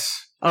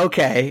 Yes.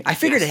 Okay. I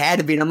figured it had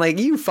to be. And I'm like,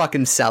 you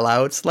fucking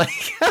sellouts. Like,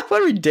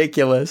 what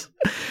ridiculous.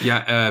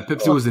 Yeah.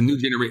 Pepsi was the new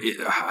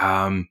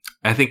generation.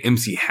 I think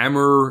MC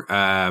Hammer,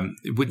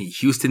 Whitney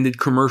Houston did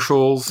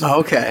commercials.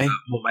 Oh, okay.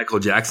 Michael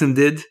Jackson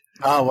did.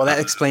 Oh, well, that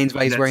explains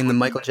why he's wearing the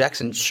Michael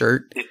Jackson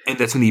shirt. And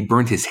that's when he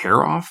burnt his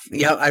hair off.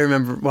 Yeah, I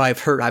remember. Well, I've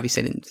heard,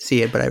 obviously I didn't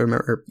see it, but I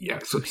remember. Yeah.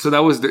 So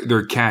that was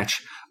their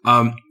catch.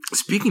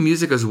 Speaking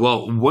music as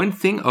well, one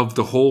thing of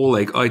the whole,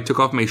 like, I took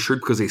off my shirt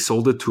because I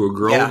sold it to a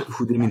girl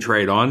who didn't even try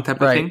it on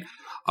type of thing.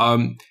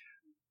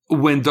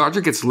 When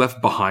Dodger gets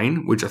left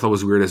behind, which I thought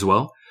was weird as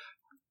well.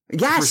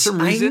 Yes, for some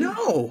reason, I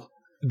know.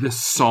 The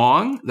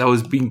song that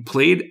was being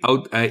played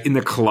out in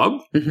the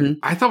club,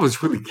 I thought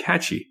was really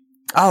catchy.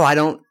 Oh,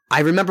 I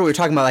remember what we were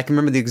talking about. I can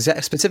remember the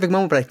exact specific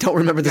moment, but I don't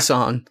remember the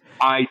song.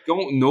 I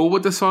don't know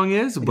what the song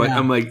is, but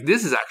I'm like,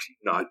 this is actually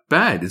not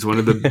bad. It's one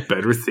of the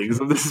better things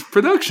of this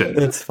production.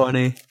 That's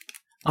funny.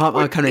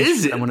 I'm kind of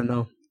interested. I want to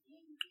know.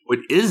 What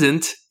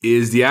isn't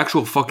is the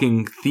actual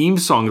fucking theme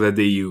song that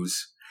they use,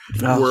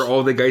 where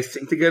all the guys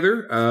sing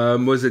together.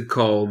 What's it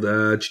called?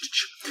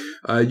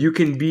 You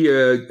can be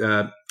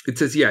a... It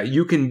says,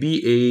 you can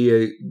be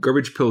a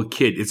garbage pail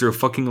kid. Is there a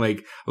fucking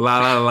like la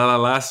la la la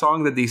la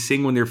song that they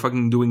sing when they're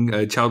fucking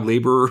doing child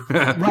labor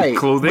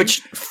clothing?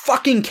 Which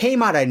fucking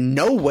came out of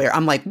nowhere.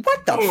 I'm like,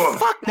 what the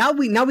fuck? Now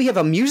we have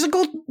a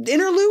musical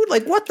interlude?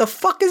 Like, what the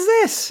fuck is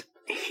this?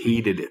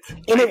 Hated it.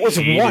 And it was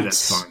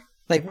once.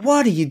 Like,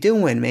 what are you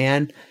doing,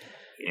 man?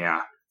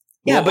 Yeah.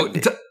 Yeah, well,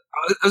 but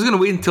I was gonna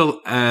wait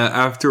until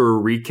after a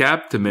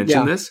recap to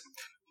mention this,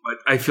 but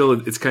I feel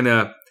it's kind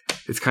of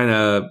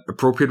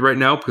appropriate right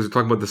now because we're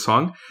talking about the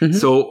song.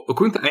 So,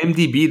 according to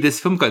IMDb, this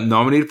film got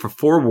nominated for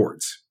 4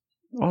 awards.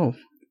 Oh,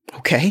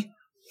 okay.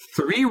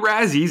 3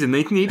 Razzies in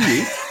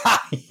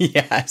 1988.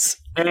 Yes.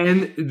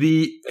 And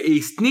a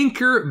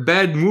Stinker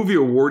Bad Movie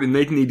Award in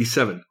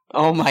 1987.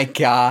 Oh my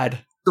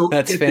God. So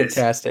that's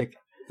fantastic.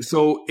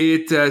 So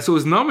it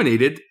was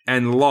nominated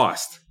and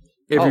lost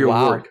every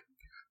award.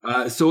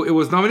 So it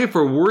was nominated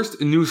for Worst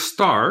New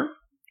Star,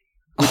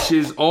 which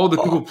is all the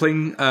people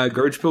playing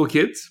Garbage Pail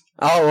Kids.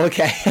 Oh,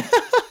 okay.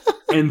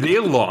 And they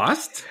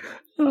lost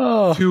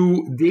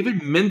to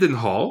David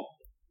Mendenhall,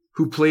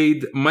 who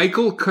played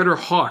Michael Cutter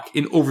Hawk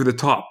in Over the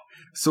Top.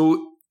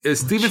 So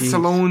Steven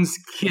Stallone's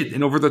kid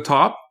in Over the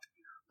Top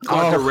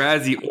got the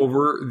Razzie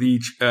over the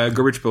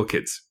Garbage Pail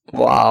Kids.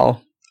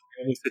 Wow.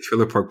 Almost the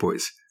Trailer Park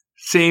Boys.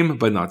 Same,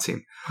 but not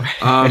same.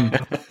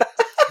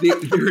 They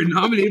were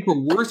nominated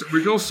for Worst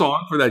Original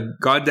Song for that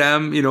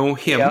goddamn,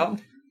 hymn. Yep.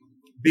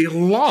 They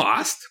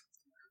lost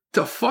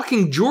to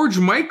fucking George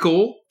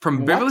Michael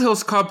from Beverly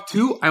Hills Cop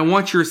 2, I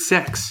Want Your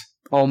Sex.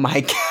 Oh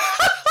my God.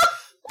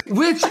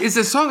 Which is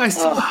a song I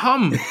still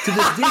hum to this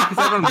day because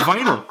I have it on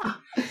vinyl.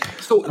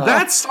 So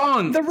that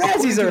song, the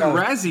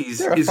Razzies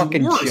they're a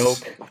fucking worse.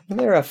 Joke.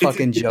 They're a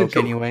fucking joke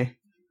anyway.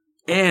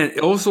 And it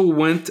also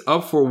went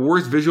up for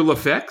Worst Visual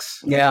Effects.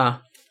 Yeah.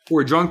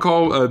 For John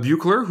Carl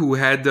Buechler, who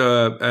had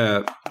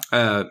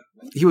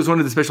he was one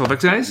of the special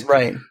effects guys.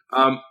 Right.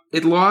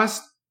 It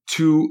lost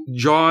to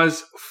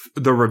Jaws: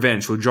 The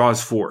Revenge, so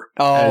Jaws 4.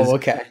 Oh,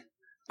 okay.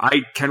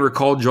 I can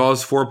recall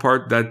Jaws 4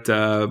 part that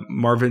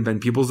Marvin Van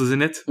Peebles is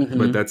in it,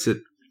 but that's it.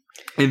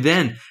 And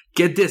then,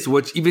 get this,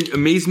 which even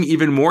amazed me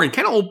even more and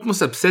kind of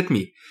almost upset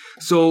me.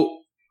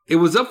 So, it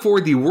was up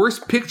for the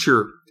Worst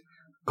Picture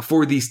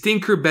for the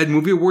Stinker Bad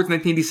Movie Awards in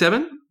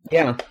 1987.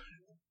 Yeah.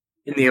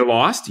 And they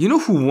lost. You know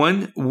who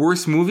won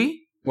Worst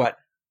Movie? What?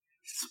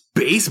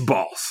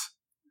 Spaceballs.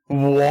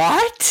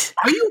 What?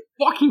 Are you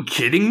fucking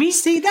kidding me?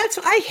 See,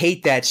 I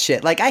hate that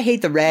shit. Like, I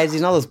hate the Razzies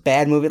and all those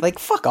bad movies. Like,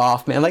 fuck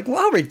off, man. Like,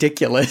 how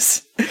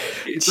ridiculous.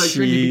 It's like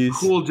trying to be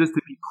cool just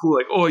to be cool.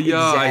 Like, oh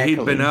yeah, exactly. I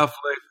hate Ben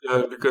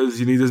Affleck because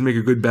he doesn't make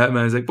a good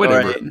Batman. It's like,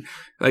 whatever. Right.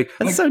 Like,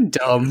 that's so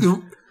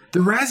dumb. The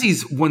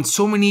Razzies won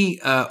so many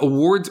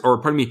awards,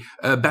 or pardon me,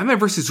 Batman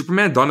vs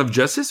Superman: Dawn of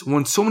Justice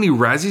won so many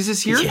Razzies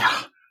this year. Yeah.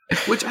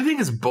 Which I think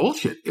is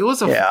bullshit. It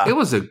was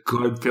a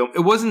good film.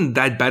 It wasn't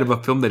that bad of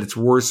a film that it's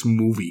worst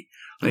movie.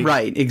 Like,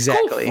 right,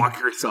 exactly. Go fuck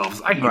yourselves.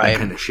 I hate that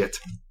kind of shit.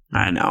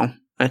 I know.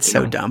 That's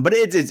so dumb. But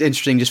it's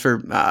interesting just for,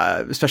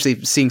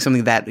 especially seeing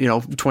something that,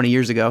 20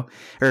 years ago.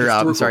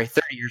 Or, 30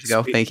 years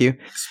ago. Thank you.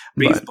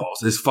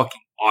 Spaceballs is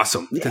fucking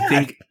awesome. Yeah, to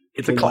think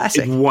it's a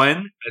classic. It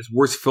won as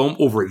worst film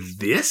over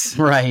this?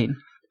 Right.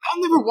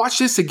 I'll never watch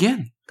this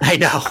again. I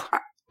know.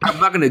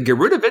 I'm not going to get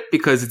rid of it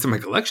because it's in my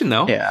collection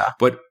now. Yeah.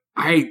 But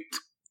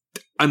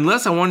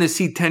unless I want to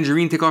see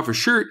Tangerine take off her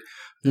shirt,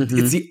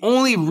 it's the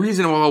only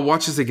reason why I'll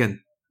watch this again.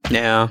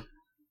 Yeah.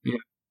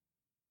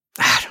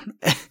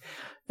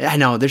 I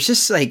know. There's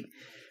just like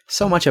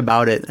so much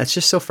about it. That's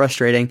just so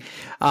frustrating.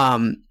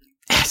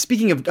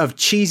 Speaking of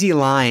cheesy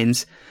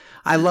lines,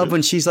 I love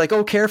when she's like,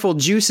 "Oh, careful,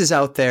 Juice is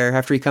out there,"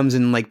 after he comes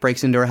in and like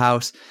breaks into her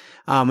house.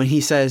 And he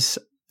says,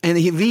 and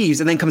he leaves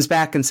and then comes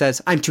back and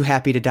says, "I'm too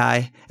happy to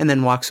die," and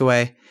then walks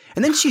away.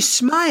 And then she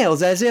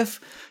smiles as if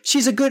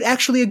she's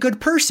actually a good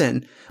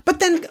person. But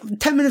then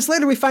 10 minutes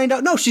later, we find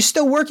out, no, she's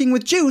still working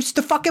with Juice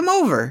to fuck him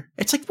over.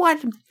 It's like,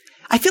 what?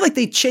 I feel like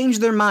they changed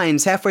their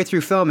minds halfway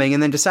through filming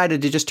and then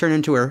decided to just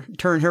turn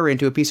her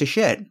into a piece of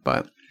shit.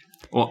 But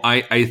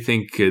I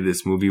think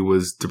this movie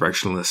was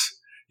directionless.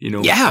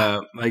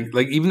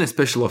 Like even the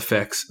special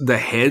effects, the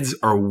heads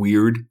are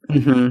weird.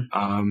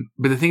 Mm-hmm.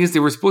 But the thing is, they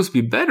were supposed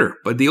to be better,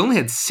 but they only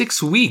had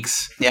 6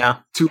 weeks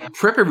to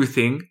prep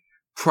everything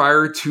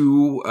prior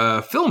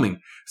to filming.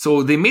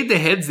 So they made the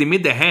heads, they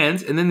made the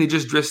hands, and then they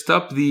just dressed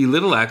up the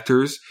little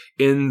actors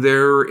in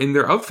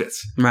their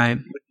outfits. Right.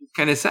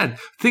 Kind of sad.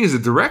 The thing is, the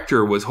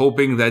director was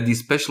hoping that these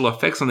special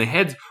effects on the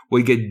heads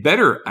would get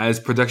better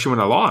as production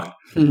went along,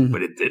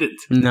 but it didn't.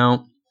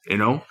 No.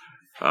 No,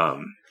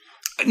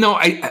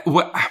 I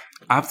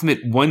have to admit,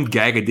 one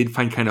gag I did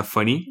find kind of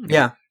funny.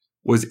 Yeah.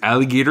 Was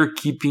Alligator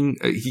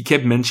he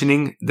kept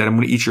mentioning that I'm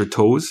going to eat your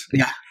toes.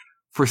 Yeah.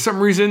 For some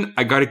reason,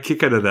 I got a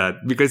kick out of that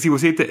because he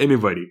was saying to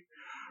anybody.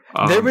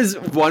 There was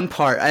one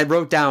part I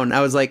wrote down. I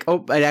was like,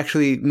 oh, it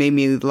actually made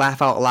me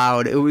laugh out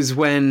loud. It was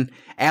when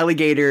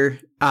Alligator,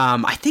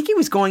 I think he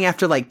was going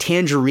after like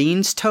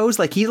Tangerine's toes.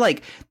 Like he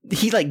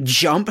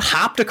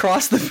hopped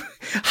across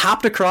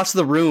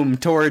the room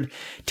toward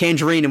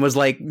Tangerine and was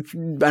like,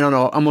 I don't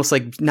know, almost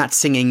like not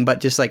singing, but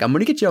just like, I'm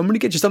going to get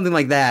you, something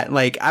like that.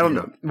 Like, I don't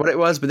know what it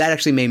was, but that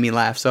actually made me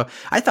laugh. So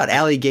I thought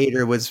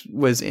Alligator was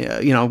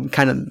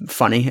kind of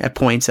funny at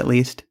points at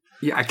least.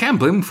 Yeah, I can't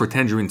blame him for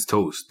Tangerine's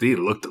toast. They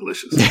look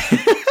delicious.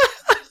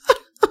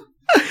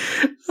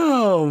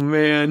 Oh,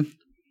 man.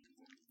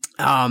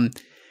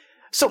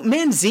 So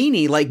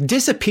Manzini, like,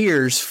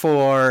 disappears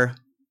for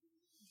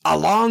a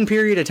long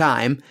period of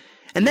time,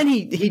 and then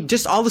he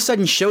just all of a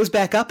sudden shows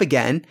back up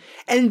again,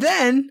 and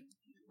then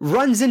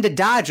runs into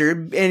Dodger,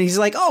 and he's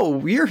like,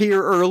 "Oh, you're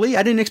here early.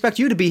 I didn't expect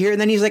you to be here." And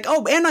then he's like,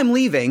 "Oh, and I'm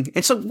leaving."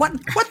 And so what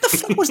the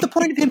fuck was the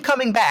point of him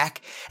coming back?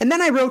 And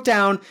then I wrote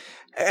down...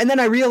 And then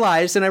I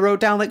realized, and I wrote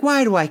down, like,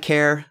 why do I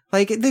care?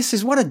 Like, this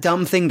is what a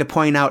dumb thing to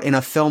point out in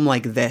a film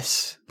like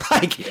this.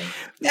 Like,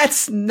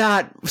 that's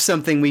not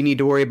something we need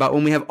to worry about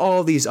when we have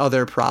all these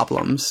other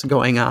problems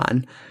going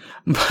on.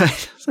 But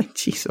it's like,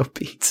 geez, oh,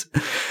 Pete.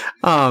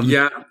 Like,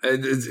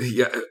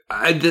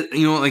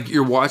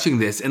 you're watching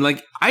this, and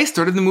like, I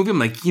started the movie. I'm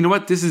like, you know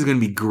what? This is going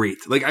to be great.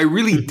 Like, I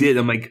really did.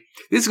 I'm like,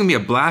 this is going to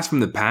be a blast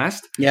from the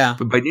past. Yeah.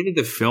 But by the end of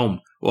the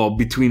film, well,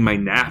 between my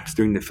naps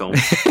during the film,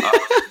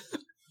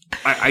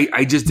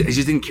 I just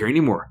didn't care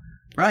anymore.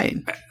 Right.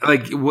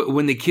 Like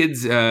when the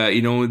kids,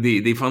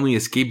 they finally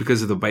escape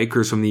because of the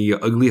bikers from the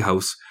ugly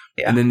house,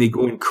 and then they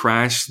go and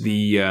crash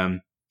the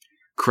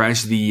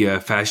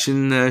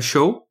fashion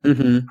show.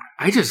 Mm-hmm.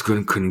 I just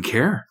couldn't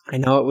care. I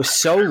know, it was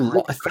so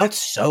long. It felt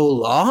so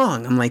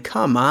long. I'm like,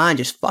 come on,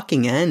 just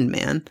fucking end,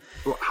 man.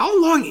 Well,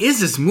 how long is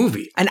this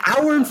movie? An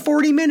hour and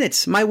 40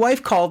 minutes. My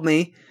wife called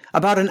me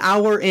about an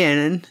hour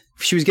in.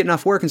 She was getting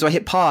off work, and so I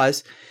hit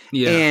pause.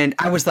 Yeah. And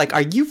I was like,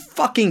 are you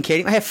fucking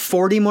kidding? I have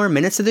 40 more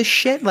minutes of this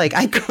shit? Like,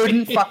 I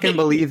couldn't fucking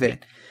believe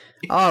it.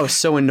 Oh, I was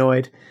so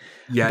annoyed.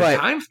 Yeah, but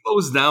time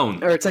slows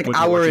down. Or it's like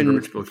hour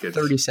and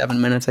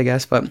 37 minutes, I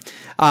guess. But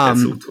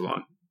that's so too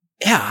long.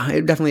 Yeah,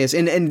 it definitely is.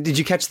 And did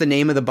you catch the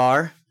name of the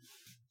bar?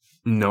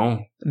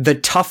 No. The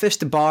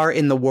toughest bar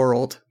in the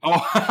world.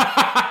 Oh,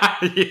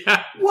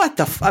 yeah. What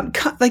the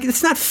fuck? Like,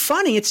 it's not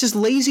funny. It's just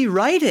lazy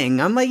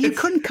writing. I'm like, you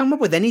couldn't come up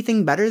with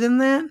anything better than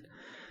that?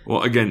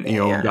 Well, again,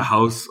 the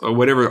house or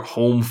whatever,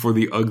 home for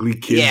the ugly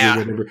kids or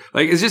whatever.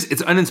 Like,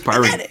 it's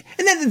uninspiring.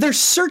 And then they're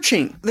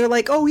searching. They're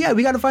like, oh, yeah,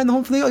 we got to find the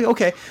home for the ugly.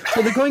 Okay.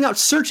 So they're going out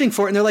searching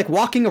for it, and they're like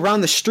walking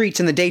around the streets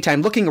in the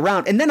daytime, looking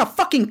around. And then a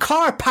fucking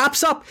car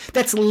pops up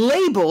that's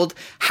labeled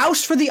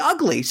House for the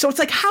Ugly. So it's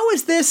like, how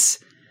is this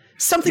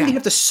something you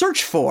have to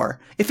search for.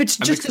 If it's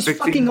just as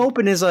fucking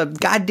open as a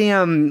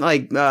goddamn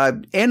like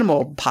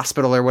animal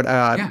hospital or what,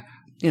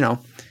 you know.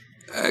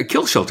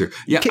 Kill shelter.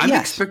 Yeah, I'm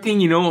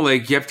expecting,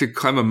 like you have to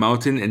climb a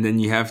mountain and then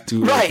you have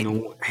to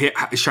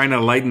shine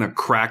a light in a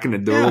crack and the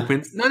door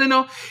opens.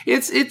 No.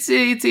 It's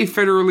a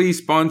federally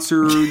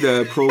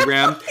sponsored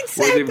program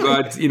where they've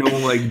got,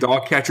 like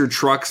dog catcher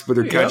trucks, but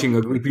they're catching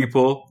ugly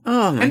people.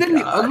 Oh my God.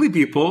 The ugly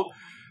people,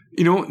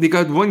 they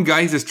got one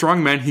guy, he's a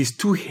strong man, he's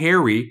too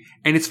hairy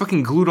and it's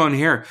fucking glued on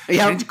hair.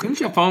 Yeah. Couldn't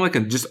you have found like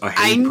just a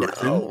hairy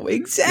person? I know,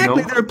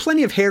 exactly. There are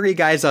plenty of hairy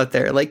guys out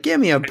there. Like, give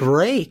me a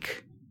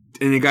break.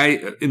 And the guy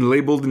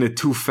labeled in a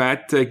too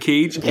fat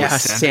cage. Yeah,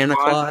 Santa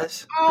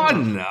Claus. Oh,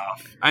 no.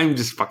 I'm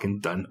just fucking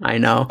done. I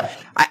know.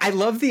 I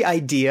love the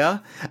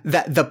idea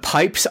that the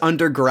pipes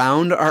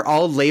underground are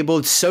all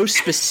labeled so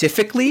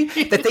specifically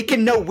that they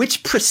can know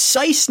which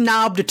precise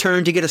knob to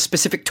turn to get a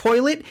specific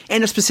toilet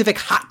and a specific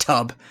hot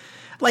tub.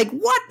 Like,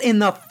 what in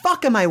the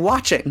fuck am I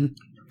watching?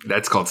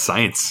 That's called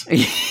science.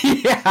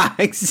 Yeah,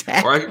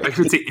 exactly. Or I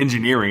should say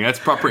engineering. That's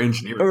proper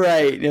engineering.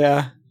 Right,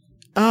 yeah.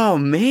 Oh,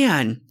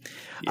 man.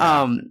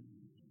 Yeah.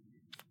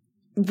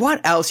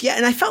 What else? Yeah,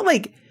 and I felt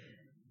like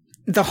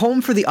the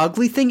Home for the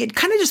Ugly thing, it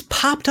kind of just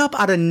popped up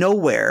out of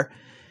nowhere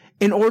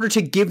in order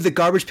to give the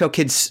Garbage Pail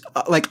Kids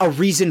like a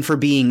reason for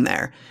being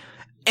there.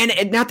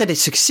 And not that it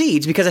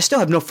succeeds, because I still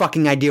have no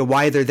fucking idea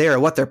why they're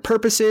there, what their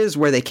purpose is,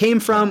 where they came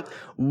from,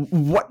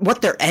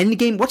 what their end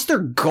game, what's their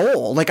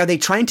goal? Like, are they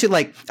trying to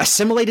like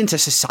assimilate into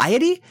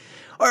society?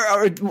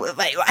 Or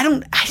like,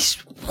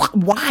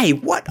 why?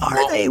 What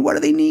are they? What do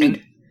they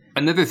need?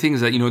 Another thing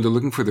is that, they're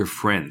looking for their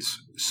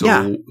friends.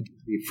 So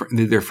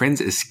did their friends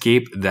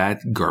escape that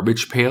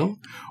garbage pail?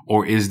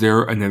 Or is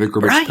there another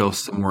garbage pail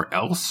somewhere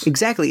else?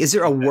 Exactly. Is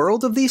there a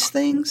world of these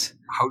things?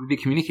 How do they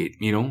communicate?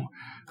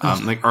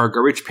 Like, are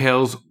garbage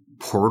pails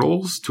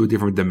portals to a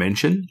different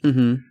dimension?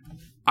 Mm-hmm.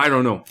 I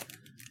don't know.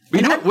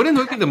 But what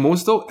annoyed me the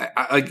most, though,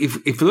 like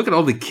if you look at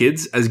all the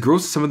kids, as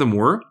gross as some of them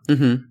were,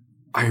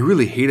 I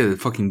really hated the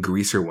fucking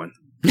greaser one.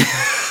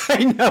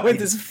 I know, with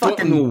this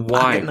fucking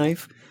pocket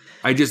knife.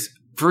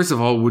 First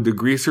of all, would the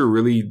greaser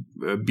really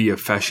be a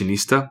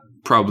fashionista?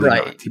 Probably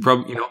not. He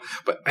probably,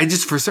 but I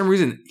just, for some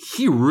reason,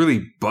 he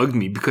really bugged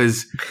me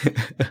because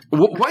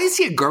why is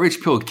he a garbage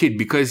pail kid?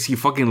 Because he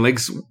fucking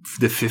likes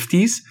the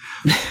 50s?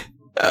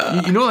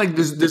 Like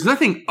there's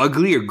nothing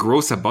ugly or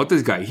gross about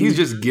this guy. He's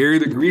just Gary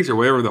the Greaser,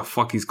 whatever the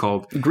fuck he's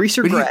called.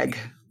 Greaser Greg.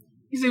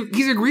 He's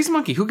a grease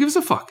monkey. Who gives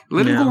a fuck?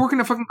 Let him go work in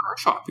a fucking car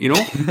shop,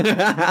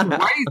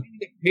 Why is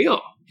he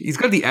pale? He's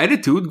got the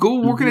attitude. Go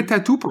work in a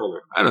tattoo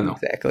parlor. I don't know.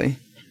 Exactly.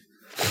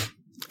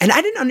 And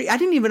I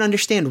didn't even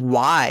understand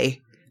why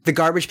the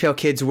Garbage Pail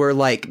Kids were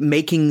like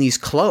making these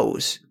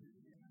clothes.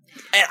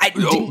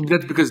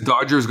 That's because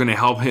Dodger is going to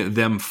help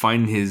them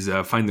find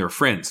their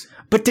friends.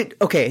 But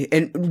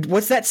and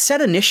was that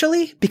said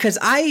initially? Because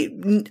I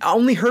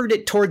only heard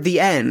it toward the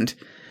end.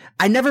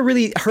 I never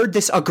really heard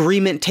this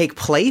agreement take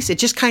place. It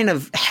just kind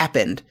of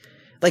happened.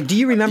 Like, do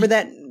you remember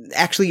that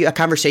actually a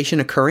conversation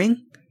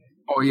occurring?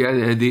 Oh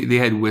yeah, they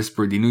had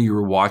whispered. They knew you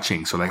were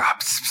watching, so like.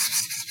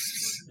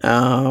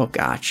 Oh,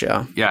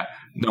 gotcha. Yeah,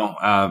 no,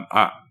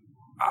 I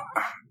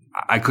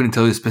couldn't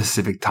tell you a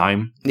specific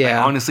time.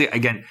 Yeah, honestly,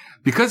 again,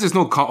 because there's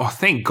no.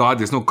 Thank God,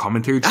 there's no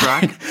commentary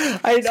track.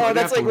 I know, so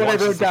that's like what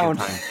I wrote down.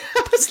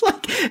 I was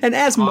like, and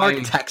as Mark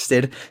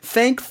texted,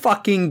 "Thank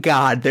fucking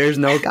God, there's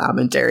no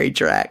commentary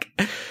track."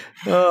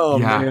 Oh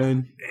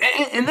man,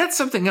 and that's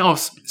something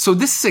else. So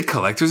this is a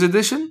collector's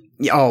edition.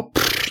 Oh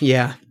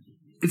yeah,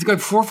 it's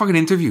got 4 fucking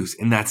interviews,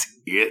 and that's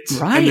it.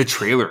 Right, and the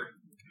trailer.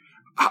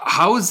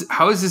 How is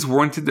this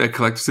warranted a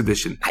collector's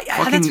edition?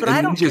 That's what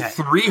I don't get. Ninja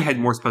 3 had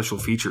more special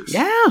features.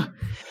 Yeah.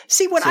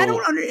 See, I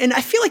don't and I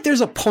feel like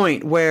there's a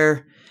point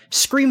where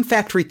Scream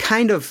Factory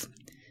kind of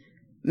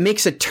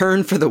makes a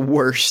turn for the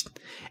worst.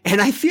 And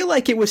I feel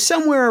like it was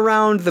somewhere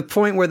around the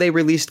point where they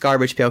released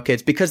Garbage Pail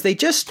Kids, because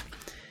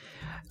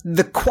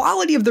the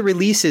quality of the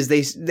releases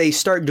they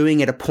start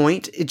doing at a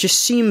point, it just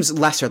seems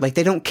lesser. Like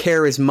they don't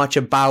care as much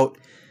about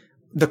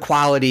the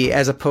quality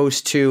as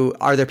opposed to,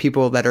 are there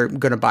people that are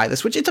going to buy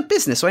this? Which, it's a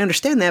business, so I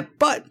understand that.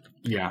 But,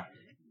 yeah,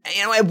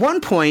 at one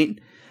point,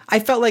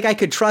 I felt like I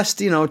could trust,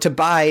 to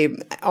buy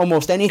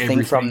almost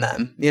anything from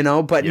them,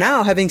 But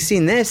now, having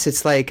seen this,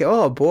 it's like,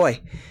 oh boy,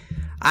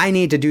 I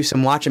need to do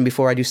some watching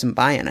before I do some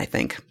buying, I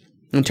think,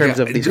 in terms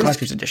of these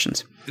collector's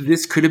editions.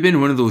 This could have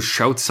been one of those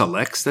Shout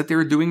Selects that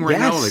they're doing right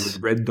now, like with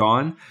Red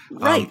Dawn.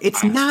 Right.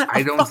 It's not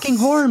a fucking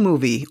horror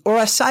movie or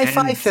a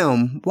sci-fi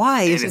film.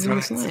 Why is it in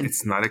this line?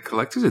 It's not a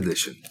collector's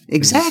edition.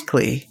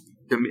 Exactly.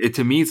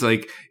 To me, it's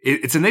like,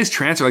 it's a nice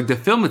transfer. Like the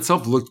film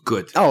itself looked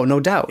good. Oh, no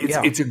doubt.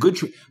 It's a good,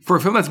 for a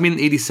film that's made in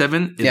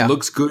 87, it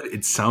looks good.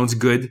 It sounds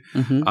good.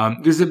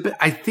 Mm-hmm.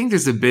 I think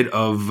there's a bit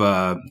of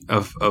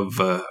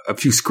a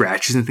few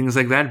scratches and things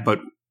like that, but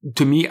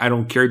to me, I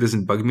don't care. It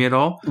doesn't bug me at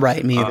all.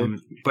 Right, me either.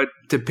 But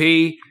to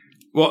pay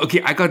Well,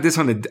 okay, I got this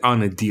on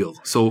a deal.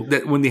 So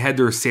that when they had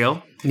their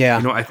sale,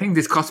 I think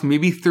this cost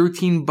maybe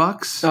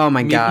 $13. Oh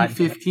my God,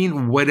 maybe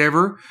 15,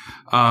 whatever.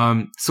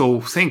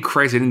 So thank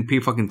Christ I didn't pay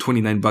fucking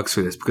 $29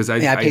 for this because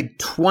I paid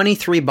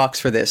 $23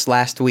 for this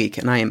last week,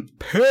 and I am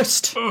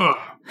pissed.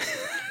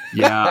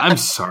 Yeah, I'm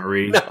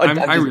sorry.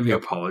 I really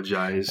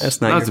apologize.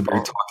 That's not your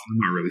fault. I'm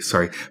not really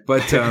sorry,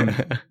 but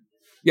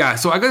yeah.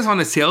 So I got this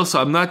on a sale,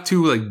 so I'm not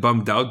too like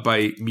bummed out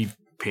by me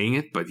paying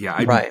it, but yeah,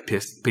 I'd be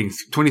pissed paying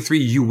 $23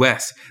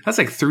 US. That's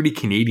like 30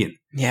 Canadian.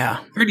 Yeah.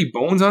 30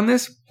 bones on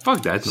this?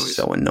 Fuck that noise.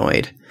 So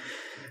annoyed.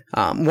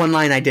 One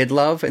line I did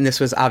love, and this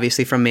was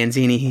obviously from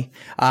Manzini.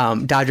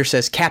 Dodger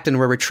says, "Captain,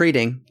 we're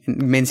retreating."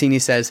 And Manzini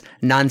says,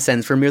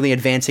 "Nonsense, we're merely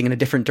advancing in a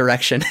different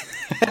direction."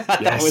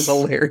 That was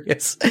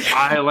hilarious.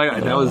 I like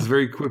it. That was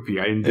very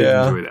quippy. I did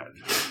enjoy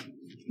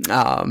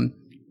that.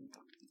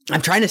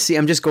 I'm trying to see,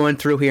 I'm just going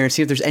through here and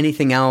see if there's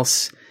anything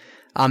else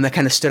that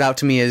kind of stood out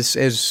to me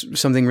as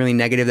something really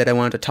negative that I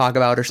wanted to talk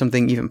about, or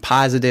something even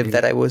positive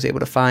that I was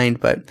able to find.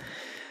 But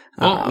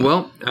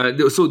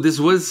so this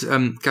was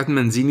Captain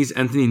Manzini's,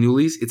 Anthony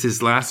Newley's. It's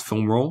his last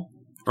film role,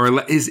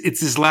 it's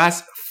his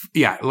last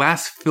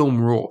film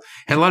role.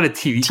 Had a lot of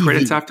TV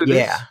credits after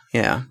this.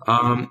 Yeah.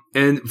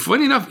 And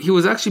funny enough, he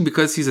was actually,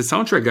 because he's a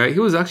soundtrack guy, he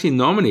was actually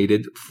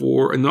nominated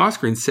for an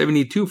Oscar in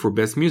 '72 for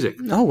Best Music.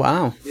 Oh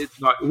wow! He did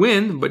not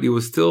win, but he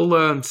was still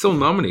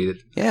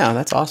nominated. Yeah,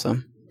 that's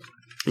awesome.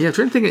 Yeah, I'm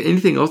trying to think of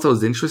anything else that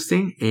was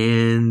interesting,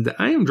 and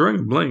I am drawing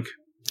a blank.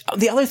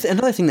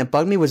 Another thing that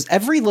bugged me was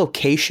every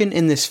location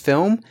in this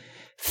film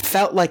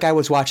felt like I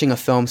was watching a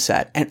film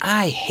set, and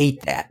I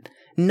hate that.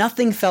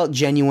 Nothing felt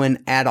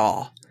genuine at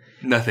all.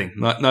 Nothing.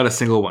 Not a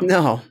single one.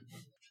 No.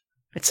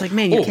 It's like,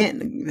 man, you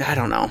can't... I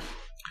don't know.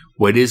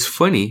 What is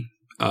funny,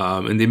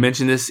 and they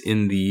mentioned this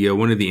in the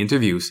one of the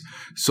interviews,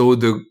 so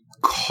the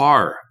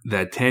car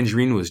that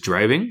Tangerine was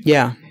driving,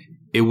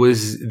 it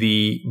was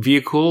the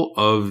vehicle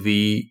of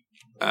the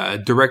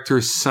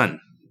director's son.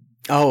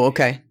 Oh,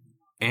 okay.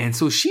 And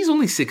so she's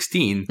only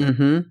 16.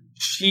 Mm-hmm.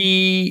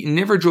 She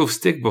never drove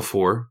stick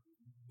before,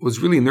 was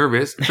really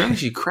nervous. Apparently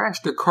she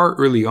crashed the car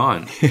early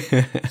on.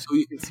 So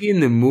you can see in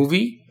the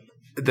movie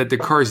that the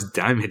car is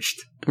damaged.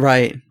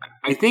 Right.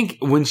 I think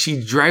when she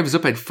drives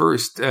up at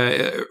first,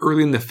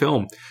 early in the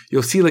film,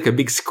 you'll see like a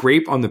big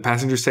scrape on the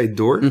passenger side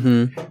door.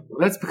 Mm-hmm. Well,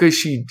 that's because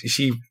she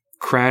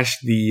crashed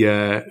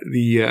the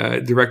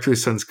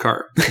director's son's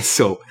car.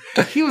 So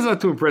he was not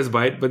too impressed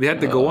by it, but they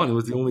had to go on. It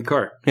was the only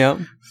car. Yeah.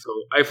 So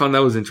I found that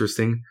was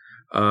interesting.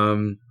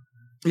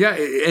 Yeah,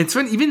 it's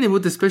fun even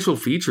with the special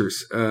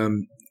features.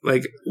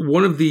 Like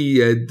one of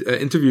the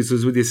interviews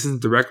was with the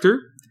assistant director.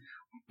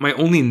 My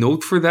only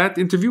note for that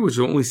interview, which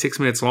was only 6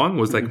 minutes long,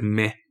 was like,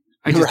 meh.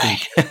 I just didn't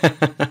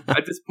care.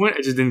 At this point,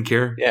 I just didn't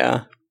care.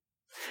 Yeah.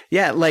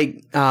 Yeah, like,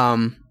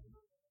 let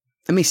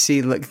me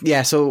see. Look,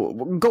 yeah, so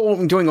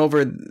going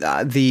over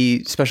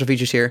the special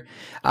features here.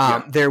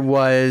 There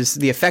was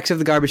the effects of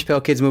the Garbage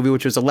Pail Kids movie,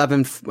 which was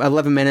 11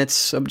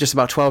 minutes, just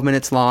about 12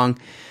 minutes long.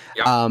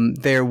 Yeah.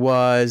 There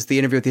was the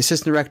interview with the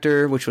assistant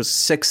director, which was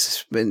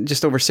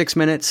just over 6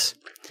 minutes.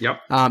 Yep.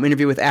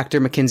 Interview with actor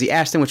Mackenzie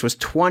Aston, which was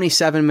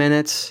 27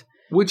 minutes.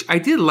 Which I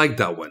did like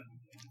that one.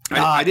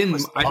 I didn't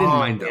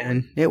mind that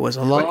one. It was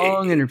a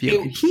long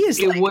interview.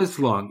 It was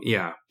long,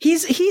 yeah.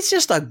 He's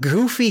just a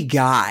goofy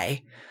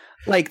guy.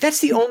 Like that's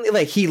the only the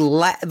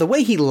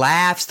way he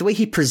laughs, the way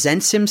he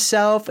presents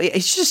himself.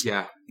 It's just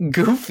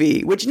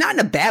goofy, which not in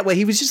a bad way.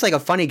 He was just like a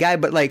funny guy,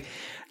 but like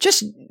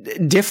just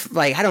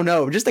I don't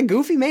know, just a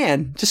goofy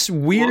man, just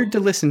weird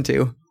to listen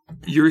to.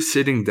 You're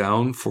sitting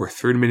down for a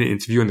 30-minute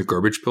interview on the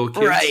Garbage Pail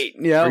Kids, right?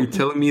 Yeah. Are you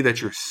telling me that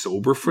you're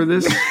sober for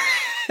this?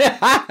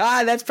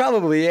 That's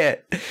probably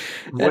it.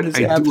 What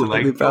I do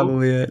like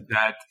probably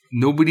that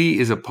nobody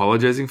is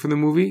apologizing for the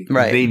movie.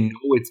 Right. They know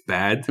it's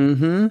bad.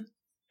 Mm-hmm.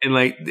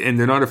 And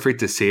they're not afraid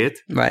to say it.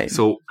 Right.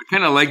 So I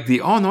kind of like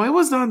no, it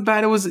was not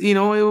bad. It was,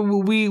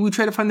 we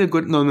try to find the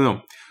good.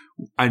 No.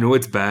 I know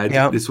it's bad.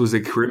 Yep. This was a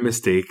career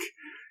mistake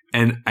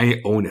and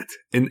I own it.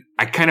 And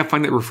I kind of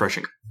find it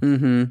refreshing.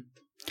 Mm-hmm.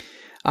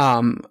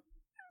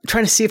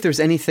 Trying to see if there's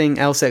anything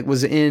else that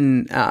was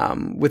in,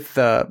 with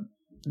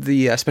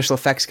the special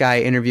effects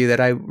guy interview that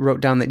I wrote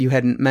down that you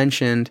hadn't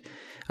mentioned.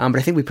 But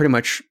I think we pretty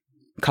much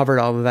covered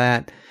all of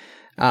that.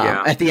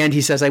 At the end,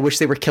 he says, "I wish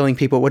they were killing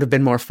people. It would have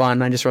been more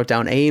fun." I just wrote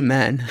down,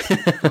 "Amen."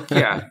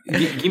 Yeah.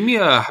 Give me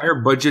a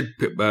higher budget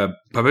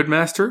Puppet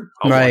Master.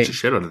 I'll watch the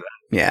shit out of that.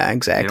 Yeah,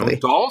 exactly.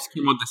 Dolls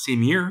came out the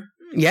same year.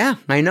 Yeah,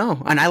 I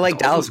know. And I like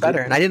Dolls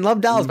better. And I didn't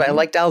love Dolls, but I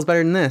like Dolls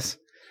better than this.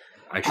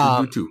 I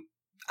should do too.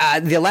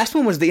 The last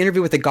one was the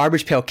interview with the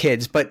Garbage Pail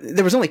Kids, but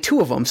there was only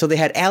two of them. So they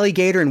had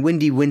Alligator and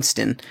Wendy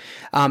Winston.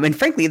 And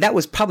frankly, that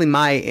was probably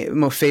my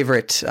most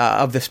favorite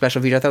of the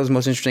special feature. I thought it was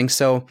most interesting.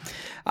 So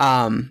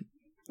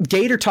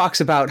Gator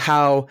talks about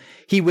how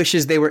he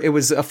wishes it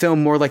was a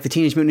film more like the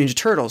Teenage Mutant Ninja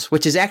Turtles,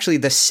 which is actually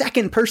the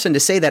second person to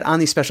say that on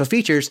these special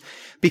features,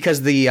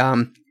 because the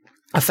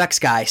effects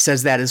guy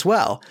says that as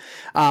well.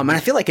 And I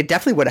feel like it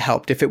definitely would have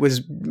helped if it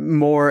was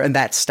more in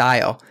that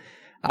style.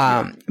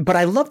 But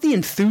I love the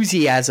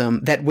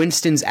enthusiasm that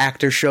Winston's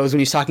actor shows when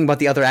he's talking about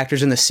the other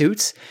actors in the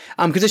suits.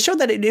 Because it showed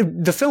that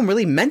the film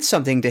really meant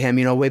something to him,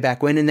 way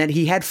back when, and that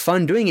he had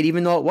fun doing it,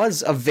 even though it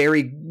was a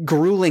very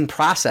grueling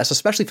process,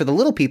 especially for the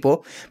little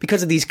people,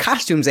 because of these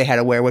costumes they had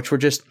to wear, which were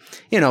just,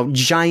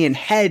 giant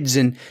heads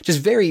and just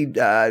very,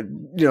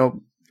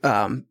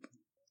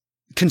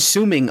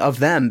 consuming of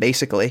them,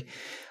 basically.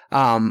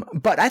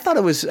 But I thought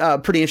it was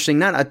pretty interesting.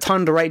 Not a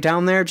ton to write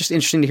down there, just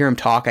interesting to hear him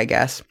talk, I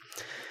guess.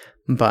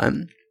 But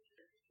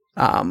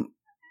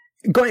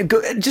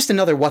just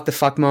another what the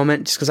fuck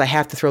moment, just because I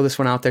have to throw this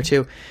one out there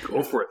too.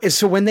 Go for it.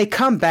 So when they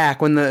come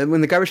back, when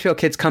the Garbage Pail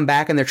Kids come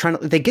back and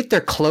they get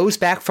their clothes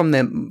back from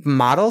the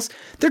models,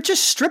 they're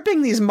just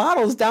stripping these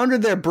models down to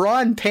their bra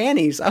and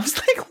panties. I was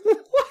like,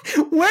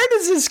 where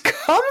does this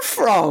come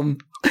from?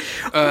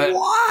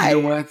 Why?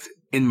 You know what?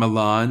 In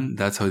Milan,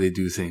 that's how they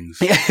do things.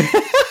 Yeah.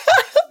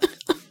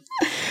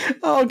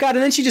 Oh, God.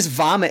 And then she just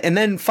vomit. And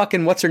then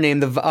fucking, what's her name?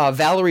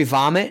 Valerie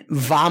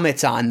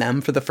vomits on them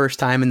for the first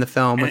time in the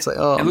film. It's like,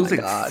 oh, it looks my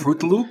like God.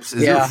 Fruit Loops.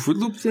 Is there Fruit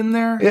Loops in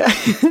there? Yeah.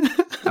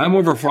 I'm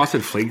over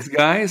Frosted Flakes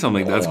guy, so I'm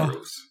like, that's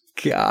gross.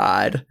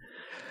 God.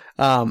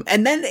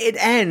 And then it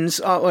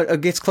ends,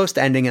 it gets close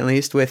to ending at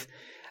least, with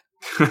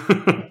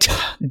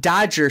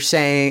Dodger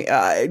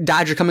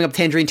coming up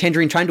to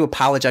Tangerine trying to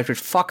apologize, which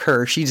fuck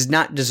her. She does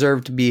not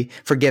deserve to be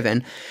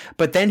forgiven.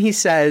 But then he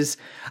says,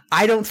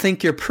 I don't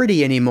think you're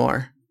pretty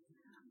anymore.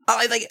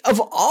 Like, of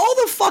all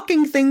the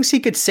fucking things he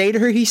could say to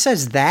her, he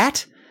says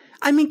that?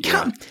 I mean,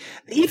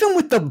 even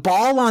with the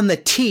ball on the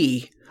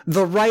tee,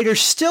 the writer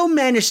still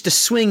managed to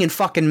swing and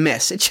fucking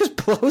miss. It just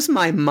blows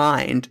my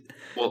mind.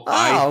 Well,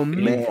 I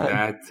think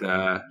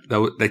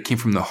that came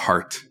from the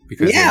heart,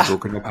 because they had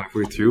broken up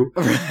halfway through.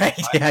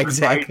 Right, yeah,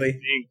 exactly. I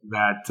think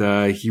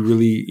that he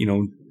really,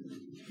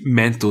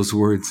 meant those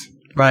words.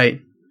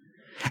 Right.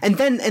 And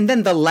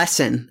then the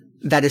lesson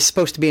that is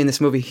supposed to be in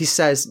this movie, he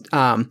says,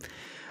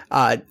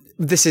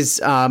 this is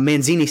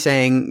Manzini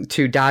saying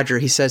to Dodger,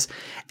 he says,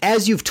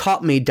 as you've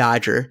taught me,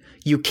 Dodger,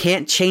 you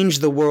can't change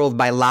the world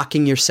by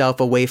locking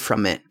yourself away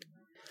from it.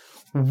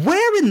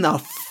 Where in the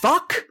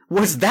fuck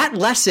was that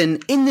lesson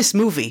in this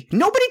movie?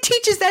 Nobody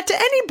teaches that to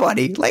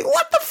anybody. Like,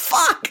 what the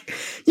fuck?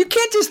 You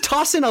can't just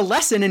toss in a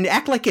lesson and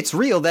act like it's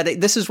real,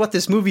 that this is what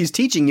this movie is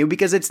teaching you,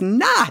 because it's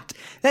not.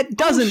 That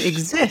doesn't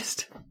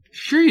exist.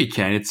 Sure you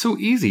can. It's so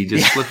easy.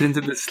 Just slip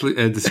into the script.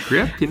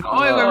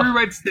 I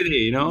rewrite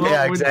today,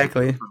 Yeah,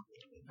 exactly.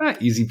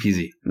 Easy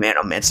peasy. Man,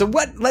 oh man. So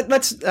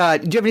let's, do you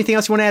have anything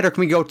else you want to add, or can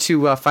we go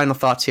to final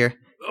thoughts here?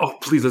 Oh,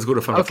 please, let's go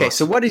to final thoughts. Okay,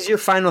 so what is your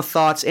final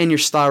thoughts and your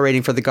star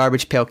rating for the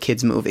Garbage Pail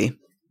Kids movie?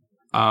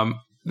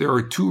 There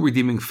are two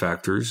redeeming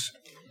factors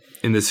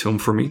in this film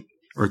for me,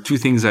 or two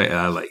things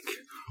I like.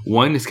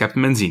 One is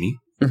Captain Manzini,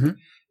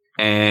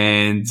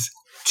 and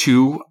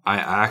two, I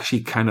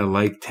actually kind of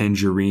like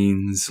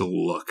Tangerine's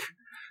look.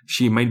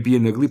 She might be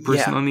an ugly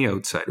person on the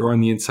outside or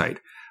on the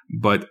inside,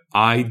 but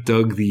I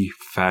dug the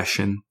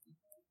fashion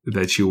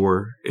that she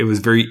wore. It was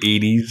very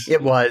 80s.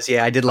 It was,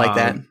 yeah, I did like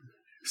that.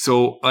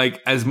 So,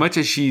 like, as much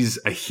as she's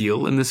a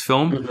heel in this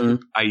film,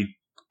 I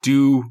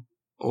do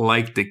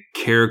like the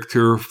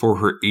character for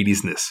her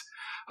 80s-ness.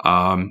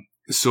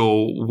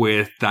 So,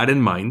 with that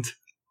in mind,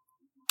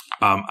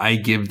 I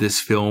give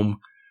this film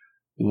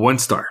 1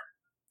 star.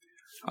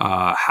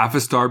 Half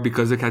a star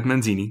because of Kat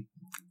Manzini,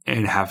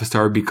 and half a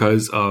star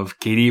because of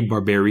Katie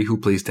Barberi, who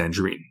plays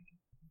Tangerine.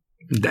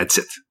 That's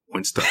it.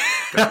 1 star.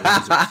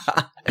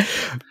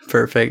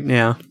 Perfect.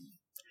 Yeah.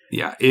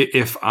 Yeah.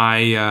 If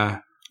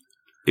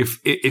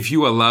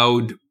you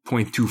allowed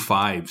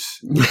 0.25s,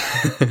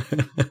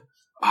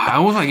 I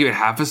almost want to give it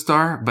half a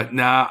star, but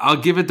nah, I'll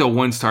give it the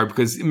 1 star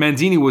because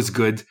Manzini was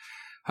good.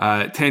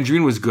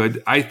 Tangerine was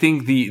good. I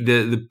think the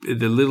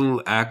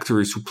little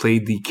actors who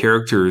played the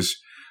characters,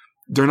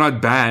 they're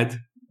not bad.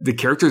 The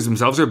characters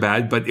themselves are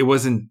bad, but it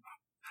wasn't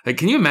like,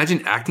 can you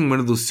imagine acting one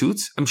of those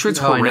suits? I'm sure it's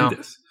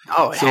horrendous.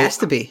 It has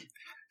to be.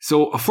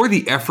 So for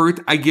the effort,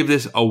 I give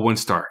this a 1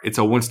 star. It's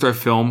a 1 star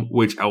film,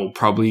 which I will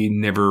probably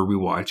never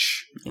rewatch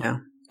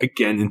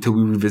again until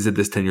we revisit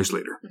this 10 years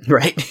later.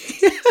 Right.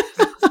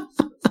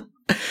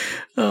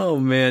 Oh,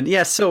 man.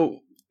 Yeah,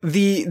 so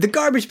the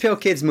Garbage Pail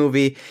Kids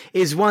movie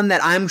is one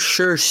that I'm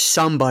sure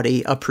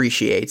somebody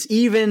appreciates,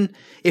 even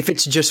if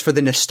it's just for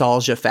the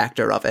nostalgia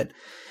factor of it.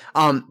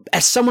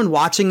 As someone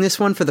watching this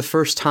one for the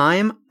first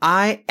time,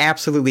 I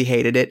absolutely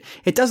hated it.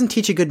 It doesn't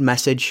teach a good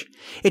message.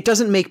 It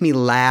doesn't make me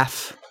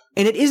laugh.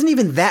 And it isn't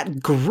even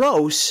that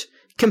gross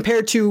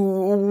compared to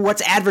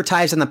what's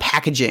advertised on the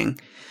packaging.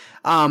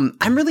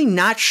 I'm really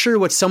not sure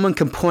what someone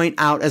can point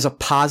out as a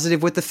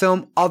positive with the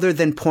film other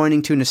than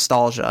pointing to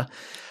nostalgia.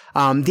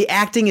 The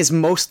acting is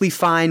mostly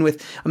fine,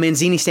 with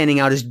Manzini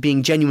standing out as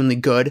being genuinely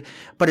good,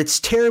 but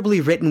it's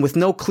terribly written with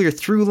no clear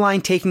through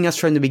line taking us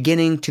from the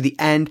beginning to the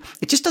end.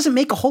 It just doesn't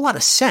make a whole lot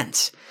of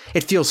sense.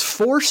 It feels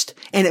forced,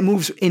 and it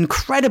moves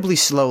incredibly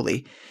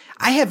slowly.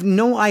 I have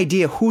no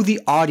idea who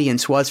the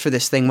audience was for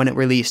this thing when it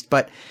released,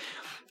 but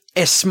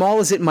as small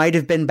as it might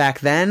have been back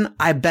then,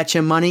 I bet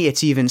you money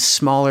it's even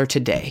smaller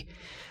today.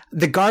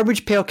 The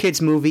Garbage Pail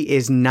Kids movie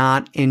is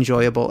not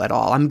enjoyable at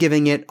all. I'm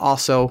giving it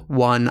also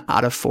 1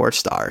 out of 4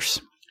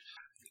 stars.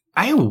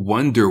 I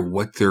wonder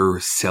what their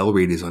sell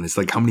rate is on this.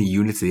 Like, how many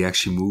units they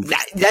actually move?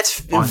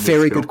 That's a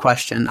very good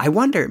question. I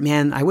wonder,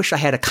 man, I wish I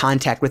had a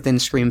contact within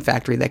Scream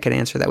Factory that could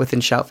answer that,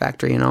 within Shout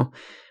Factory,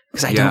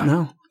 because I don't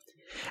know.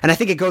 And I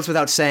think it goes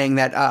without saying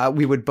that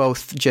we would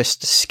both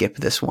just skip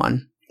this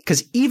one.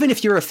 Because even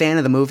if you're a fan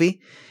of the movie,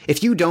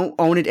 if you don't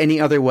own it any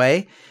other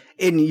way,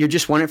 and you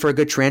just want it for a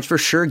good transfer,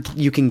 sure,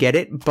 you can get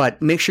it, but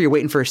make sure you're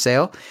waiting for a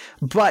sale.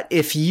 But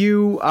if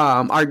you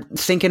are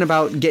thinking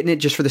about getting it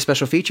just for the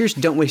special features,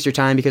 don't waste your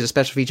time, because the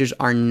special features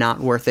are not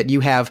worth it.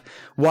 You have,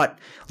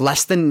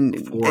 less than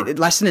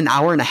an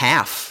hour and a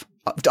half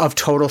of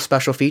total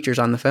special features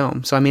on the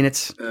film. So, I mean,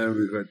 it's...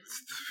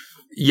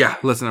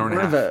 less than an hour and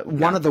a half.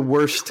 One of the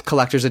worst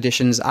collector's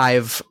editions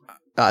I've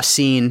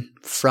seen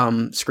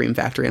from Scream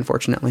Factory,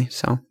 unfortunately.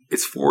 So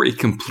it's for a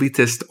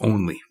completist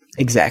only.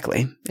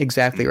 Exactly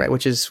right,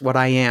 which is what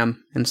I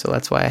am, and so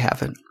that's why I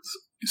have it.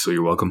 So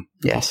you're welcome.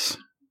 Yes.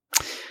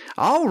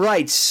 All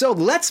right, so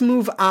let's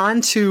move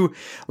on to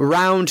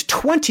round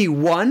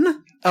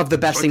 21 of the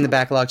Besting the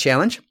Backlog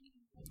Challenge.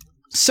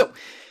 So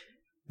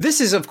this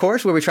is, of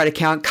course, where we try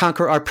to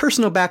conquer our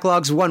personal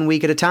backlogs 1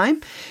 week at a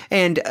time.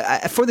 And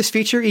for this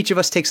feature, each of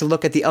us takes a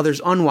look at the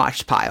other's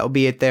unwatched pile,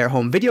 be it their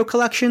home video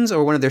collections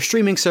or one of their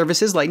streaming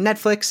services like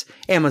Netflix,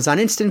 Amazon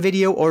Instant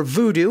Video, or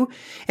Vudu,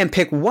 and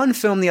pick one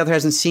film the other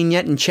hasn't seen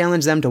yet and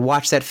challenge them to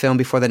watch that film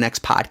before the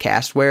next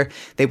podcast, where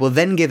they will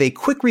then give a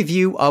quick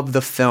review of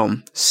the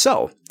film.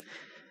 So,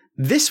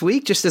 this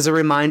week, just as a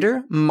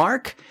reminder,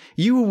 Mark,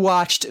 you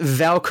watched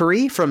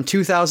Valkyrie from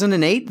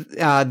 2008.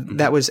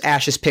 That was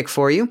Ash's pick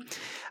for you.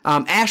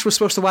 Ash was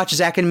supposed to watch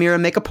Zack and Mira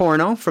Make a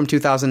Porno from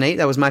 2008.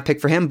 That was my pick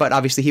for him, but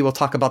obviously he will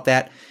talk about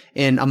that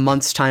in a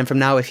month's time from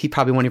now. If he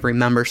probably won't even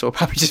remember, so we'll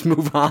probably just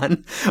move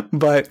on.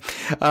 But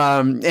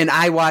and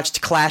I watched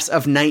Class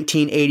of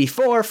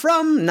 1984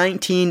 from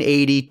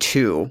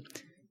 1982,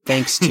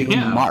 thanks to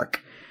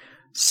Mark.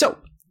 So,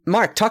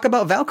 Mark, talk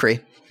about Valkyrie.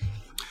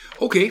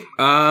 Okay,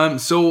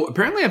 so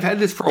apparently I've had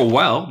this for a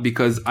while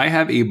because I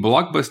have a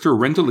Blockbuster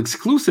rental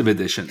exclusive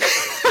edition.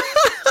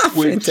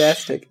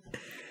 Fantastic.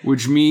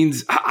 Which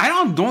means I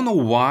don't know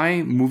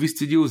why movie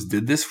studios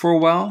did this for a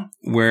while,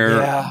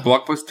 where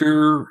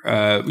Blockbuster,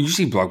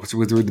 usually Blockbuster,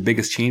 because they were the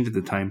biggest chains at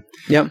the time.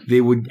 Yep.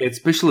 They would get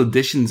special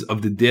editions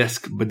of the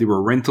disc, but they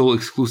were rental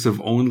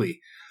exclusive only.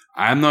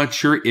 I'm not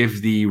sure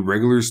if the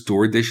regular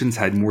store editions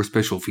had more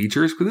special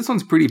features, because this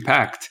one's pretty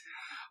packed.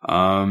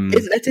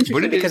 That's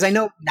interesting because I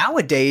know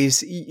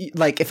nowadays,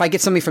 like if I get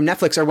something from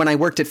Netflix or when I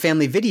worked at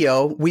Family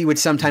Video, we would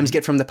sometimes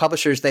get from the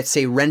publishers that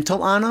say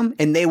rental on them,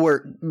 and they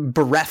were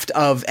bereft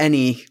of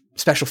any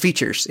special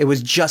features. It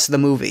was just the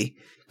movie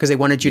because they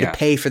wanted you to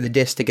pay for the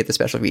disc to get the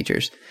special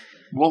features.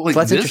 Well,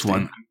 like this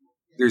one,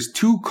 there's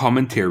 2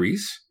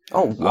 commentaries.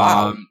 Oh,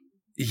 wow.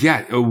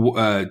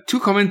 2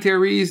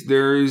 commentaries.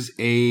 There's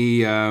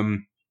a...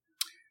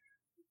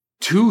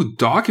 2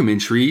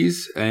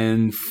 documentaries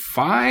and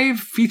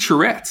 5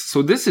 featurettes.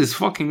 So this is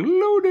fucking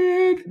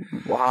loaded.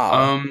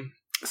 Wow.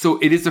 So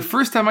it is the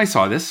first time I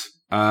saw this.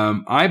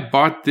 I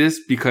bought this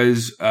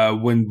because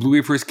when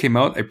Blu-ray first came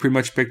out, I pretty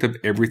much picked up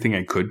everything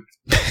I could.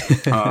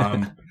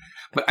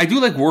 But I do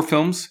like war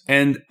films,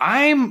 and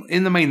I'm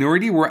in the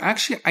minority where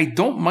actually I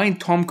don't mind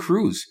Tom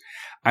Cruise.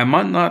 I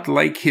might not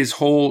like his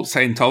whole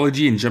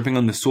Scientology and jumping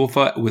on the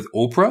sofa with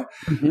Oprah,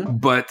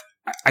 but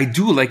I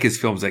do like his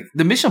films. Like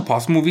the Mission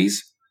Impossible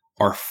movies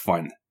are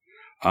fun.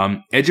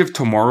 Edge of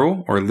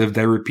Tomorrow or Live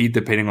Die Repeat,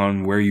 depending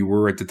on where you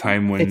were at the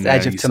time when it's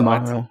Edge of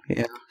Tomorrow.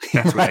 Yeah,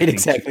 that's right.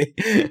 Exactly.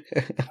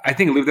 I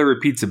think Live Die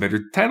Repeat's a better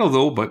title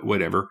though, but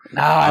whatever.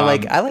 No, I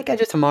like Edge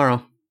of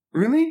Tomorrow.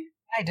 Really?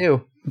 I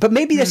do. But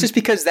maybe that's just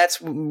because that's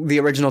the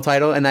original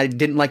title, and I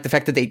didn't like the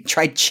fact that they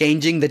tried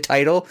changing the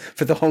title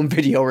for the home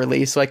video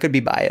release, so I could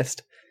be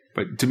biased.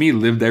 But to me,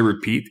 Live Die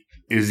Repeat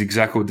is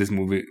exactly what this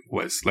movie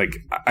was. Like,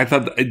 I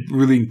thought it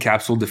really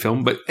encapsulated the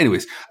film. But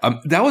anyways,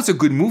 that was a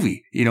good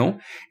movie,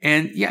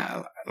 And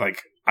yeah,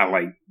 like, I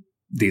like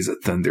Days of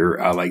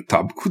Thunder. I like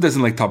who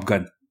doesn't like Top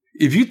Gun?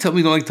 If you tell me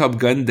you don't like Top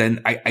Gun,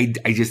 then I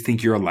just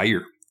think you're a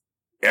liar.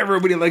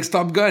 Everybody likes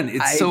Top Gun.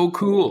 It's so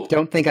cool.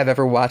 Don't think I've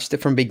ever watched it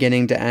from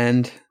beginning to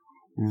end.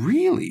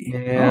 Really?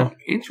 Yeah. Oh,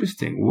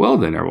 interesting. Well,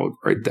 then I will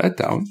write that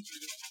down.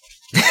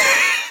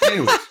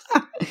 Anyways.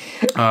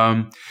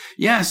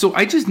 So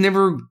I just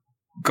never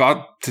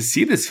got to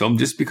see this film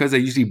just because I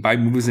usually buy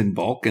movies in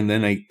bulk, and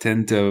then I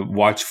tend to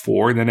watch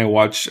 4, and then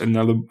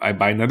I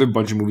buy another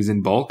bunch of movies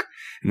in bulk,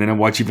 and then I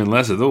watch even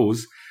less of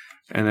those,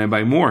 and then I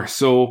buy more.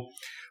 So,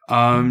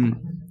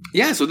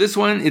 so this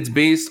one, it's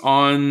based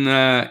on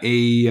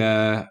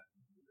an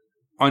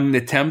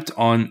attempt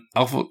on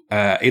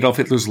Adolf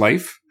Hitler's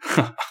life.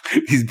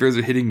 These bears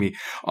are hitting me.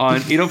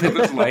 On Adolf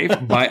Hitler's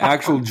life by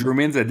actual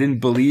Germans that didn't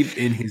believe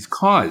in his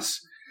cause.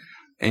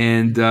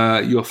 And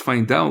you'll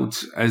find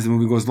out as the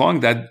movie goes along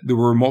that there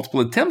were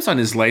multiple attempts on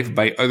his life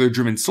by other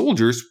German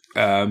soldiers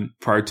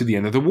prior to the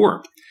end of the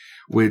war,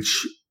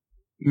 which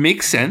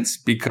makes sense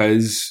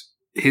because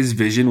his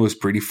vision was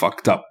pretty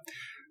fucked up.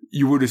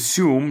 you would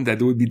assume that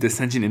there would be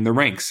dissension in the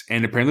ranks.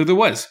 And apparently there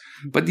was.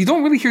 But you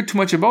don't really hear too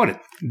much about it.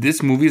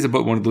 This movie is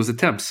about one of those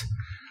attempts.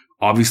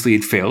 Obviously,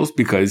 it fails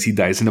because he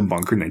dies in a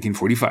bunker in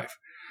 1945.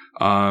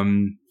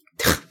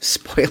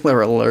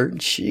 Spoiler alert.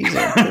 Jesus.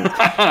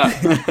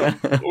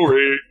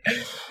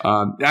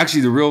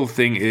 Actually, the real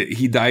thing,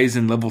 he dies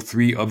in level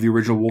 3 of the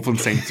original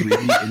Wolfenstein 3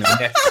 in a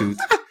mech suit.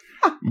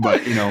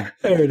 But,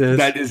 there it is.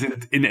 That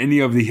isn't in any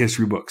of the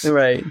history books.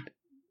 Right.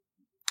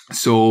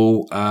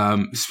 So,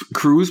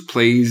 Cruise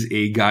plays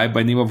a guy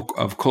by the name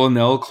of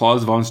Colonel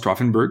Klaus von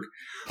Stauffenberg,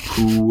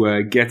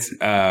 who gets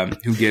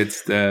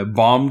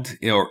bombed,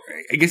 or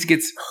I guess he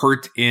gets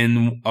hurt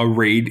in a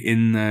raid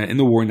in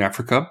the war in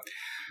Africa,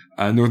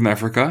 Northern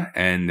Africa,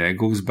 and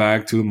goes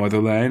back to the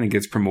motherland and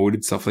gets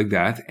promoted, stuff like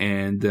that,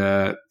 and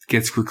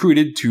gets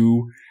recruited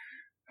to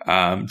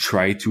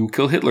try to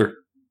kill Hitler.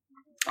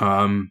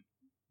 And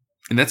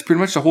that's pretty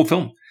much the whole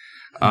film.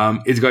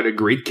 It's got a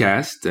great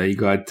cast. You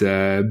got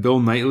Bill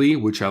Knightley,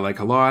 which I like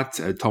a lot,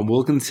 Tom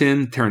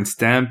Wilkinson, Terrence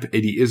Stamp,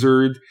 Eddie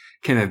Izzard,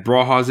 Kenneth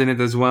Branagh's in it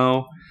as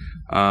well,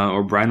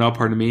 or Branagh,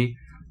 pardon me.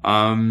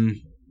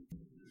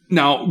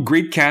 Now,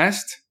 great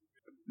cast.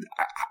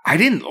 I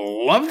didn't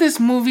love this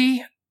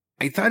movie.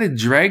 I thought it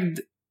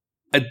dragged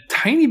a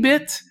tiny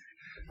bit.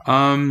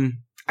 I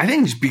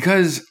think it's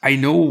because I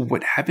know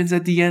what happens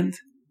at the end.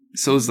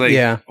 So it's like,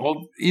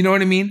 well, you know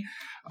what I mean?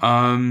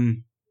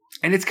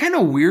 And it's kind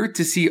of weird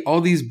to see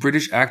all these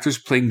British actors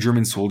playing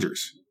German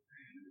soldiers.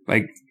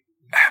 Like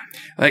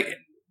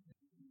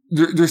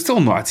they're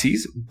still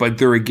Nazis, but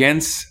they're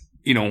against,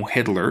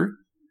 Hitler,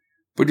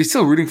 but they're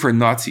still rooting for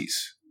Nazis.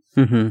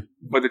 Mm-hmm.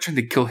 But they're trying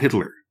to kill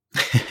Hitler.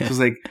 So it's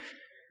like,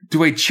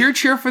 do I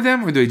cheer for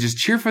them, or do I just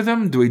cheer for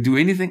them? Do I do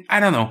anything?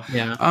 I don't know.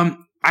 Yeah.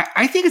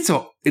 I think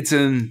it's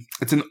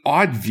an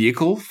odd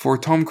vehicle for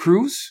Tom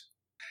Cruise.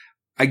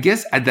 I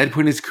guess at that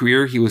point in his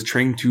career, he was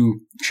trying to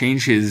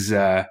change his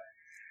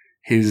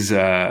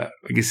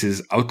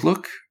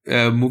outlook,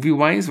 movie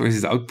wise, or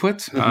his output.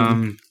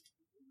 Mm-hmm.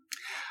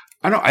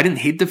 I don't know. I didn't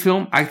hate the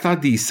film. I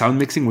thought the sound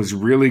mixing was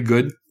really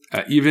good.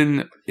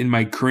 Even in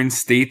my current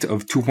state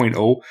of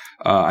 2.0,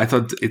 I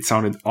thought it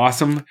sounded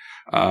awesome.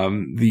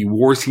 The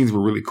war scenes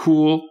were really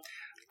cool.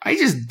 I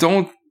just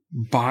don't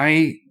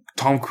buy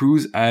Tom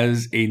Cruise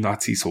as a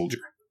Nazi soldier.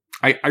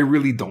 I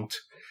really don't.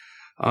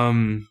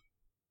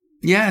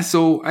 Yeah,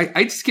 so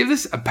I just give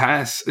this a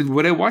pass.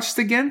 Would I watch this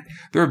again?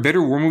 There are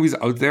better war movies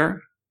out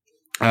there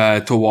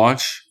to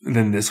watch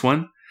than this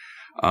one.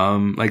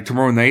 Like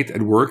tomorrow night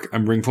at work,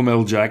 I'm bringing Full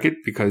Metal Jacket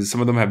because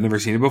some of them have never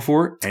seen it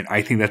before, and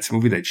I think that's a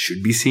movie that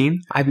should be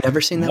seen. I've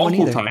never seen that one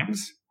either. Multiple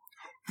times.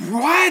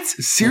 What?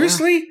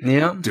 Seriously?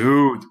 Yeah.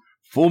 Dude,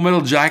 Full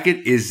Metal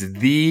Jacket is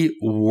the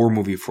war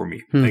movie for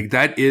me. Like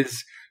that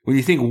is, when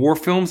you think war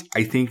films,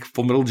 I think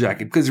Full Metal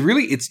Jacket, because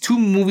really it's two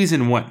movies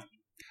in one.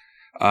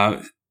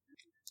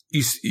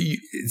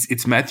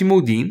 It's Matthew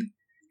Modine.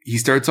 He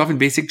starts off in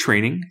basic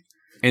training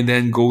and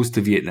then goes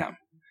to Vietnam.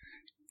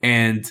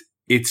 And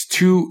it's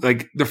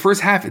the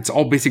first half, it's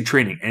all basic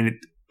training. And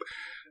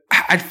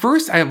at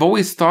first, I have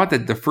always thought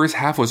that the first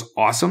half was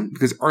awesome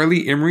because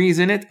Arlie Emery is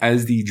in it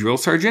as the drill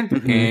sergeant.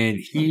 Mm-hmm. And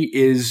he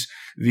is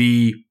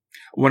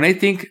when I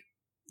think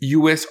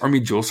U.S.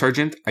 Army drill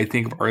sergeant, I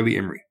think of Arlie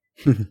Emery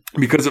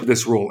because of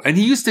this role. And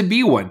he used to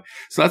be one.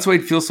 So that's why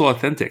it feels so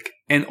authentic.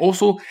 And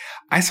also,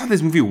 I saw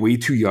this movie way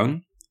too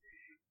young.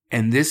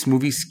 And this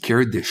movie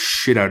scared the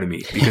shit out of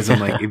me because I'm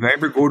like, if I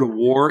ever go to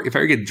war, if I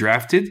ever get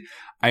drafted,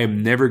 I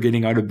am never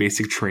getting out of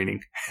basic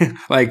training.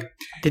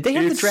 Did they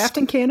have the draft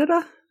in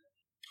Canada?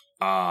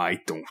 I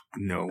don't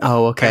know.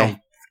 Oh, okay.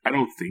 I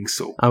don't think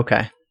so.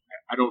 Okay.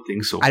 I don't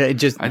think so. I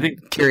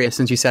think curious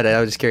since you said it.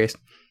 I was just curious.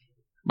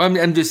 But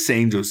I'm just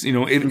saying, just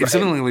if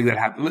something like that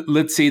happened,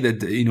 let's say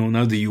that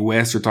now the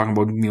U.S. are talking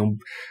about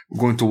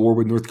going to war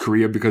with North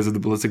Korea because of the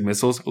ballistic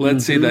missiles.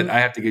 Let's say that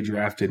I have to get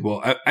drafted.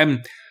 Well,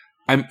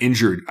 I'm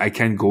injured. I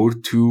can't go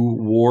to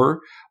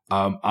war.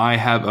 I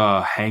have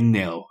a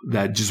hangnail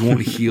that just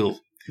won't heal.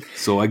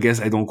 So I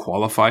guess I don't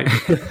qualify.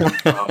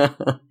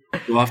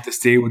 You'll have to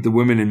stay with the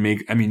women and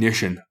make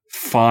ammunition.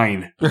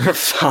 Fine.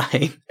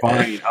 Fine.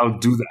 I'll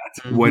do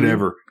that. Mm-hmm.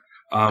 Whatever.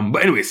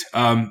 But anyways,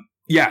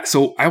 yeah.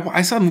 So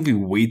I saw the movie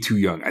way too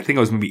young. I think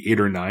I was maybe 8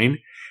 or 9,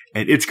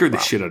 and it scared the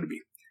shit out of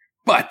me.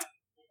 But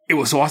it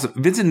was so awesome.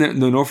 Vincent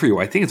D'Onofrio,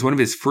 I think it's one of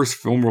his first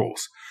film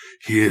roles.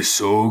 He is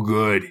so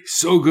good.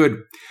 So good.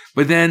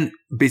 But then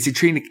basic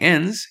training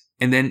ends,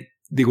 and then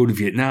they go to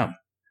Vietnam.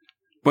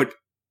 But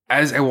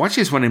as I watch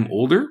this when I'm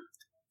older,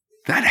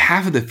 that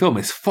half of the film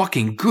is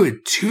fucking good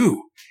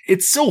too.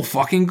 It's so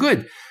fucking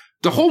good.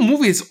 The whole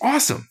movie is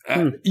awesome.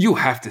 You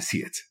have to see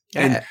it.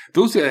 And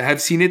those that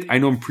have seen it, I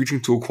know I'm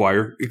preaching to a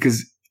choir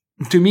because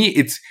to me,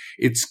 it's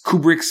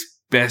Kubrick's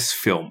best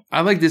film.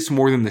 I like this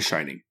more than The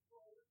Shining.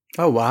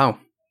 Oh, wow.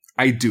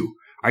 I do.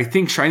 I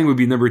think Shining would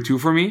be number 2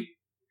 for me.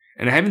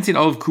 And I haven't seen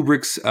all of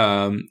Kubrick's.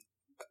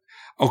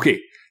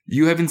 Okay,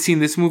 you haven't seen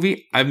this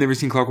movie. I've never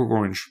seen Clockwork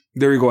Orange.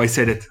 There you go. I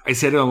said it. I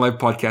said it on live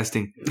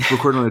podcasting.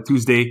 Recorded on a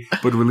Tuesday,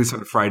 but released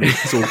on a Friday.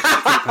 So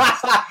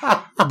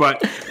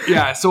But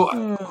yeah,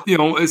 so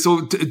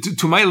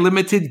to my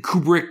limited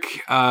Kubrick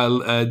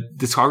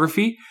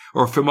discography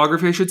or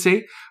filmography, I should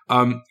say,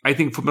 I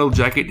think Full Metal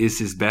Jacket is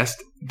his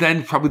best.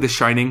 Then probably The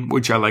Shining,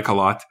 which I like a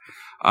lot.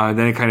 Then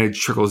it kind of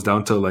trickles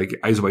down to like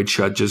Eyes Wide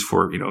Shut, just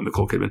for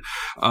Nicole Kidman.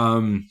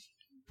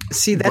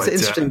 See, that's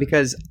interesting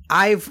because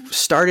I've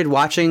started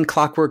watching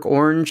Clockwork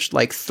Orange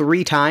like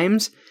 3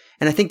 times.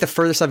 And I think the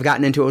furthest I've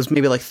gotten into it was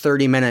maybe like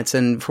 30 minutes.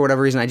 And for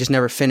whatever reason, I just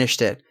never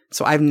finished it.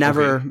 So I've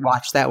never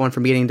watched that one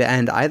from beginning to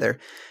end either.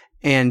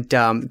 And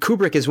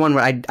Kubrick is one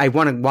where I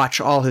want to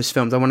watch all his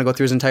films. I want to go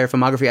through his entire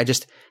filmography. I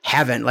just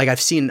haven't. Like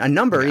I've seen a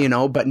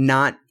number, but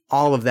not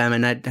all of them.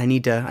 And I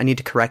need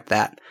to correct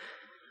that.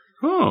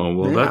 Oh,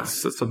 well,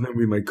 that's something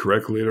we might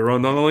correct later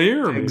on down the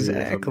year.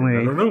 Exactly.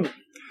 I don't know.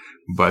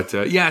 But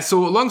so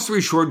long story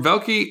short,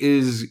 Valky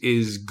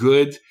is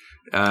good.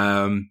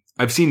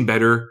 I've seen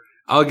better.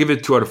 I'll give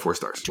it 2 out of 4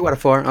 stars. 2 out of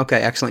 4.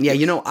 Okay, excellent. Yeah,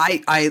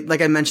 I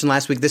like I mentioned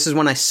last week, this is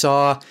one I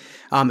saw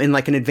in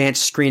like an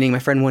advanced screening. My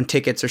friend won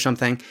tickets or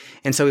something,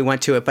 and so we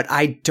went to it. But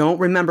I don't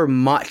remember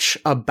much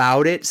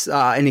about it,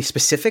 any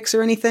specifics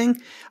or anything.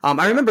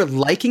 I remember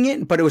liking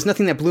it, but it was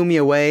nothing that blew me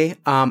away.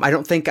 I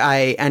don't think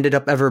I ended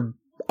up ever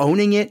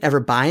owning it, ever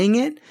buying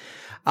it.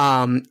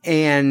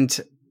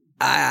 And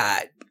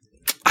I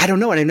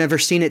don't know, and I've never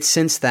seen it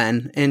since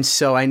then. And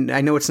so I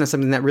know it's not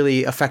something that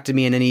really affected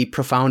me in any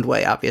profound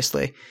way,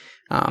 obviously.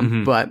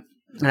 But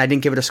I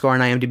didn't give it a score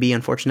on IMDb,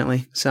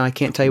 unfortunately. So I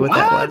can't tell you what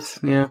that was.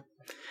 Yeah.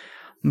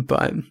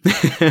 But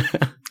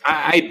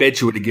I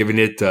bet you would have given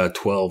it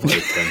 12 out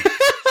of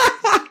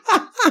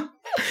 10.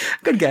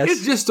 Good guess.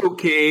 It's just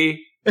okay.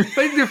 But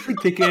they're free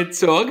tickets,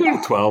 so I'll give it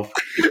a 12.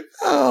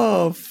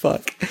 Oh,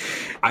 fuck.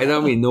 I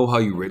don't even know how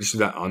you register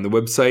that on the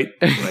website.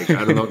 Like,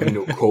 I don't know if you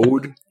know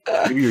code.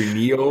 Maybe you're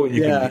Neo and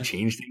you can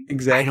change things.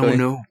 Exactly. I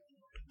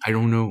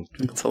don't know.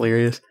 It's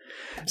hilarious.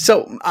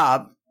 So,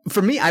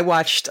 for me, I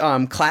watched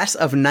Class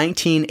of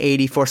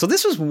 1984. So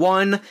this was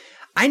one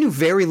I knew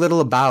very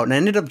little about, and I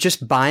ended up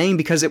just buying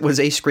because it was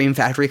a Scream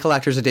Factory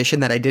Collector's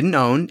Edition that I didn't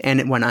own, and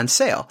it went on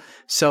sale.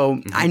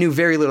 So I knew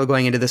very little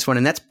going into this one,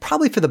 and that's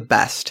probably for the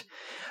best.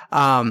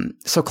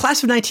 So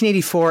Class of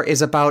 1984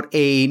 is about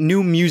a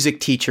new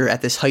music teacher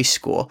at this high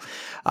school.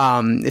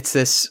 It's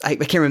this, I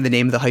can't remember the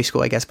name of the high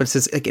school, I guess, but it's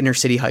this like inner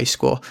city high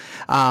school.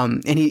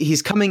 And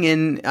he's coming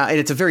in, and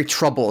it's a very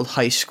troubled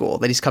high school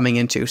that he's coming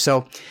into.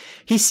 So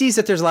he sees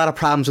that there's a lot of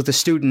problems with the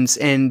students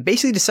and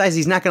basically decides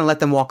he's not going to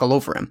let them walk all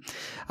over him.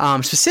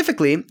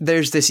 Specifically,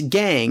 there's this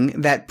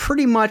gang that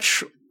pretty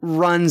much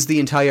runs the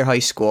entire high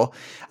school.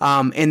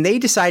 And they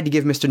decide to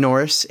give Mr.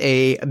 Norris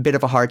a bit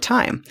of a hard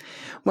time.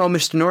 Well,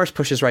 Mr. Norris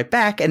pushes right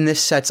back, and this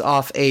sets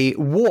off a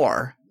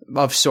war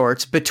of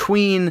sorts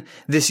between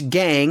this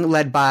gang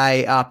led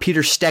by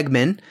Peter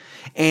Stegman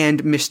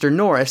and Mr.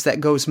 Norris that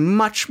goes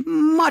much,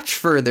 much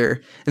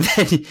further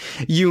than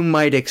you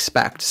might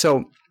expect.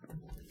 So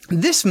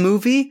this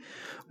movie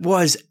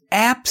was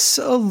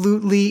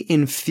absolutely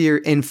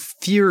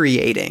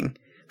infuriating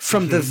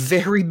from the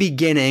very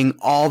beginning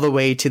all the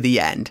way to the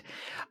end.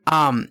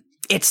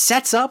 It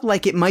sets up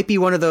like it might be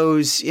one of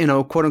those,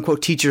 quote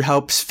unquote, teacher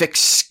helps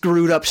fix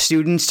screwed up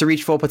students to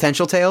reach full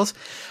potential tales.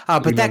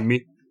 But that,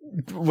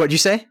 what'd you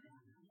say?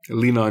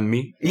 Lean on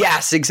me.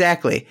 Yes,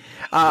 exactly.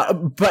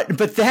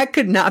 But that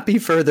could not be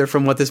further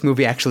from what this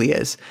movie actually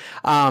is.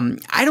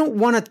 I don't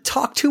want to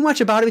talk too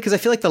much about it because I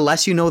feel like the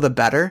less you know, the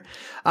better.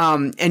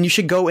 And you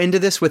should go into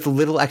this with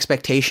little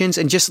expectations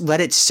and just let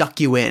it suck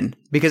you in,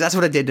 because that's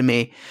what it did to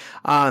me.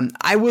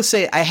 I will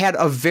say I had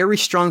a very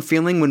strong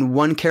feeling when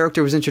one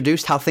character was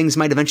introduced how things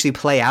might eventually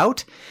play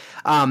out.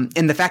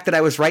 And the fact that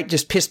I was right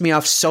just pissed me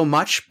off so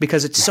much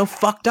because it's so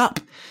fucked up.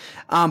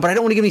 But I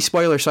don't want to give any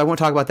spoilers, so I won't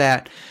talk about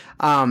that.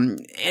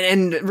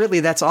 And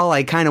really, that's all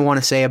I kind of want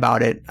to say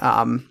about it.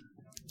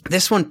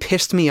 This one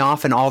pissed me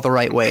off in all the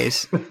right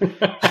ways.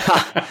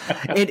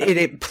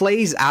 It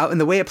plays out,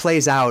 and the way it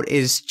plays out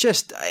is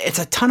just, it's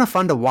a ton of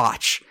fun to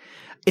watch.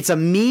 It's a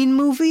mean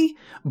movie,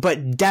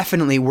 but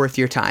definitely worth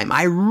your time.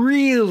 I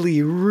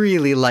really,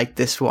 really like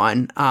this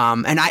one.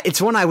 And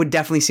it's one I would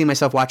definitely see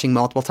myself watching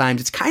multiple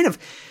times.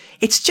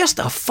 It's just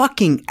a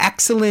fucking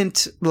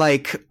excellent,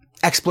 like,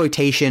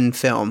 exploitation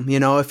film,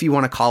 if you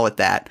want to call it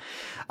that.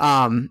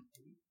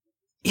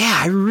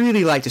 Yeah, I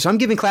really liked it. So I'm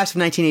giving Class of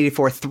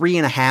 1984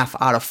 3.5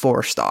 out of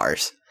 4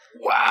 stars.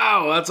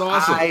 Wow, that's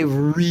awesome. I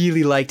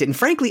really liked it. And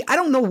frankly, I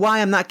don't know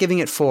why I'm not giving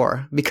it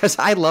 4, because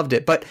I loved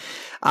it, but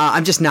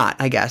I'm just not,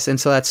 I guess.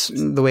 And so that's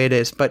the way it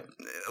is. But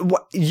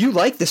you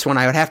like this one,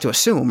 I would have to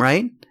assume,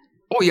 right?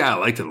 Oh, yeah, I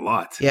liked it a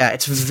lot. Yeah,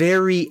 it's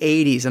very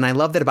 80s, and I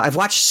loved it. I've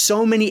watched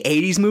so many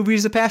 80s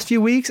movies the past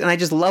few weeks, and I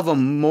just love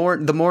them more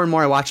the more and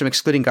more I watch them,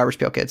 excluding Garbage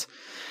Pail Kids.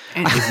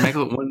 And I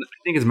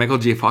think it's Michael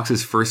J.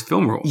 Fox's first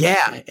film role.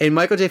 Yeah, and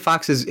Michael J.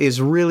 Fox is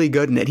really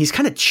good in it. He's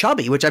kind of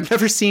chubby, which I've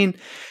never seen.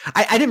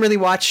 I didn't really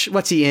watch,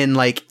 what's he in,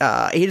 like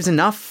 8 is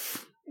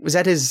Enough? Was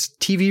that his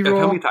TV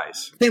role? Family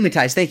Ties. Family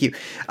Ties. Thank you.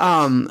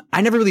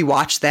 I never really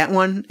watched that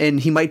one, and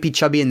he might be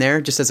chubby in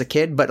there just as a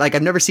kid, but like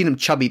I've never seen him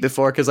chubby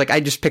before because like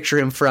I just picture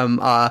him from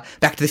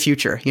Back to the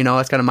Future. You know,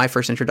 that's kind of my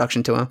first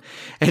introduction to him,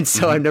 and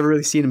so I've never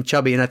really seen him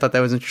chubby, and I thought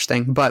that was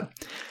interesting. But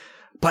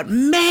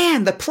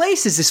man, the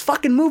places this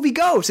fucking movie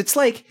goes, it's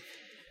like.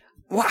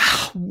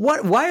 Wow!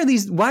 Why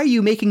are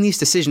you making these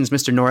decisions,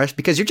 Mr. Norris?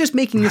 Because you're just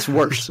making this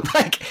worse.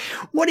 Like,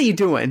 what are you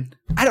doing?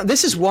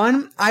 This is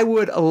one I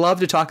would love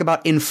to talk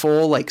about in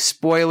full, like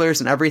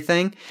spoilers and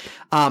everything.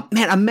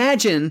 Man,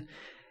 imagine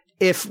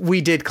if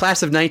we did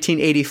Class of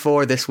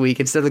 1984 this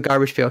week instead of the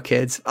Garbage Pail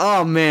Kids.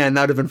 Oh man,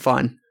 that would have been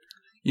fun.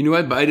 You know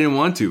what? But I didn't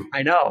want to.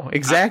 I know,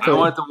 exactly. I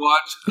wanted to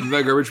watch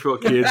the Garbage Pail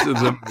Kids.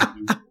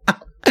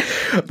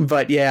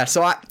 But yeah,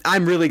 so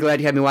I'm really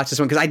glad you had me watch this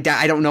one because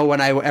I don't know when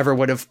I ever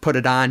would have put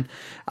it on.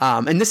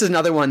 And this is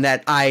another one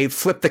that I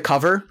flipped the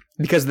cover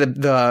because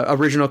the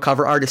original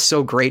cover art is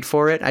so great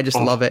for it. I just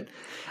love it.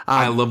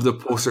 I love the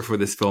poster for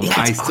this film.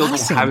 I still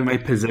don't have it in my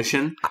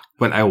possession,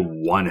 but I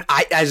want it.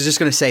 I was just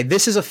going to say,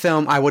 this is a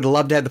film I would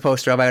love to have the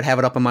poster of. I would have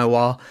it up on my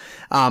wall.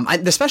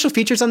 The special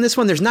features on this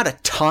one, there's not a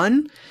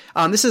ton.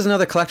 This is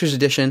another collector's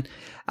edition.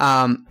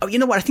 You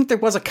know what? I think there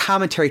was a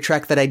commentary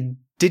track that I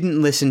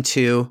didn't listen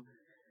to.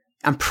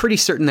 I'm pretty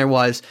certain there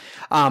was,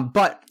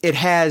 but it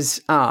has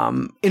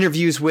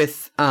interviews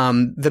with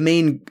the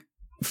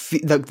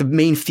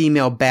main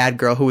female bad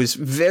girl who is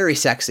very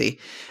sexy.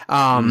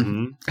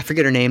 I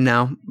forget her name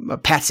now.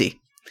 Patsy,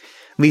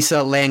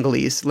 Lisa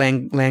Langlois,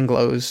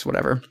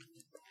 whatever.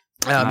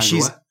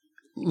 She's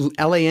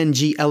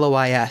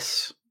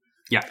Langlois.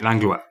 Yeah,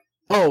 Langlois.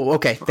 Oh,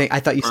 okay. I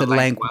thought you said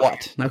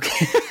Langwhat.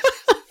 Okay.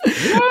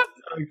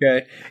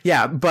 Okay.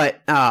 Yeah, but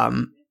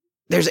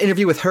there's an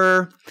interview with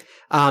her.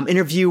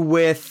 Interview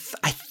with,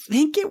 I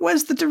think it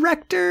was the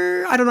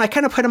director. I don't know. I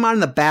kind of put him on in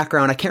the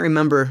background. I can't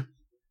remember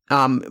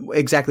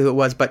exactly who it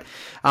was, but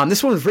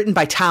this one was written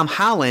by Tom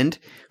Holland,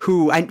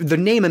 who the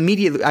name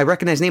immediately, I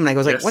recognized the name, and I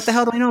was like, what the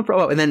hell do I know him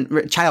from? Oh, and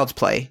then Child's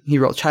Play. He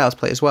wrote Child's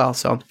Play as well.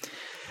 So,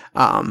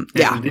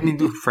 yeah. Didn't he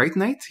do Fright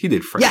Night? He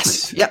did Fright Night.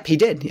 Yes. Yep, he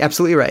did.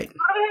 Absolutely right.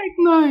 Fright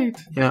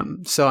Night. Yeah.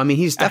 So, I mean,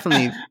 he's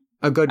definitely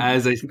a good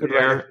As I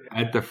stare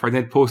at the Fright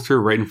Night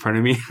poster right in front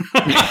of me.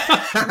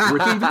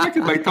 Written and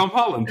directed by Tom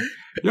Holland.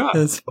 Yeah.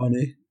 That's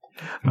funny.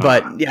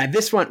 But yeah,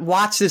 this one,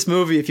 watch this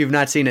movie if you've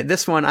not seen it.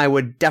 This one I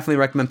would definitely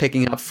recommend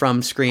picking up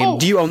from Scream. Oh.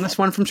 Do you own this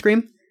one from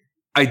Scream?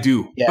 I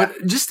do. Yeah.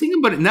 But just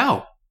thinking about it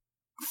now,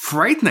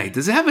 Fright Night,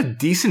 does it have a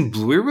decent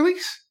Blu-ray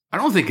release? I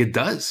don't think it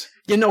does.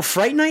 You know,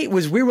 Fright Night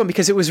was a weird one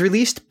because it was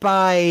released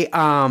by,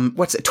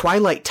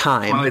 Twilight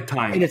Time. Twilight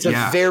Time, and it's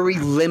a very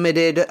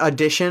limited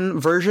edition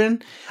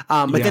version.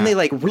 But then they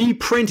like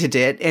reprinted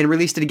it and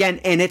released it again,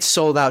 and it's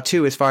sold out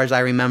too, as far as I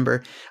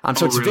remember.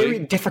 So it's very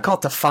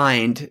difficult to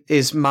find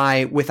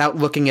without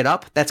looking it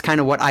up. That's kind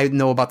of what I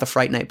know about the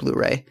Fright Night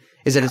Blu-ray,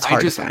 is that it's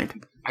hard to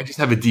find. I just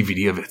have a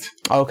DVD of it.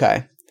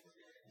 Okay.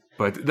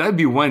 But that'd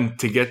be one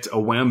to get a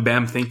Wham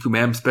Bam Thank You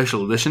Ma'am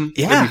special edition.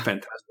 Yeah. That'd be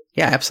fantastic.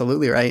 Yeah,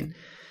 absolutely right.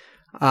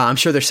 I'm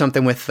sure there's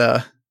something with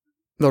the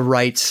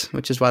rights,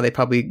 which is why they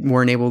probably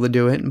weren't able to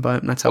do it,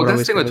 but that's how it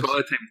always goes. That's the thing with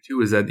Twilight Time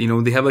too, is that,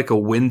 they have like a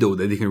window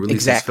that they can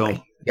release this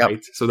film. Yep.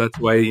 Right? So that's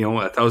why,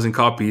 1,000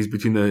 copies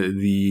between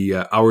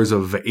the hours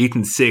of 8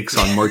 and 6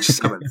 on March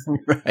 7th.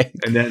 Right.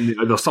 And then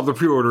they'll stop the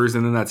pre-orders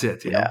and then that's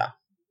it. You know?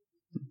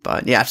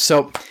 But yeah,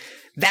 so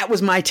that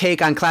was my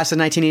take on Class of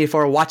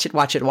 1984. Watch it.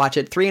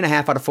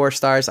 3.5 out of 4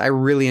 stars. I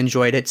really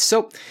enjoyed it.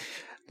 So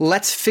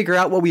let's figure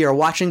out what we are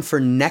watching for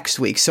next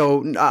week. So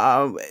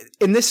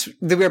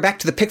we're back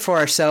to the pick for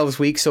ourselves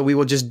week. So we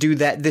will just do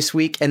that this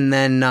week, and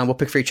then we'll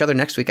pick for each other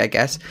next week, I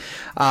guess.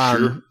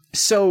 Sure.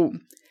 So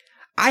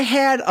I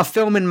had a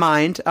film in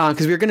mind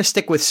because we were going to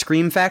stick with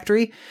Scream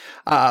Factory,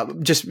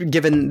 just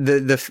given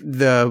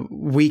the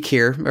week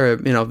here, or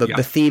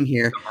the theme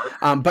here.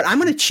 But I'm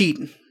going to cheat.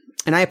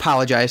 And I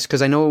apologize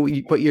because I know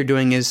what you're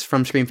doing is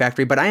from Scream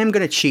Factory, but I am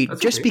going to cheat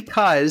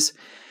because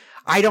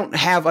I don't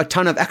have a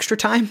ton of extra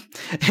time.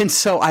 And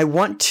so I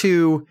want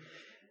to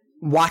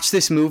watch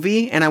this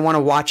movie and I want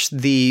to watch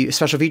the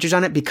special features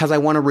on it because I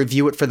want to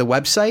review it for the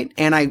website.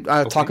 And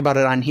I'll talk about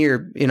it on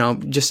here,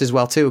 just as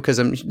well too, because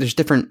there's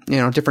different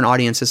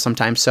audiences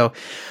sometimes. So,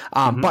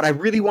 but I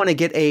really want to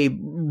get a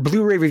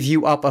Blu-ray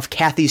review up of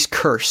Kathy's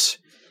Curse,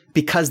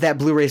 because that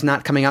Blu-ray is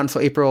not coming out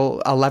until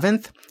April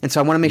 11th. And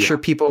so I want to make sure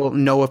people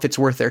know if it's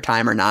worth their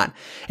time or not.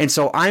 And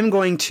so I'm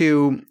going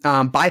to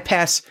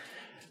bypass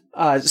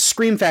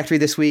Scream Factory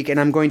this week, and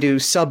I'm going to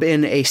sub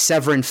in a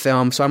Severin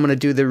film. So I'm going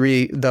to do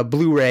the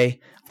Blu-ray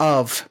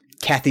of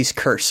Kathy's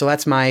Curse. So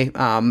that's my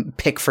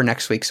pick for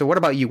next week. So what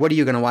about you? What are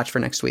you going to watch for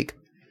next week?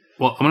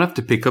 Well, I'm going to have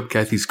to pick up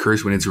Kathy's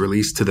Curse when it's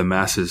released to the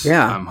masses.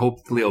 Yeah.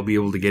 Hopefully I'll be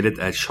able to get it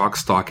at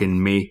Shockstock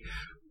in May.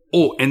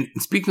 Oh, and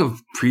speaking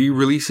of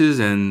pre-releases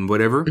and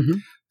whatever,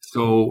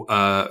 so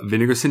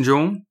Vinegar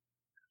Syndrome,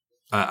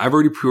 I've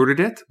already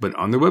pre-ordered it, but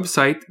on their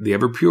website, they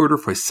have a pre-order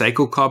for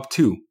Psycho Cop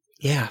 2.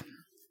 Yeah.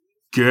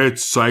 Get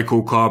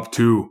Psycho Cop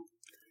 2.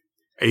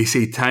 A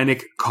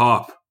satanic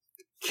cop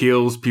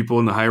kills people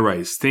in the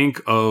high-rise.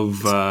 Think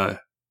of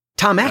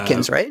Tom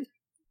Atkins, right?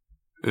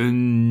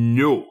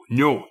 No.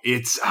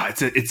 It's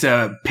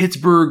a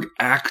Pittsburgh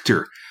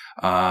actor.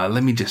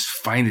 Let me just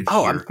find it here.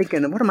 I'm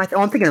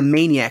thinking of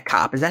Maniac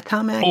Cop. Is that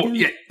Tom Atkins? Oh,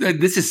 yeah.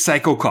 This is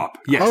Psycho Cop.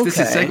 Yes, okay. This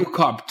is Psycho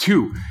Cop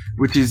 2,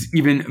 which is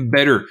even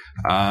better.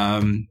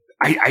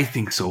 I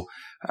think so.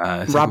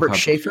 Robert Cop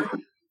Schaefer?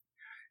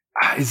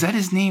 Is that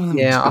his name?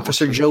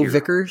 Officer Joe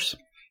Vickers.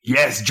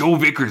 Yes, Joe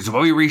Vickers,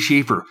 Bobby Ray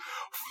Schaefer.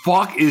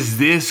 Fuck, is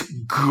this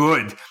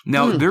good?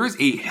 Now, there's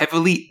a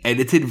heavily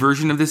edited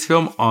version of this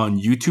film on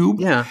YouTube.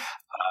 Yeah.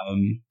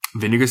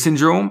 Vinegar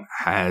Syndrome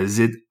has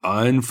it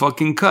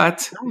unfucking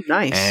cut. Oh,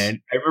 nice. And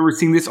I remember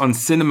seeing this on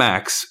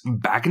Cinemax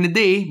back in the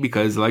day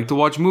because I like to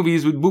watch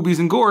movies with boobies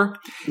and gore.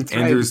 That's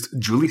and right. There's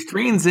Julie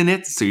Strains in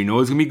it, so you know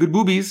it's going to be good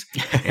boobies.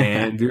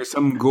 And there's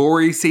some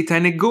gory,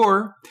 satanic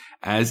gore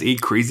as a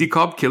crazy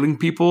cop killing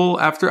people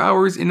after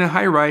hours in a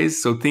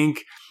high-rise. So think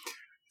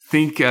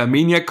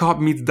Maniac Cop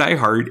meets Die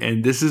Hard,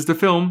 and this is the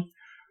film.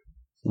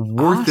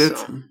 Worth it.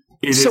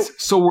 It is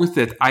so worth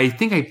it. I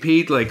think I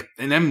paid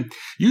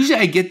usually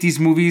I get these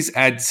movies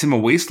at Cinema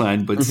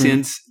Wasteland, but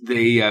since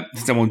I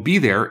won't be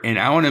there and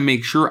I want to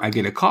make sure I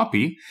get a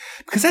copy,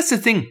 because that's the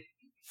thing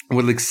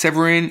with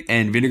Severin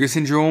and Vinegar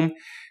Syndrome,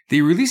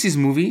 they release these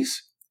movies.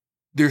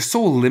 They're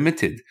so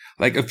limited.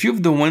 Like a few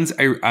of the ones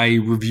I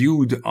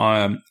reviewed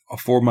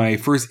for my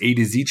first A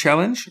to Z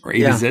challenge or A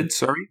to Z,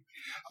 sorry.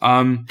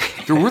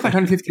 They're worth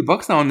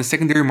 $150 now on the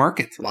secondary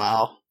market.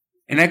 Wow.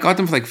 And I got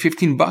them for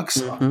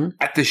 $15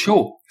 at the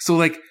show.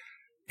 So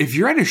if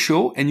you're at a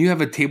show and you have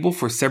a table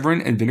for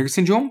Severin and Vinegar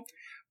Syndrome,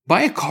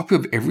 buy a copy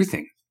of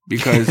everything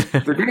because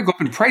they're going to go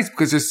up in price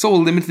because they're so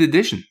limited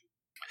edition.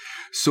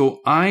 So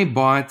I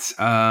bought,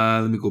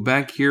 let me go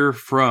back here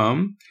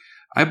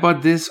I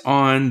bought this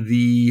on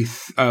the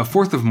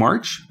 4th of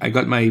March. I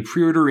got my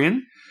pre-order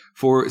in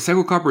for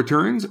Psycho Cop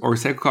Returns or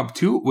Psycho Cop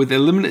 2 with a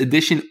limited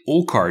edition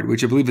O card,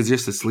 which I believe is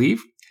just a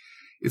sleeve.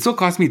 It still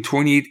cost me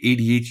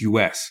 $28.88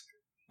 US.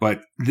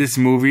 But this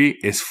movie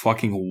is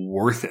fucking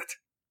worth it.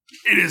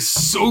 It is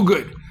so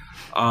good.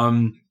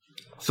 When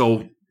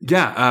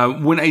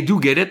I do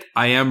get it,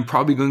 I am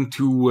probably going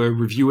to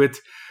review it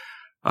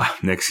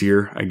next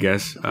year, I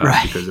guess,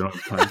 right. Because I don't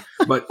have time.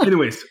 But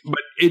anyways,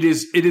 it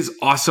is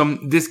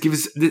awesome.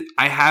 If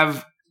I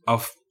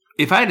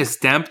had a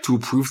stamp to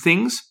approve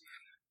things,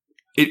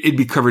 it'd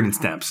be covered in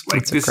stamps.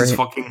 Is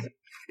fucking.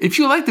 If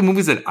you like the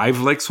movies that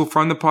I've liked so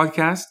far on the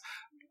podcast,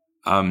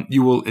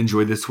 you will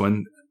enjoy this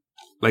one.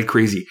 Like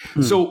crazy.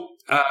 So,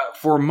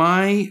 for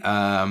my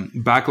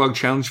backlog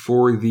challenge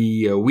for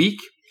the week,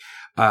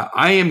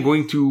 I am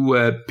going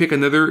to pick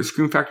another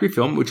Scream Factory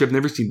film, which I've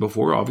never seen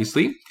before,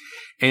 obviously.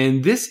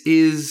 And this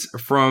is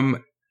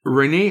from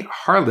Renee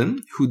Harlan,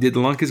 who did The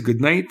Longest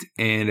Goodnight,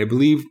 and I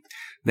believe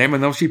Nightmare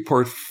on Elm Street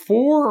Part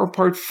 4 or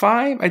Part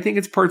 5. I think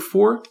it's Part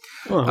 4.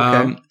 Oh,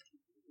 okay.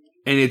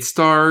 And it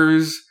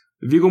stars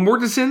Viggo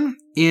Mortensen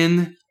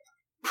in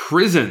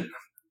Prison.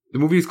 The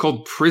movie is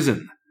called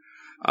Prison.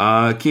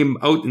 Came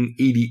out in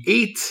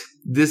 1988.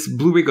 This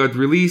Blu-ray got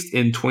released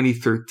in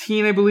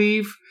 2013, I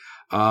believe.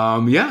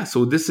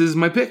 So this is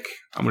my pick.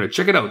 I'm going to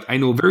check it out. I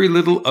know very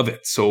little of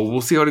it, so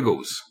we'll see how it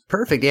goes.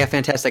 Perfect. Yeah,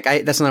 fantastic.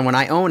 That's another one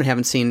I own and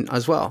haven't seen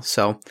as well.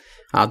 So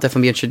I'll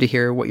definitely be interested to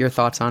hear what your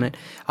thoughts on it.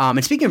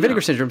 And speaking of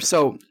Vinegar Syndrome,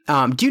 so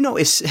do you know,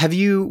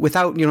 you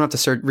don't have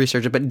to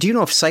research it, but do you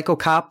know if Psycho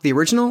Cop, the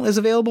original, is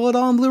available at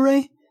all on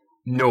Blu-ray?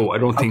 No, I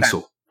don't think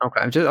so.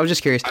 Okay. I was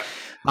just curious.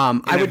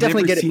 I would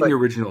definitely get it. The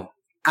original.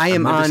 I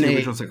am on the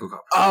original Psycho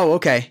Cop. Oh,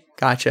 okay.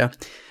 Gotcha.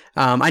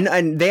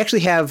 And they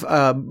actually have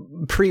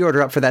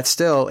pre-order up for that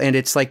still, and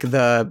it's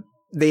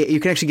you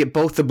can actually get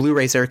both the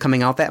Blu-rays that are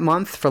coming out that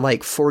month for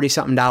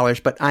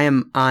 $40-something, but I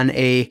am on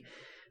a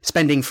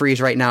spending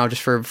freeze right now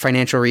just for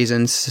financial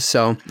reasons.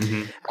 So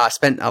I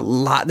spent a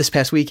lot this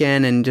past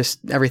weekend and just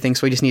everything.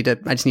 So I just need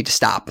to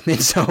stop.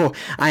 And so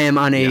I am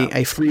on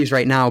a freeze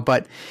right now,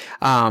 but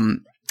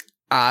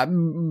I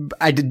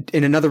did,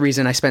 and another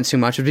reason I spent so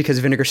much was because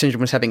Vinegar Syndrome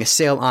was having a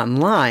sale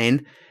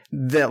online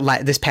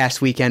this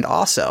past weekend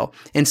also.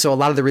 And so a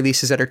lot of the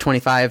releases that are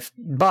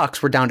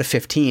 $25 were down to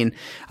 $15.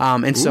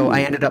 And so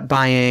I ended up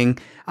buying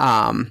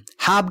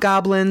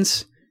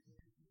Hobgoblins,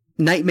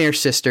 Nightmare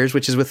Sisters,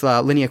 which is with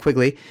Linnea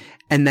Quigley,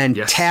 and then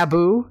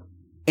Taboo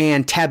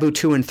and Taboo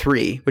 2 and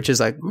 3, which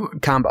is a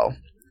combo.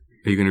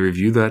 Are you going to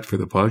review that for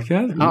the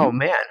podcast? Oh,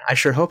 man. I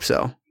sure hope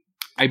so.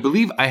 I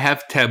believe I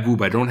have Taboo,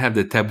 but I don't have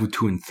the Taboo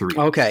 2 and 3.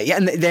 Okay. Yeah,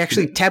 and they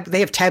actually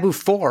they have Taboo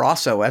 4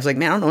 also. I was like,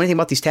 man, I don't know anything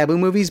about these Taboo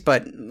movies,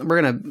 but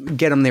we're going to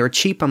get them. They were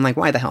cheap. I'm like,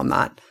 why the hell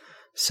not?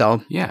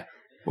 So. Yeah.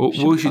 Well,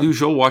 what we should do,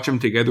 she'll watch them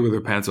together with her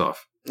pants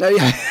off. Oh,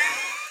 yeah.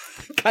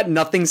 God,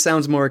 nothing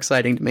sounds more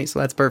exciting to me, so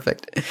that's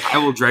perfect. I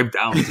will drive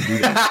down to do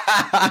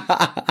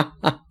that.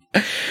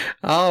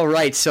 All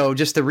right. So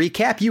just to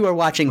recap, you are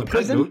watching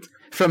Prison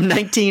from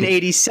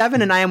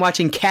 1987, and I am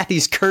watching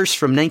Kathy's Curse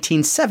from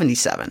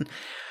 1977.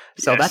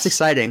 So that's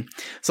exciting.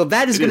 So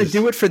that is going to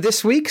do it for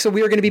this week. So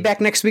we are going to be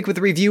back next week with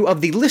a review of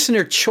the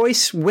listener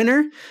choice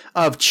winner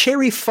of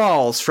Cherry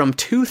Falls from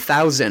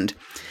 2000.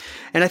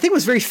 And I think it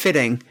was very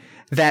fitting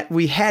that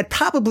we had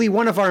probably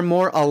one of our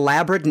more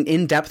elaborate and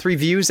in-depth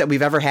reviews that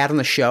we've ever had on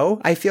the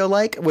show, I feel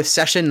like, with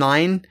Session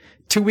 9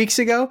 2 weeks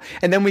ago.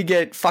 And then we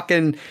get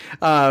fucking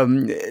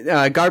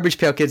Garbage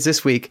Pail Kids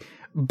this week.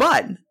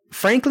 But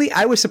frankly,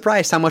 I was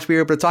surprised how much we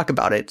were able to talk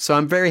about it. So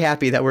I'm very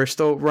happy that we're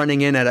still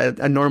running in at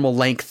a normal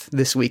length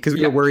this week, because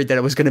we were worried that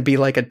it was going to be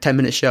like a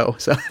 10-minute show.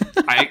 So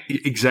I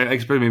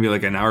expect maybe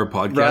like an hour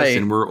podcast, right.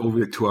 And we're over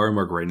the 2-hour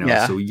mark right now.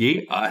 Yeah. So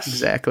yay us.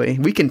 Exactly.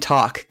 We can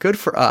talk. Good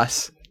for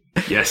us.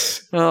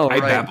 Yes. Oh, I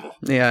right. babble.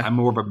 Yeah. I'm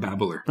more of a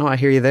babbler. Oh, I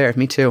hear you there.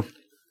 Me too.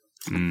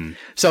 Mm.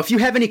 So if you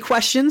have any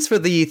questions for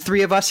the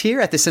three of us here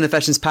at the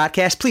Cinefessions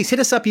podcast, please hit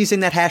us up using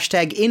that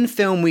hashtag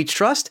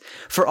 #InFilmWeTrust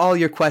for all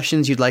your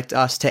questions you'd like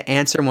us to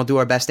answer, and we'll do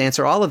our best to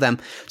answer all of them.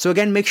 So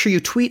again, make sure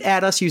you tweet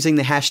at us using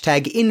the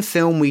hashtag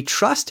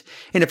 #InFilmWeTrust.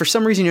 And if for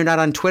some reason you're not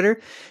on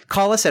Twitter,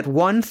 call us at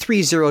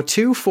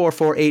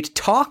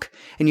 1-302-448-TALK,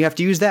 and you have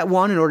to use that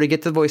one in order to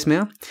get the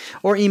voicemail,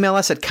 or email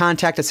us at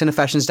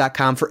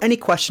contact@cinefessions.com for any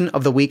question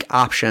of the week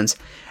options.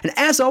 And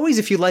as always,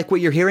 if you like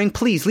what you're hearing,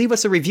 please leave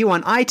us a review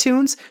on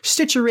iTunes,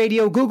 Stitcher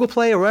Radio, Google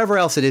Play, or wherever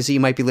else it is that you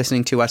might be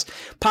listening to us.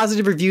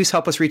 Positive reviews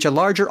help us reach a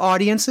larger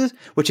audience,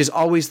 which is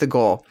always the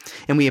goal.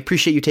 And we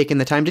appreciate you taking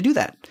the time to do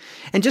that.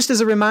 And just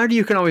as a reminder,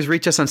 you can always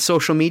reach us on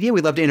social media.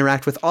 We love to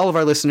interact with all of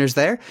our listeners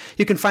there.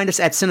 You can find us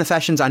at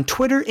Cinefessions on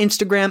Twitter,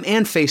 Instagram,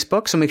 and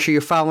Facebook. So make sure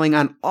you're following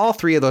on all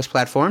three of those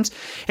platforms.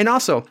 And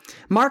also,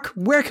 Mark,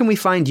 where can we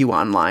find you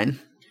online?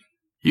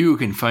 You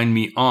can find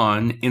me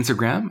on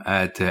Instagram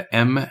at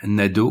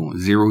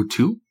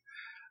mnado02.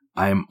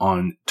 I'm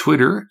on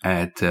Twitter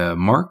at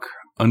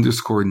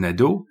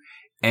Mark_Nadeau,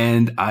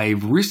 and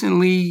I've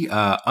recently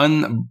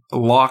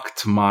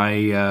unlocked my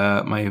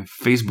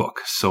Facebook.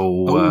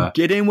 So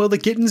get in while the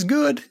getting's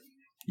good.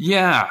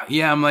 Yeah.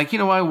 I'm like, you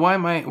know, why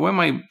am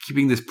I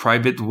keeping this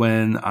private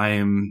when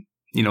I'm,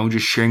 you know,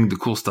 just sharing the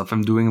cool stuff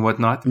I'm doing and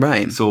whatnot?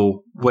 Right.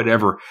 So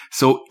whatever.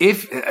 So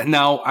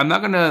now I'm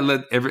not gonna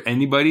let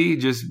anybody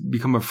just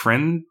become a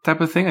friend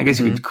type of thing. I guess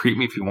you could create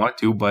me if you want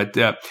to, but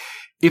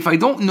if I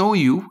don't know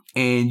you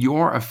and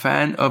you're a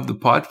fan of the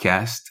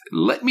podcast,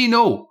 let me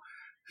know.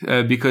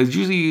 Because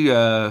usually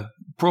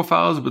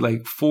profiles with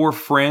like 4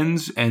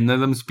 friends and none of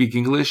them speak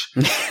English,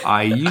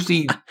 I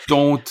usually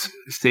don't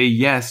say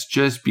yes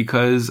just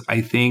because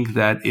I think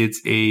that it's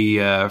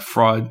a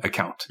fraud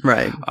account.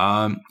 Right.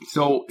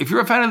 So if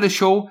you're a fan of the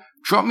show,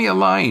 drop me a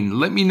line.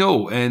 Let me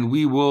know. And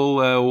we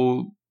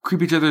will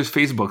creep each other's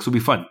Facebooks. It'll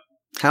be fun.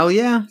 Hell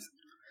yeah.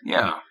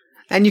 Yeah.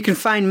 And you can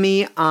find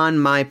me on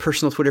my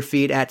personal Twitter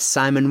feed at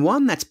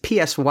Simon1. That's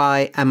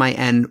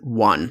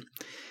PSYMIN1.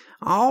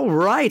 All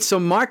right. So,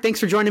 Mark,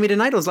 thanks for joining me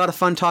tonight. It was a lot of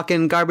fun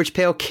talking Garbage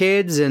Pail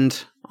Kids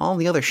and all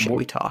the other shit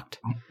we talked.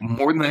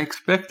 More than I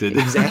expected.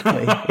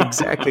 Exactly.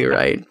 Exactly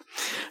right.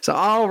 So,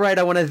 all right.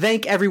 I want to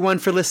thank everyone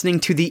for listening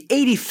to the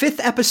 85th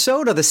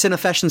episode of the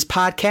Cinefessions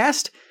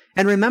podcast.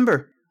 And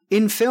remember,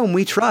 in film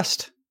we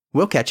trust.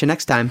 We'll catch you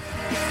next time.